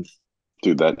seventh.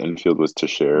 Dude, that infield was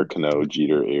Teixeira, Cano,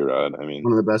 Jeter, A-Rod. I mean,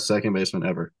 One of the best second basemen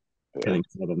ever, yeah. hitting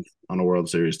seventh on a World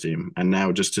Series team. And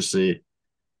now just to see,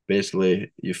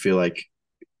 basically, you feel like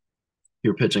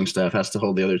your pitching staff has to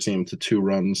hold the other team to 2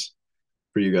 runs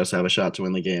for you guys to have a shot to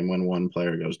win the game when one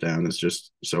player goes down. It's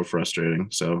just so frustrating.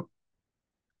 So,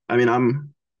 I mean,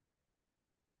 I'm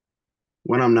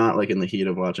when I'm not like in the heat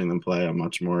of watching them play, I'm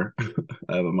much more,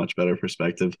 I have a much better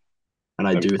perspective. And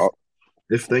I And do,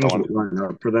 if I things want line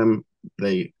up for them,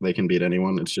 they can beat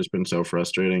anyone. It's just been so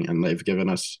frustrating, and they've given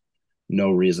us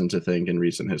no reason to think in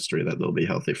recent history that they'll be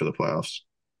healthy for the playoffs.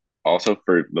 also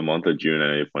for the month of June, I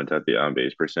know you point out the on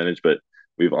base percentage, but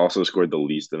we've also scored the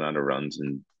least amount of runs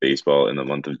in baseball in the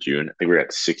month of June. I think we're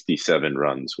at 67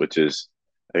 runs, which is,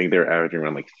 I think they're averaging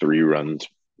around like 3 runs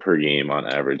per game on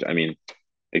average. I mean,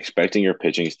 expecting your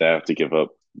pitching staff to give up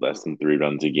less than 3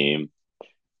 runs a game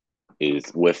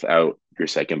is without your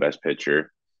second best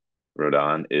pitcher,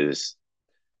 Rodon, is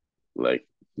like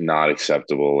not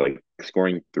acceptable. Like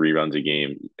scoring 3 runs a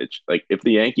game, it's like if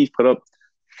the Yankees put up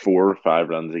 4 or 5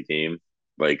 runs a game,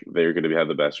 like they're going to have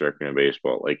the best record in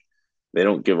baseball. Like they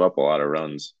don't give up a lot of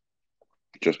runs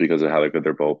just because of how good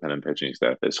their bullpen and pitching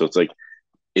staff is. So it's like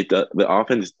the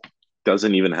offense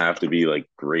doesn't even have to be like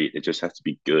great. It just has to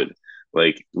be good.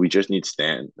 Like we just need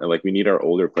Stanton. Like we need our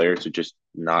older players to just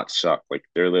not suck. Like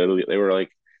they were like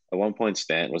at one point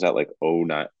Stanton was at like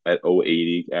 09 at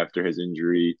 080 after his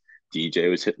injury. DJ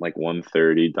was hitting like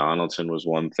 130. Donaldson was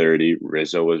 130.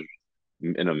 Rizzo was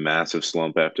in a massive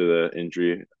slump after the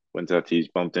injury when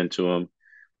Tatis bumped into him.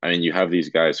 I mean, you have these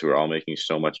guys who are all making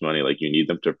so much money. Like you need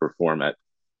them to perform at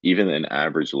even an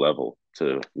average level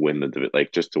to win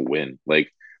like just to win.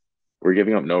 Like we're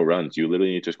giving up no runs. You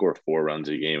literally need to score 4 runs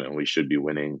a game, and we should be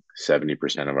winning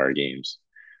 70% of our games.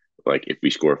 Like if we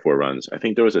score 4 runs, I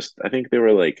think they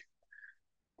were like,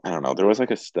 I don't know, there was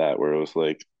like a stat where it was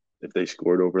like if they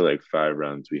scored over like 5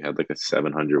 runs, we had like a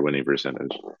 700 winning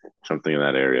percentage, something in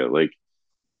that area. Like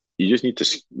you just need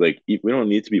to we don't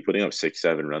need to be putting up 6,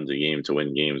 7 runs a game to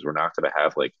win games. We're not going to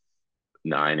have like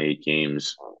 9, 8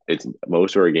 games. It's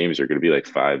most of our games are going to be like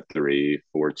 5-3,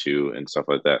 4-2, and stuff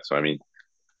like that. So I mean,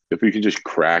 if we can just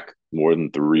crack more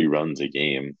than 3 runs a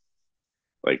game,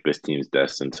 like this team's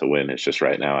destined to win. It's just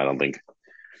right now, I don't think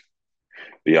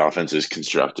the offense is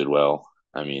constructed well.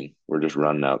 I mean, we're just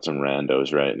running out some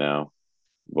randos right now.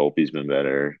 Volpe's been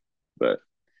better, but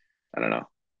I don't know.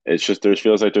 It's just there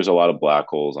feels like there's a lot of black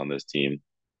holes on this team,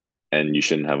 and you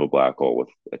shouldn't have a black hole with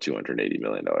a $280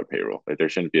 million payroll. Like there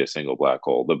shouldn't be a single black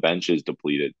hole. The bench is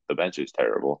depleted. The bench is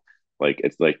terrible. Like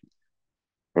it's like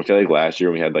I feel like last year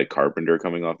when we had like Carpenter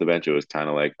coming off the bench, it was kind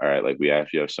of like, all right, like we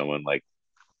actually have someone like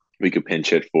we could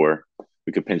pinch hit for,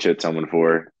 we could pinch hit someone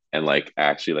for, and like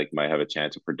actually like might have a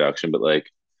chance of production. But like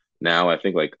now, I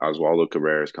think like Oswaldo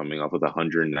Cabrera is coming off with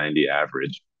 190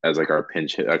 average as like our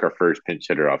pinch hit, like our first pinch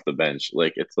hitter off the bench.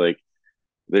 Like it's like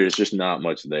there's just not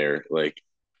much there. Like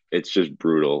it's just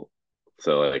brutal.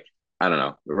 So like I don't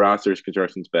know. The roster's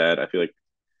construction's bad. I feel like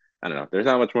I don't know. There's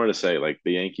not much more to say. Like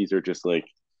the Yankees are just like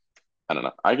I don't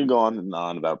know. I could go on and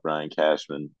on about Brian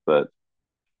Cashman, but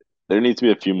there needs to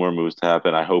be a few more moves to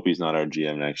happen. I hope he's not our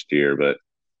GM next year, but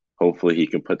hopefully he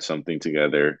can put something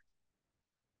together.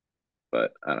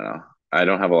 But I don't know. I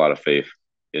don't have a lot of faith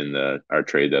in our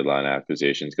trade deadline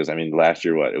acquisitions because I mean last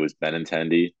year what it was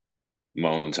Benintendi,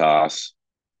 Montas,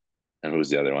 and who was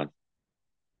the other one?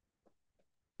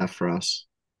 F for us.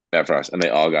 Yeah, for us, and they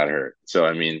all got hurt. So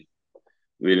I mean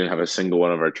we didn't have a single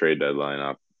one of our trade deadline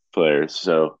up players.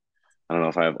 So I don't know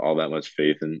if I have all that much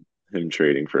faith in him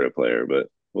trading for a player, but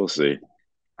we'll see.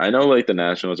 I know like the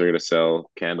Nationals are going to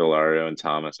sell Candelario and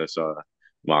Thomas. I saw a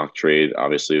mock trade.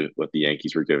 Obviously, what the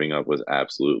Yankees were giving up was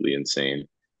absolutely insane,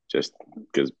 just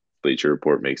because Bleacher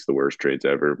Report makes the worst trades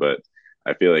ever. But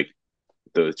I feel like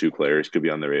those two players could be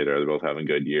on the radar. They're both having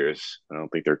good years. I don't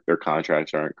think their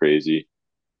contracts aren't crazy.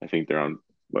 I think they're on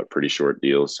pretty short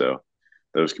deals. So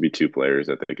those could be two players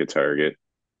that they could target.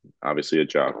 Obviously, a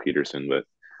Jock Peterson, but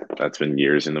that's been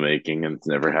years in the making and it's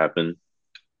never happened.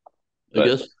 I But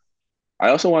guess I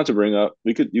also want to bring up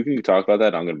you can talk about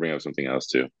that. I'm going to bring up something else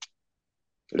too.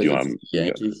 If if you it's want,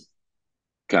 Yankees.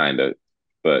 kind of,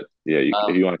 but yeah,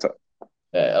 if you Um, want to talk,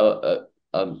 yeah,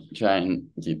 I'll try and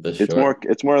keep this it's short.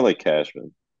 more like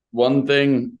Cashman. One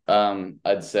thing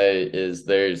I'd say is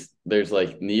there's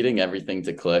like needing everything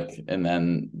to click, and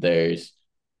then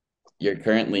you're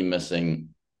currently missing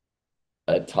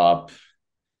a top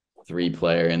three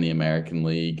player in the American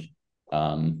League.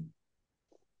 Um,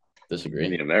 In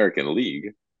the disagree. American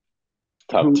League,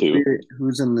 top two,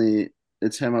 Who's in the?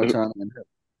 It's him, Ohtani, and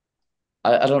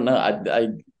I don't know. I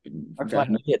okay.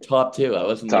 fine, maybe a top two. I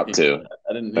wasn't top looking for two. that.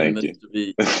 I didn't mean Thank this you. to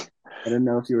be I I didn't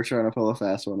know if you were trying to pull a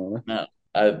fast one on it. no.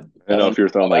 don't I know don't if you're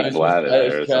throwing I like was just Vlad in I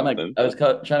was there or trying to something.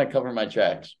 trying to cover my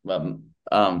tracks.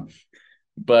 Um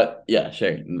but yeah,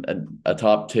 sure. A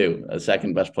top two, a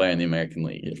second best player in the American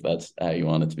League, if that's how you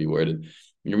want it to be worded.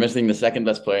 You're missing the second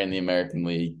best player in the American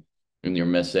League, and you're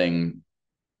missing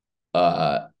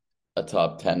uh, a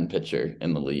top 10 pitcher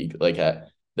in the league. Like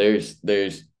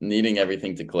there's needing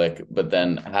everything to click, but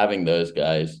then having those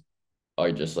guys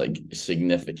are just like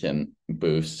significant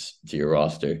boosts to your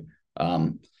roster.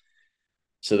 Um,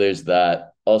 so there's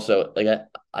that. Also, like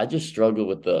I just struggle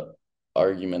with the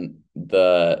argument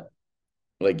the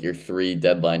like your three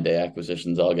deadline day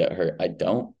acquisitions all get hurt. I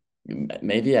don't.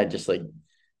 Maybe I just like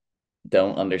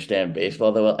don't understand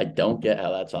baseball that well. I don't get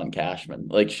how that's on Cashman.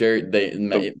 Like, sure, they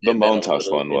may The have been a Montas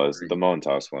little one was injury. the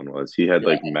Montas one was he had Yeah,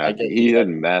 like I guess he he's had had.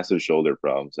 massive shoulder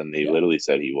problems and they Yeah, literally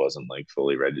said he wasn't like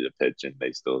fully ready to pitch and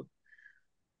they still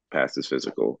passed his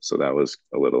physical. So that was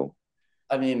a little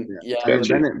I mean, Yeah, yeah, but but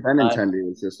sketchy. Ben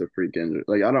is just a freak injury.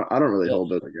 Like I don't really yeah,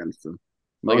 hold it against him.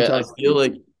 like I Montas, feel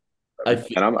like I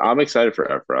feel And I'm excited for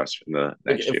Efros in the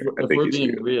like next year. I if think we're he's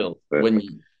being good, real, but when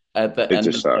you at the it end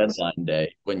just of sucks. deadline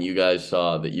day, when you guys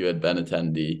saw that you had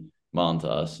Benintendi,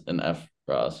 Montas, and F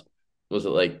Ross, was it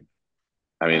like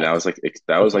I mean, that's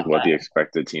that that's was like not what the bad?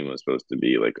 expected team was supposed to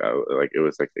be. Like it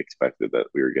was like expected that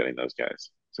we were getting those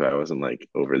guys. So I wasn't like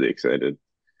overly excited.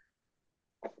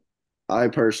 I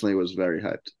personally was very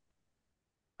hyped.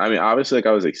 I mean, obviously, like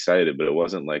I was excited, but it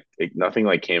wasn't nothing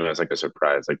like came as like a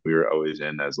surprise. Like we were always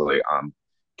in as like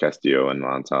Castillo and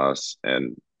Montas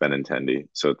and Benintendi.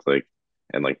 So it's like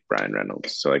and like Brian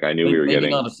Reynolds. So like I knew we Like were maybe getting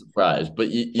not a surprise, but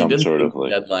you some didn't sort think of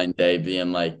like deadline day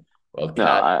being like, Well, No,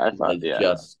 I Cashman thought, has yeah,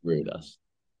 just screwed us.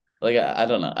 Like I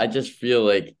don't know. I just feel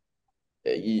like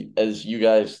as you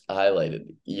guys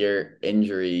highlighted, your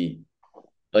injury,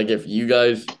 like if you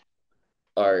guys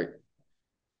are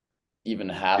even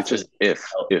it's half as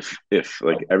just if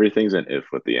like oh, everything's an if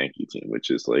with the Yankee team, which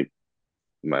is like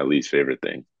my least favorite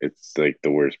thing. It's like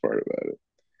the worst part about it.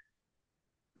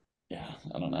 yeah,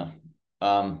 I don't know.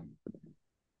 Um,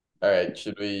 all right,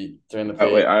 should we turn the Oh,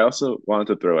 wait, page? I also wanted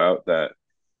to throw out that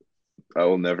I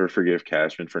will never forgive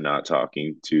Cashman for not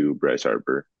talking to Bryce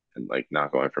Harper and like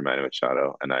not going for Manny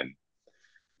Machado, and I'm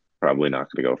probably not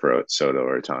going to go for Soto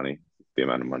or Ohtani, the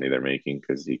amount of money they're making,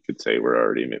 because he could say we're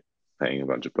already paying a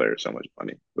bunch of players so much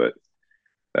money. But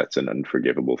that's an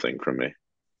unforgivable thing from me.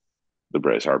 The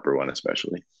Bryce Harper one,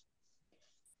 especially.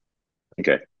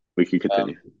 Okay, we can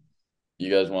continue. You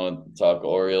guys want to talk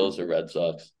Orioles or Red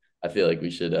Sox? I feel like we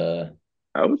should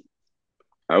I would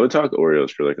I would talk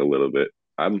Orioles for like a little bit.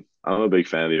 I'm a big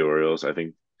fan of the Orioles. I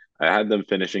think I had them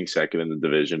finishing second in the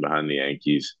division behind the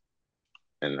Yankees,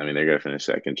 and I mean they're gonna finish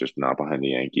second, just not behind the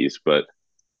Yankees. But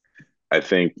I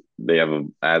think they have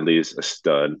Adley's a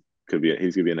stud.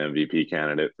 He's gonna be an MVP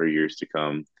candidate for years to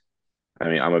come. I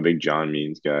mean, I'm a big John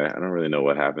Means guy. I don't really know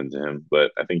what happened to him,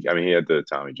 but I mean he had the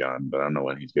Tommy John, but I don't know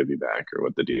when he's gonna be back or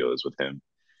what the deal is with him.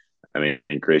 I mean,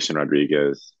 Grayson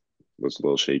Rodriguez was a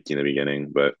little shaky in the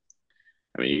beginning, but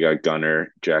I mean, you got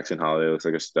Gunner, Jackson Holiday looks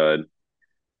like a stud.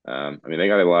 I mean, they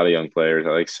got a lot of young players.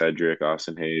 I like Cedric,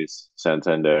 Austin Hayes,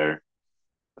 Santander.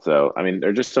 So, I mean,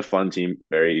 they're just a fun team,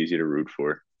 very easy to root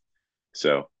for.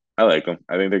 So, I like them.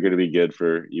 I think they're going to be good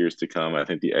for years to come. I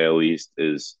think the AL East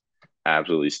is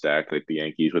absolutely stacked. Like the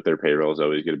Yankees with their payroll is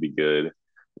always going to be good.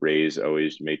 Rays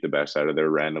always make the best out of their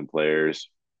random players.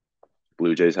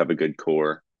 Blue Jays have a good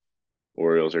core.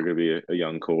 Orioles are going to be a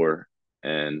young core.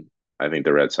 And I think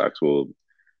the Red Sox will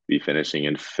be finishing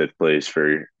in fifth place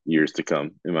for years to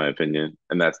come, in my opinion.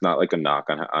 And that's not like a knock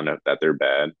on that they're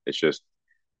bad. It's just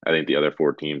I think the other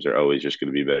four teams are always just going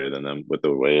to be better than them with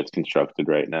the way it's constructed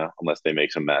right now, unless they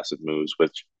make some massive moves,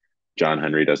 which John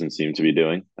Henry doesn't seem to be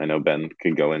doing. I know Ben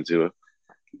can go into it.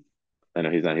 I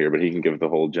know he's not here, but he can give the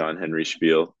whole John Henry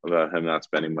spiel about him not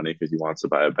spending money because he wants to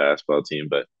buy a basketball team.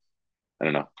 But I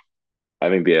don't know. I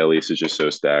think the AL East is just so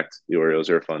stacked. The Orioles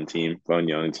are a fun team, fun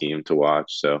young team to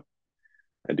watch. So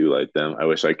I do like them. I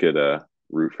wish I could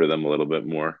root for them a little bit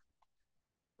more,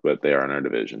 but they are in our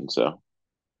division. So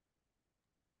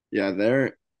Yeah,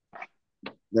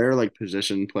 their like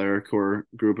position player core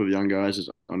group of young guys is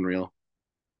unreal.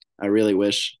 I really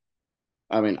wish.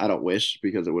 I mean, I don't wish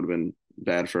because it would have been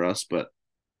bad for us, but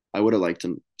I would have liked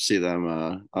to see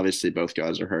them. Obviously, both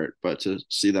guys are hurt, but to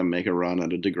see them make a run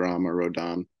at a DeGrom or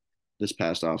Rodon this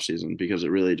past offseason because it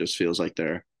really just feels like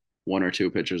they're one or two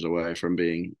pitchers away from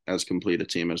being as complete a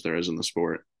team as there is in the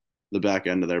sport. The back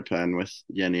end of their pen with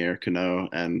Yenier Cano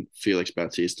and Felix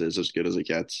Bautista is as good as it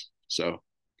gets. So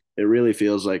it really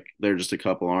feels like they're just a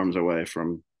couple arms away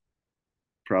from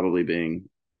probably being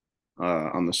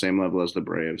on the same level as the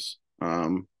Braves.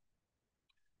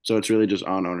 So it's really just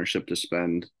on ownership to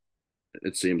spend.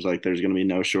 It seems like there's going to be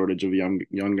no shortage of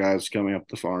young guys coming up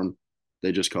the farm.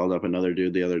 They just called up another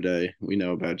dude the other day. We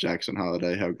know about Jackson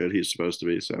Holiday, how good he's supposed to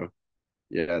be. So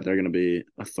yeah, they're going to be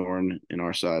a thorn in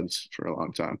our sides for a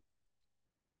long time.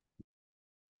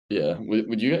 Yeah.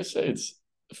 Would you guys say it's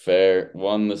fair?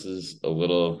 One, this is a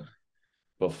little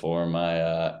before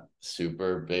my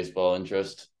super baseball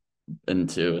interest. And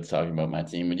two, it's talking about my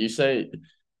team. Would you say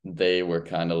they were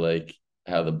kind of like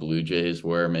how the Blue Jays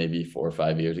were maybe 4 or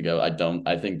 5 years ago?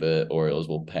 I think the Orioles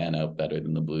will pan out better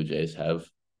than the Blue Jays have.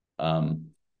 Um,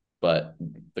 but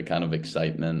the kind of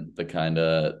excitement,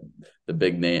 the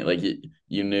big name, like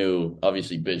you knew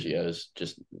obviously Biggio is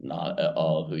just not at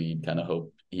all who you kind of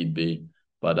hoped he'd be.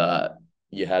 But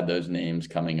you had those names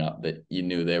coming up that you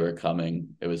knew they were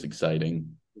coming. It was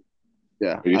exciting.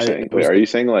 Yeah, are you I saying it wait, was are you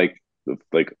saying like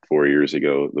 4 years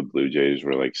ago the Blue Jays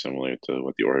were like similar to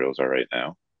what the Orioles are right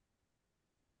now?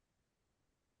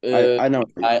 Uh, I know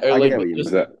or I like get what you Is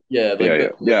just mean. that yeah, like yeah, yeah.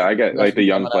 Yeah, I the get like the freshmen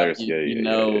young coming up. players. Yeah, You yeah,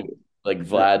 yeah, yeah, know, yeah. like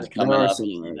There, Vlad's there coming are up.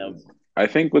 You know, similarities. I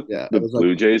think with Yeah, it the was like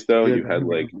Blue Jays though, you had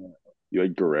you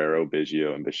had Guerrero,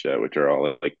 Biggio, and Bichette, which are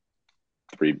all like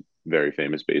three very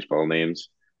famous baseball names.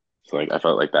 So like I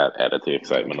felt like that added to the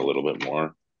excitement a little bit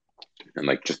more and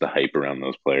like just the hype around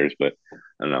those players. But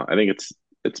I don't know. I think it's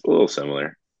a little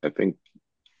similar. I think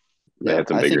they yeah, had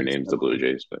some I think bigger it's names, the Blue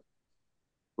Jays, but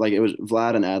like it was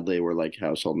Vlad and Adley were like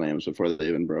household names before they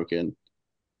even broke in.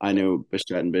 I knew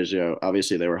Bichette and Biggio.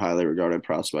 Obviously, they were highly regarded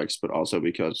prospects, but also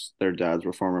because their dads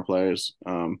were former players.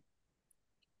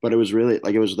 But it was really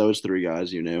like it was those three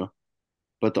guys you knew.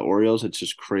 But the Orioles, it's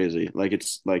just crazy. Like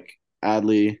it's like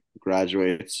Adley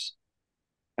graduates,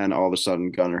 and all of a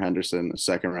sudden Gunnar Henderson, a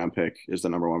second round pick, is the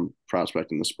number one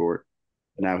prospect in the sport.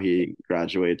 Now he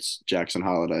graduates. Jackson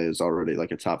Holiday is already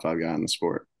like a top five guy in the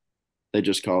sport. They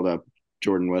just called up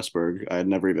Jordan Westberg. I had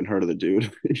never even heard of the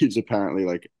dude. He's apparently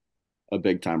like a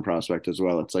big time prospect as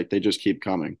well. It's like they just keep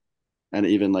coming. And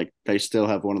even like they still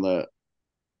have one of the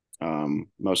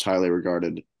most highly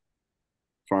regarded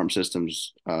farm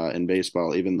systems in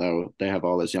baseball, even though they have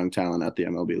all this young talent at the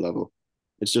MLB level.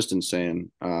 It's just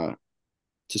insane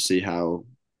to see how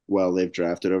well they've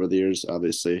drafted over the years.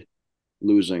 Obviously,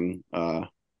 losing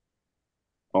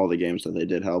all the games that they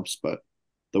did helps, but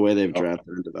the way they've Oh, drafted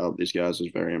and developed these guys is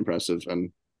very impressive.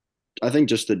 And I think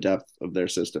just the depth of their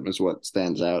system is what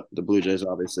stands out. The Blue Jays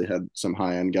obviously had some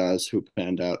high end guys who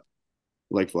panned out,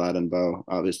 like Vlad and Bo.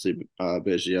 Obviously,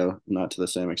 Biggio, not to the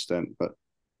same extent, but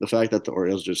the fact that the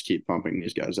Orioles just keep pumping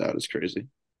these guys out is crazy.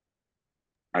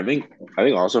 I think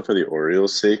also for the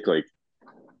Orioles' sake, like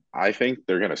I think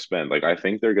they're gonna spend. Like I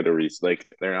think they're gonna reach. Like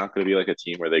they're not gonna be like a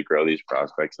team where they grow these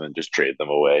prospects and then just trade them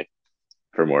away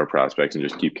for more prospects and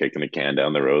just keep kicking the can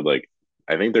down the road. Like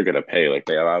I think they're gonna pay. Like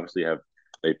they obviously have.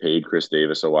 They paid Chris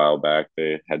Davis a while back.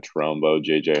 They had Trumbo,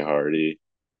 JJ Hardy,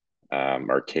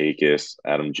 Markakis,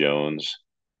 Adam Jones.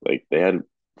 Like they had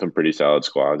some pretty solid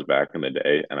squads back in the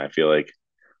day, and I feel like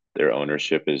their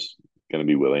ownership is going to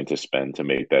be willing to spend to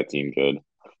make that team good.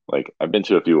 Like I've been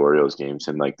to a few Orioles games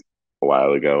and like a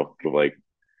while ago, with like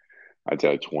I'd say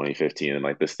like 2015, and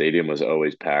like the stadium was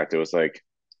always packed. It was like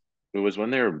it was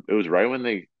when they were. It was right when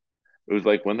they. It was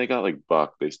like when they got like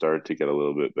Buck, they started to get a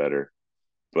little bit better.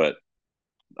 But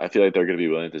I feel like they're going to be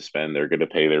willing to spend. They're going to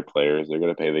pay their players. They're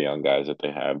going to pay the young guys that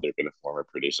they have. They're going to form a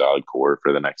pretty solid core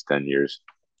for the next 10 years.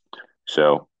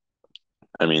 So,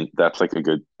 I mean, that's like a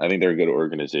good. I think they're a good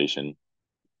organization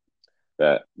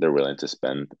that they're willing to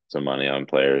spend some money on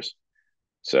players.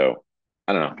 So,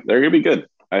 I don't know. They're going to be good.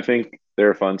 I think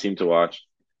they're a fun team to watch,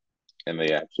 and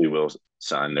they actually will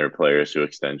sign their players to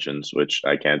extensions, which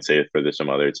I can't say for some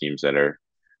other teams that are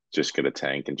just going to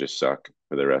tank and just suck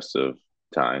for the rest of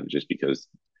time just because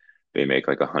they make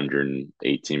like $118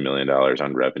 million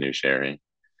on revenue sharing,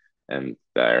 and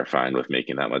they're fine with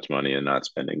making that much money and not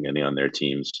spending any on their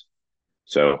teams.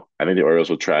 So I think the Orioles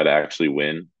will try to actually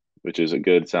win, which is a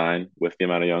good sign with the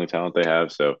amount of young talent they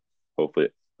have. So hopefully,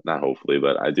 not hopefully,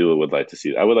 but I would like to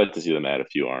see them add a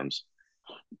few arms,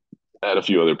 add a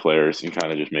few other players, and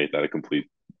kind of just make that a complete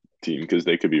team because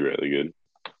they could be really good.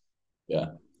 Yeah.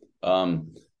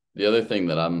 Um, the other thing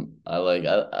that I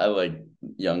like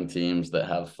young teams that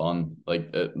have fun.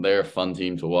 Like they're a fun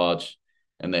team to watch,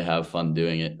 and they have fun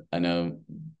doing it. I know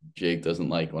Jake doesn't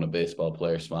like when a baseball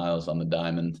player smiles on the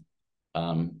diamond,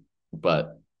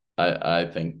 but I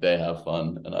think they have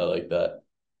fun, and I like that.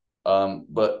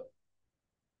 But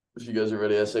if you guys are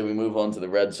ready, I say we move on to the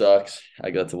Red Sox.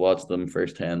 I got to watch them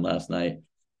firsthand last night,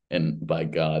 and by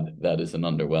God, that is an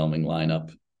underwhelming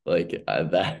lineup. Like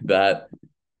that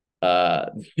I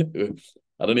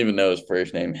don't even know his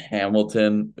first name.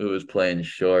 Hamilton, who was playing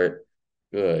short.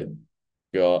 Good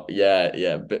God. Yeah,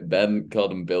 yeah. Ben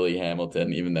called him Billy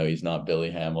Hamilton, even though he's not Billy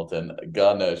Hamilton.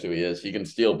 God knows who he is. He can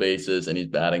steal bases and he's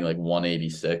batting like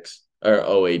 186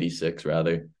 or 086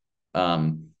 rather.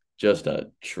 Just a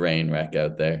train wreck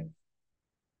out there.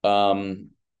 Um,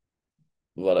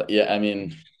 I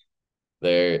mean,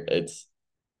 there it's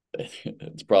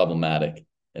problematic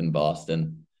in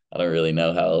Boston. I don't really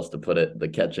know how else to put it. The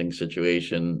catching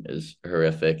situation is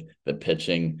horrific. The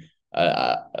pitching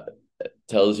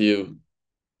tells you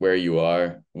where you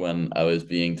are when I was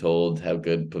being told how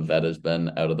good Pavetta's been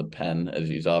out of the pen as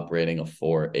he's operating a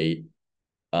 4.8.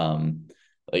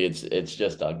 Like it's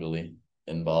just ugly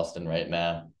in Boston right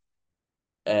now.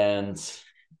 And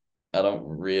I don't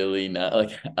really know.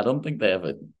 Like I don't think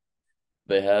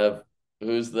they have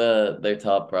who's their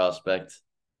top prospect?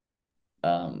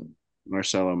 Um,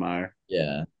 Marcelo Meyer.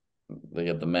 yeah, they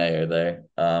got the mayor there.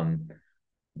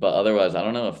 But otherwise, I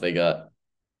don't know if they got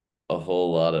a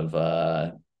whole lot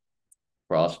of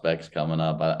prospects coming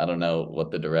up. I don't know what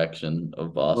the direction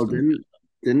of Well, Boston.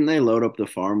 didn't they load up the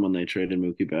farm when they traded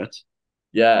Mookie Betts?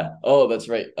 Yeah. Oh, that's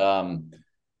right.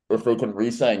 Or if they can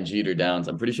re-sign Jeter Downs,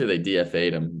 I'm pretty sure they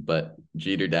DFA'd him, but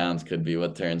Jeter Downs could be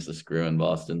what turns the screw in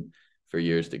Boston for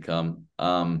years to come.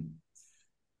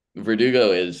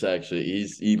 Verdugo is actually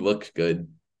he looks good.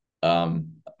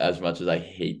 As much as I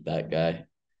hate that guy,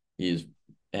 he's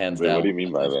hands Wait, what down. do you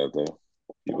mean by that though?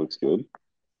 He looks good.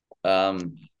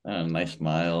 Nice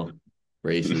smile, He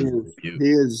braces, is, cute. he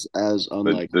is as The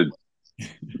unlike. the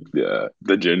yeah,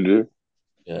 the ginger.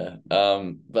 Yeah.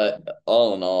 But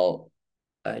all in all,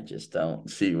 I just don't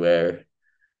see where.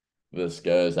 this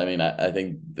goes. I mean, I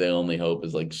think the only hope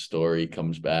is like Story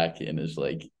comes back and is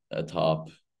like a top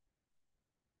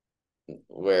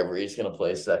wherever he's going to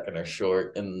play second or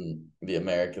short in the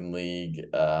American League.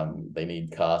 They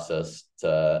need Casas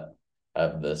to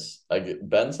have this.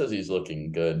 Ben says he's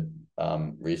looking good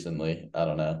recently. I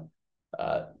don't know.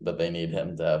 But they need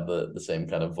him to have the same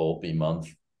kind of Volpe month.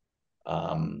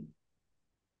 Um,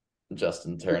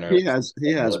 Justin Turner. He has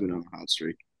been on a hot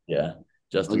streak. Yeah. I'll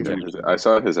Justin give Yeah, Turner. him I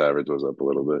saw his average was up a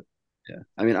little bit. Yeah.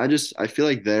 I mean, I feel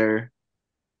like they're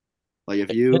like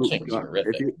Pitching's if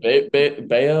horrific. you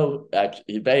Bayo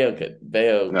actually Bayo could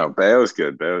Bayo No, Bayo's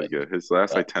good. Bayo's good. His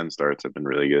last like 10 starts have been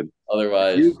really good. if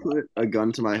otherwise you put a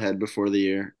gun to my head before the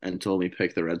year and told me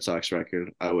pick the Red Sox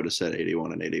record, I would have said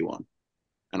 81 and 81.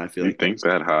 And I feel You like think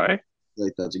that high?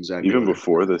 that's exactly Even what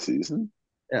before the season?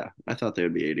 yeah, I thought they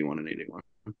would be 81 and 81.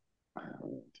 Uh,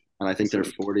 And I think It's they're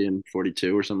like 40 and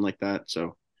 42 or something like that.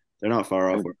 So they're not far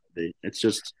off where they'd be. It's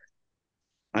just,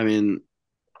 I mean,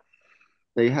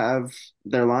 they have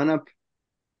their lineup.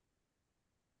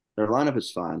 Their lineup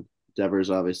is fine. Devers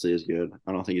obviously is good.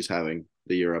 I don't think he's having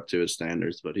the year up to his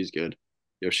standards, but he's good.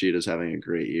 Yoshida's having a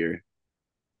great year.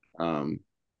 Um,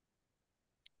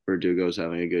 Verdugo's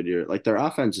having a good year. Like their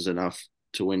offense is enough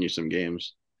to win you some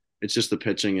games. It's just the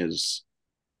pitching is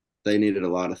they needed a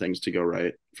lot of things to go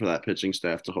right for that pitching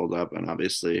staff to hold up. And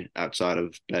obviously, outside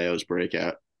of Bayo's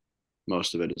breakout,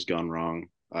 most of it has gone wrong.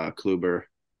 Kluber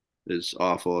is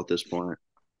awful at this point.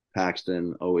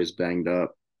 Paxton always banged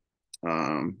up.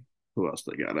 Um, who else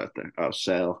they got out there? Oh,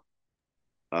 Sale,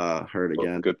 hurt well,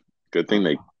 again. good Uh,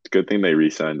 thing they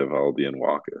re-signed Evaldi and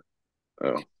Waka.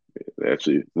 Oh, they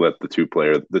actually let the two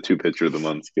pitcher of the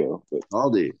months go. But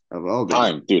Valdi,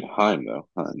 Heim, dude, Heim though.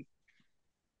 Heim.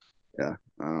 yeah.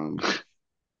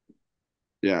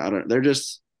 Yeah, I don't. They're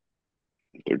just.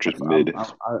 They're just I'm, mid.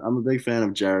 I'm a big fan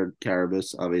of Jared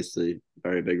Carabas. Obviously,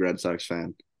 very big Red Sox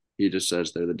fan. He just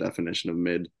says they're the definition of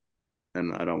mid,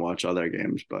 and I don't watch all their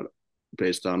games, but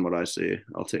based on what I see,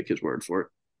 I'll take his word for it.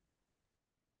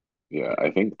 Yeah,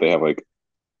 I think they have like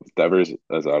Devers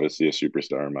is obviously a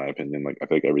superstar in my opinion. Like I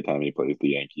think every time he plays the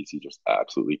Yankees, he just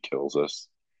absolutely kills us,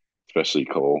 especially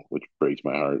Cole, which breaks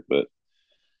my heart. But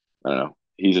I don't know.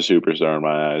 He's a superstar in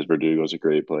my eyes. Verdugo's a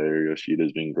great player.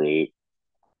 Yoshida's been great.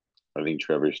 I think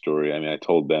Trevor's Story. I mean, I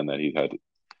told Ben that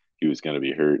he was going to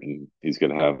be hurt and he's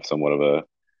going to have somewhat of a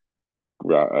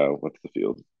what's the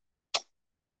field?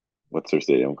 What's their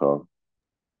stadium called?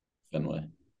 Fenway.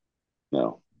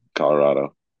 No,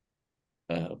 Colorado.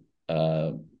 Uh,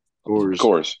 uh,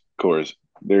 Coors, Coors.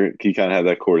 There, he kind of had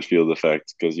that Coors Field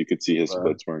effect because you could see his uh,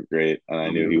 splits weren't great, and I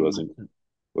knew he wasn't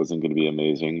going to be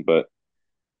amazing. But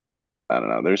I don't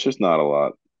know. There's just not a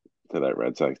lot to that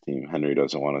Red Sox team. Henry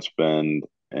doesn't want to spend,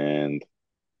 and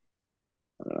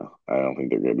I don't know. I don't think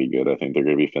they're going to be good. I think they're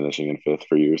going to be finishing in fifth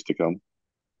for years to come.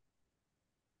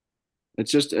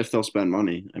 it's just if they'll spend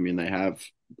money. I mean, they have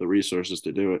the resources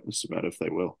to do it. It's about if they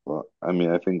will. Well, I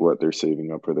mean, I think what they're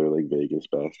saving up for their like Vegas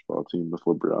basketball team with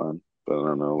LeBron, but I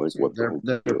don't know like So what the whole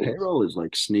their deal is. payroll is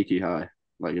like sneaky high.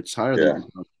 Like it's higher than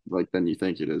Yeah, than you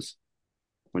think it is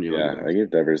when you look yeah. at I it.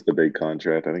 give Devers the big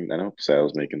contract. I know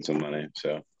Sal's making some money,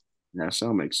 so Yeah,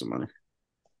 Sal makes some money.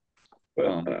 but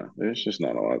um, there's just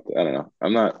not a lot. I don't know.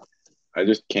 I'm not. I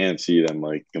just can't see them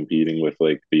like competing with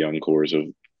like the young cores of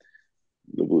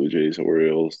the Blue Jays,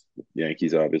 Orioles,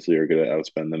 Yankees. Obviously, are going to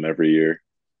outspend them every year,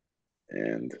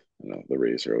 and the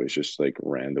Rays are always just like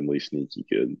randomly sneaky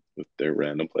good with their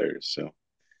random players. So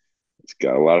it's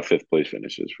got a lot of fifth place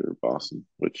finishes for Boston,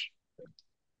 which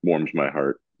warms my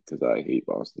heart because I hate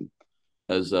Boston,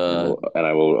 as and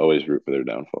I will always root for their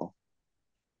downfall.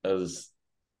 as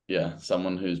yeah,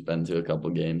 someone who's been to a couple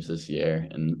games this year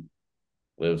and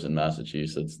lives in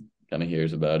Massachusetts kind of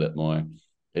hears about it more.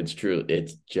 It's true.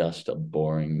 It's just a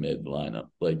boring mid lineup.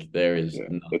 Like there is Yeah,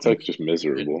 it's nothing. like just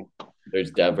miserable.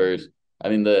 There's Devers. I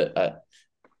mean,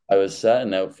 I was sat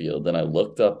in outfield and I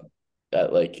looked up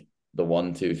at like the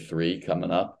 1, 2, 3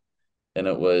 coming up, and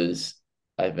it was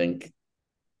I think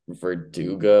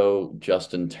Verdugo,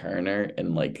 Justin Turner,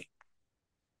 and like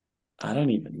I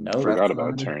don't even I know the forgot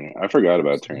about Refsnyder, Turner. I forgot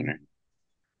about Refsnyder, Turner.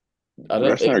 I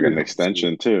don't Refsnyder got an Refsnyder,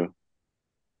 extension too.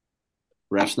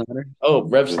 Refsnyder. oh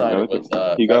Rev Yeah, Snyder was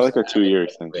he got Rev like a Snyder was 2 year great.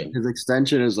 extension. His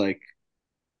extension is like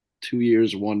 2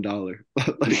 years, $1.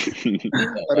 Like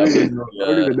Yeah, that was I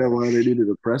don't even know why they needed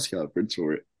a press conference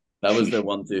for it. that was their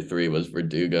 1, 2, 3 was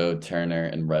Verdugo, Turner,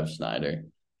 and Rev Snyder.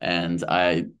 And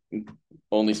I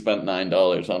only spent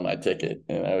 $9 on my ticket,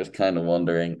 and I was kind of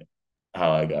wondering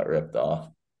how I got ripped off.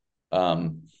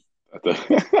 Um,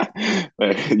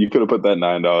 You could have put that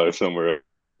 $9 somewhere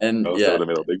And Oh, that yeah, would have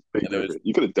made a big and difference.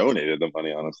 You could have donated the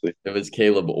money, honestly. it was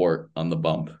Caleb Ort on the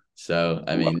bump. So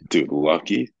I mean, Dude,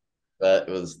 lucky. that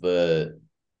was the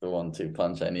 1-2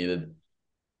 punch I needed.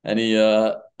 Any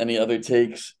other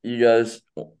takes you guys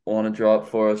want to drop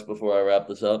for us before I wrap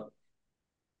this up?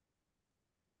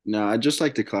 No, I'd just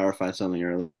like to clarify something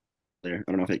earlier. I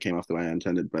don't know if it came off the way I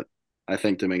intended, but I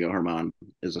think Domingo German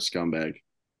is a scumbag.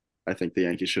 I think the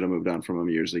Yankees should have moved on from him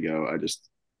years ago.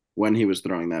 When he was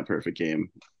throwing that perfect game,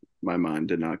 my mind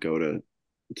did not go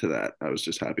to that. I was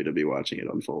just happy to be watching it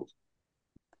unfold.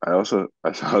 I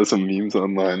saw some memes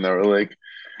online that were like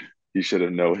he should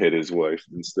have no hit his wife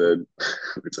instead,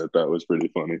 which I thought was pretty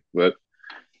funny. But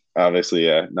obviously,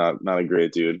 yeah, not a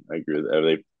great dude. I agree with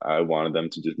everything. I wanted them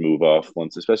to just move off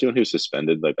once, especially when he was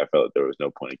suspended. Like I felt like there was no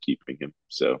point in keeping him.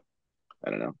 So I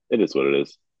don't know. It is what it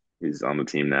is. He's on the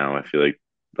team now. I feel like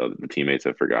the teammates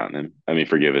have forgotten him. I mean,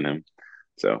 forgiven him.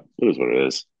 So it is what it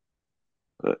is.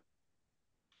 But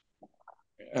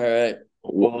All right.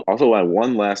 Well, also, my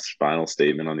one last final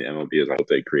statement on the MLB is I hope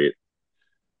they create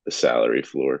a salary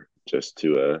floor just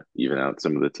to even out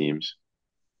some of the teams.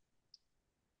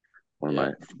 One of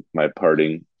yeah, my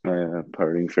parting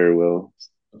farewell.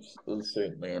 that's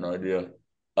certainly an idea.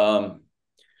 Um,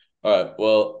 all right.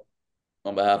 Well,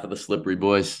 on behalf of the Slippery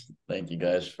Boys, thank you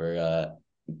guys for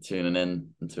tuning in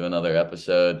to another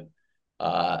episode.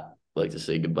 I'd like to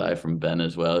say goodbye from Ben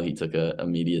as well. He took a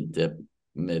immediate dip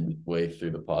midway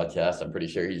through the podcast. I'm pretty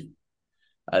sure he's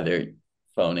either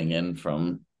phoning in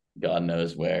from God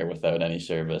knows where without any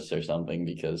service or something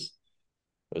because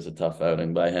it was a tough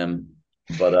outing by him.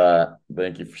 But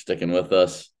thank you for sticking with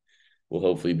us. We'll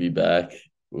hopefully be back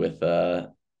with Dev.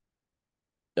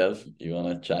 You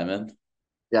want to chime in?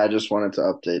 Yeah, I just wanted to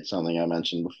update something I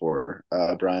mentioned before.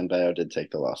 Brian Bayo did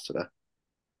take the loss today.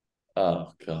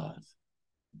 Oh God.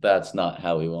 That's not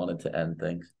how we wanted to end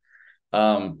things.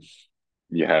 Um,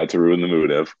 You had to ruin the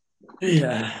mood, Ev.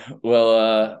 yeah.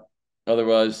 Well,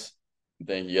 otherwise,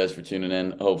 thank you guys for tuning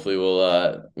in. Hopefully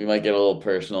we might get a little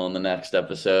personal in the next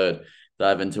episode,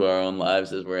 dive into our own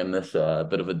lives as we're in this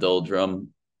bit of a doldrum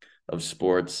of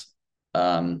sports.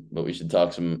 But we should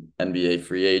talk some NBA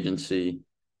free agency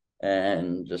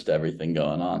and just everything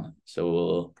going on. So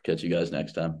we'll catch you guys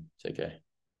next time. Take care.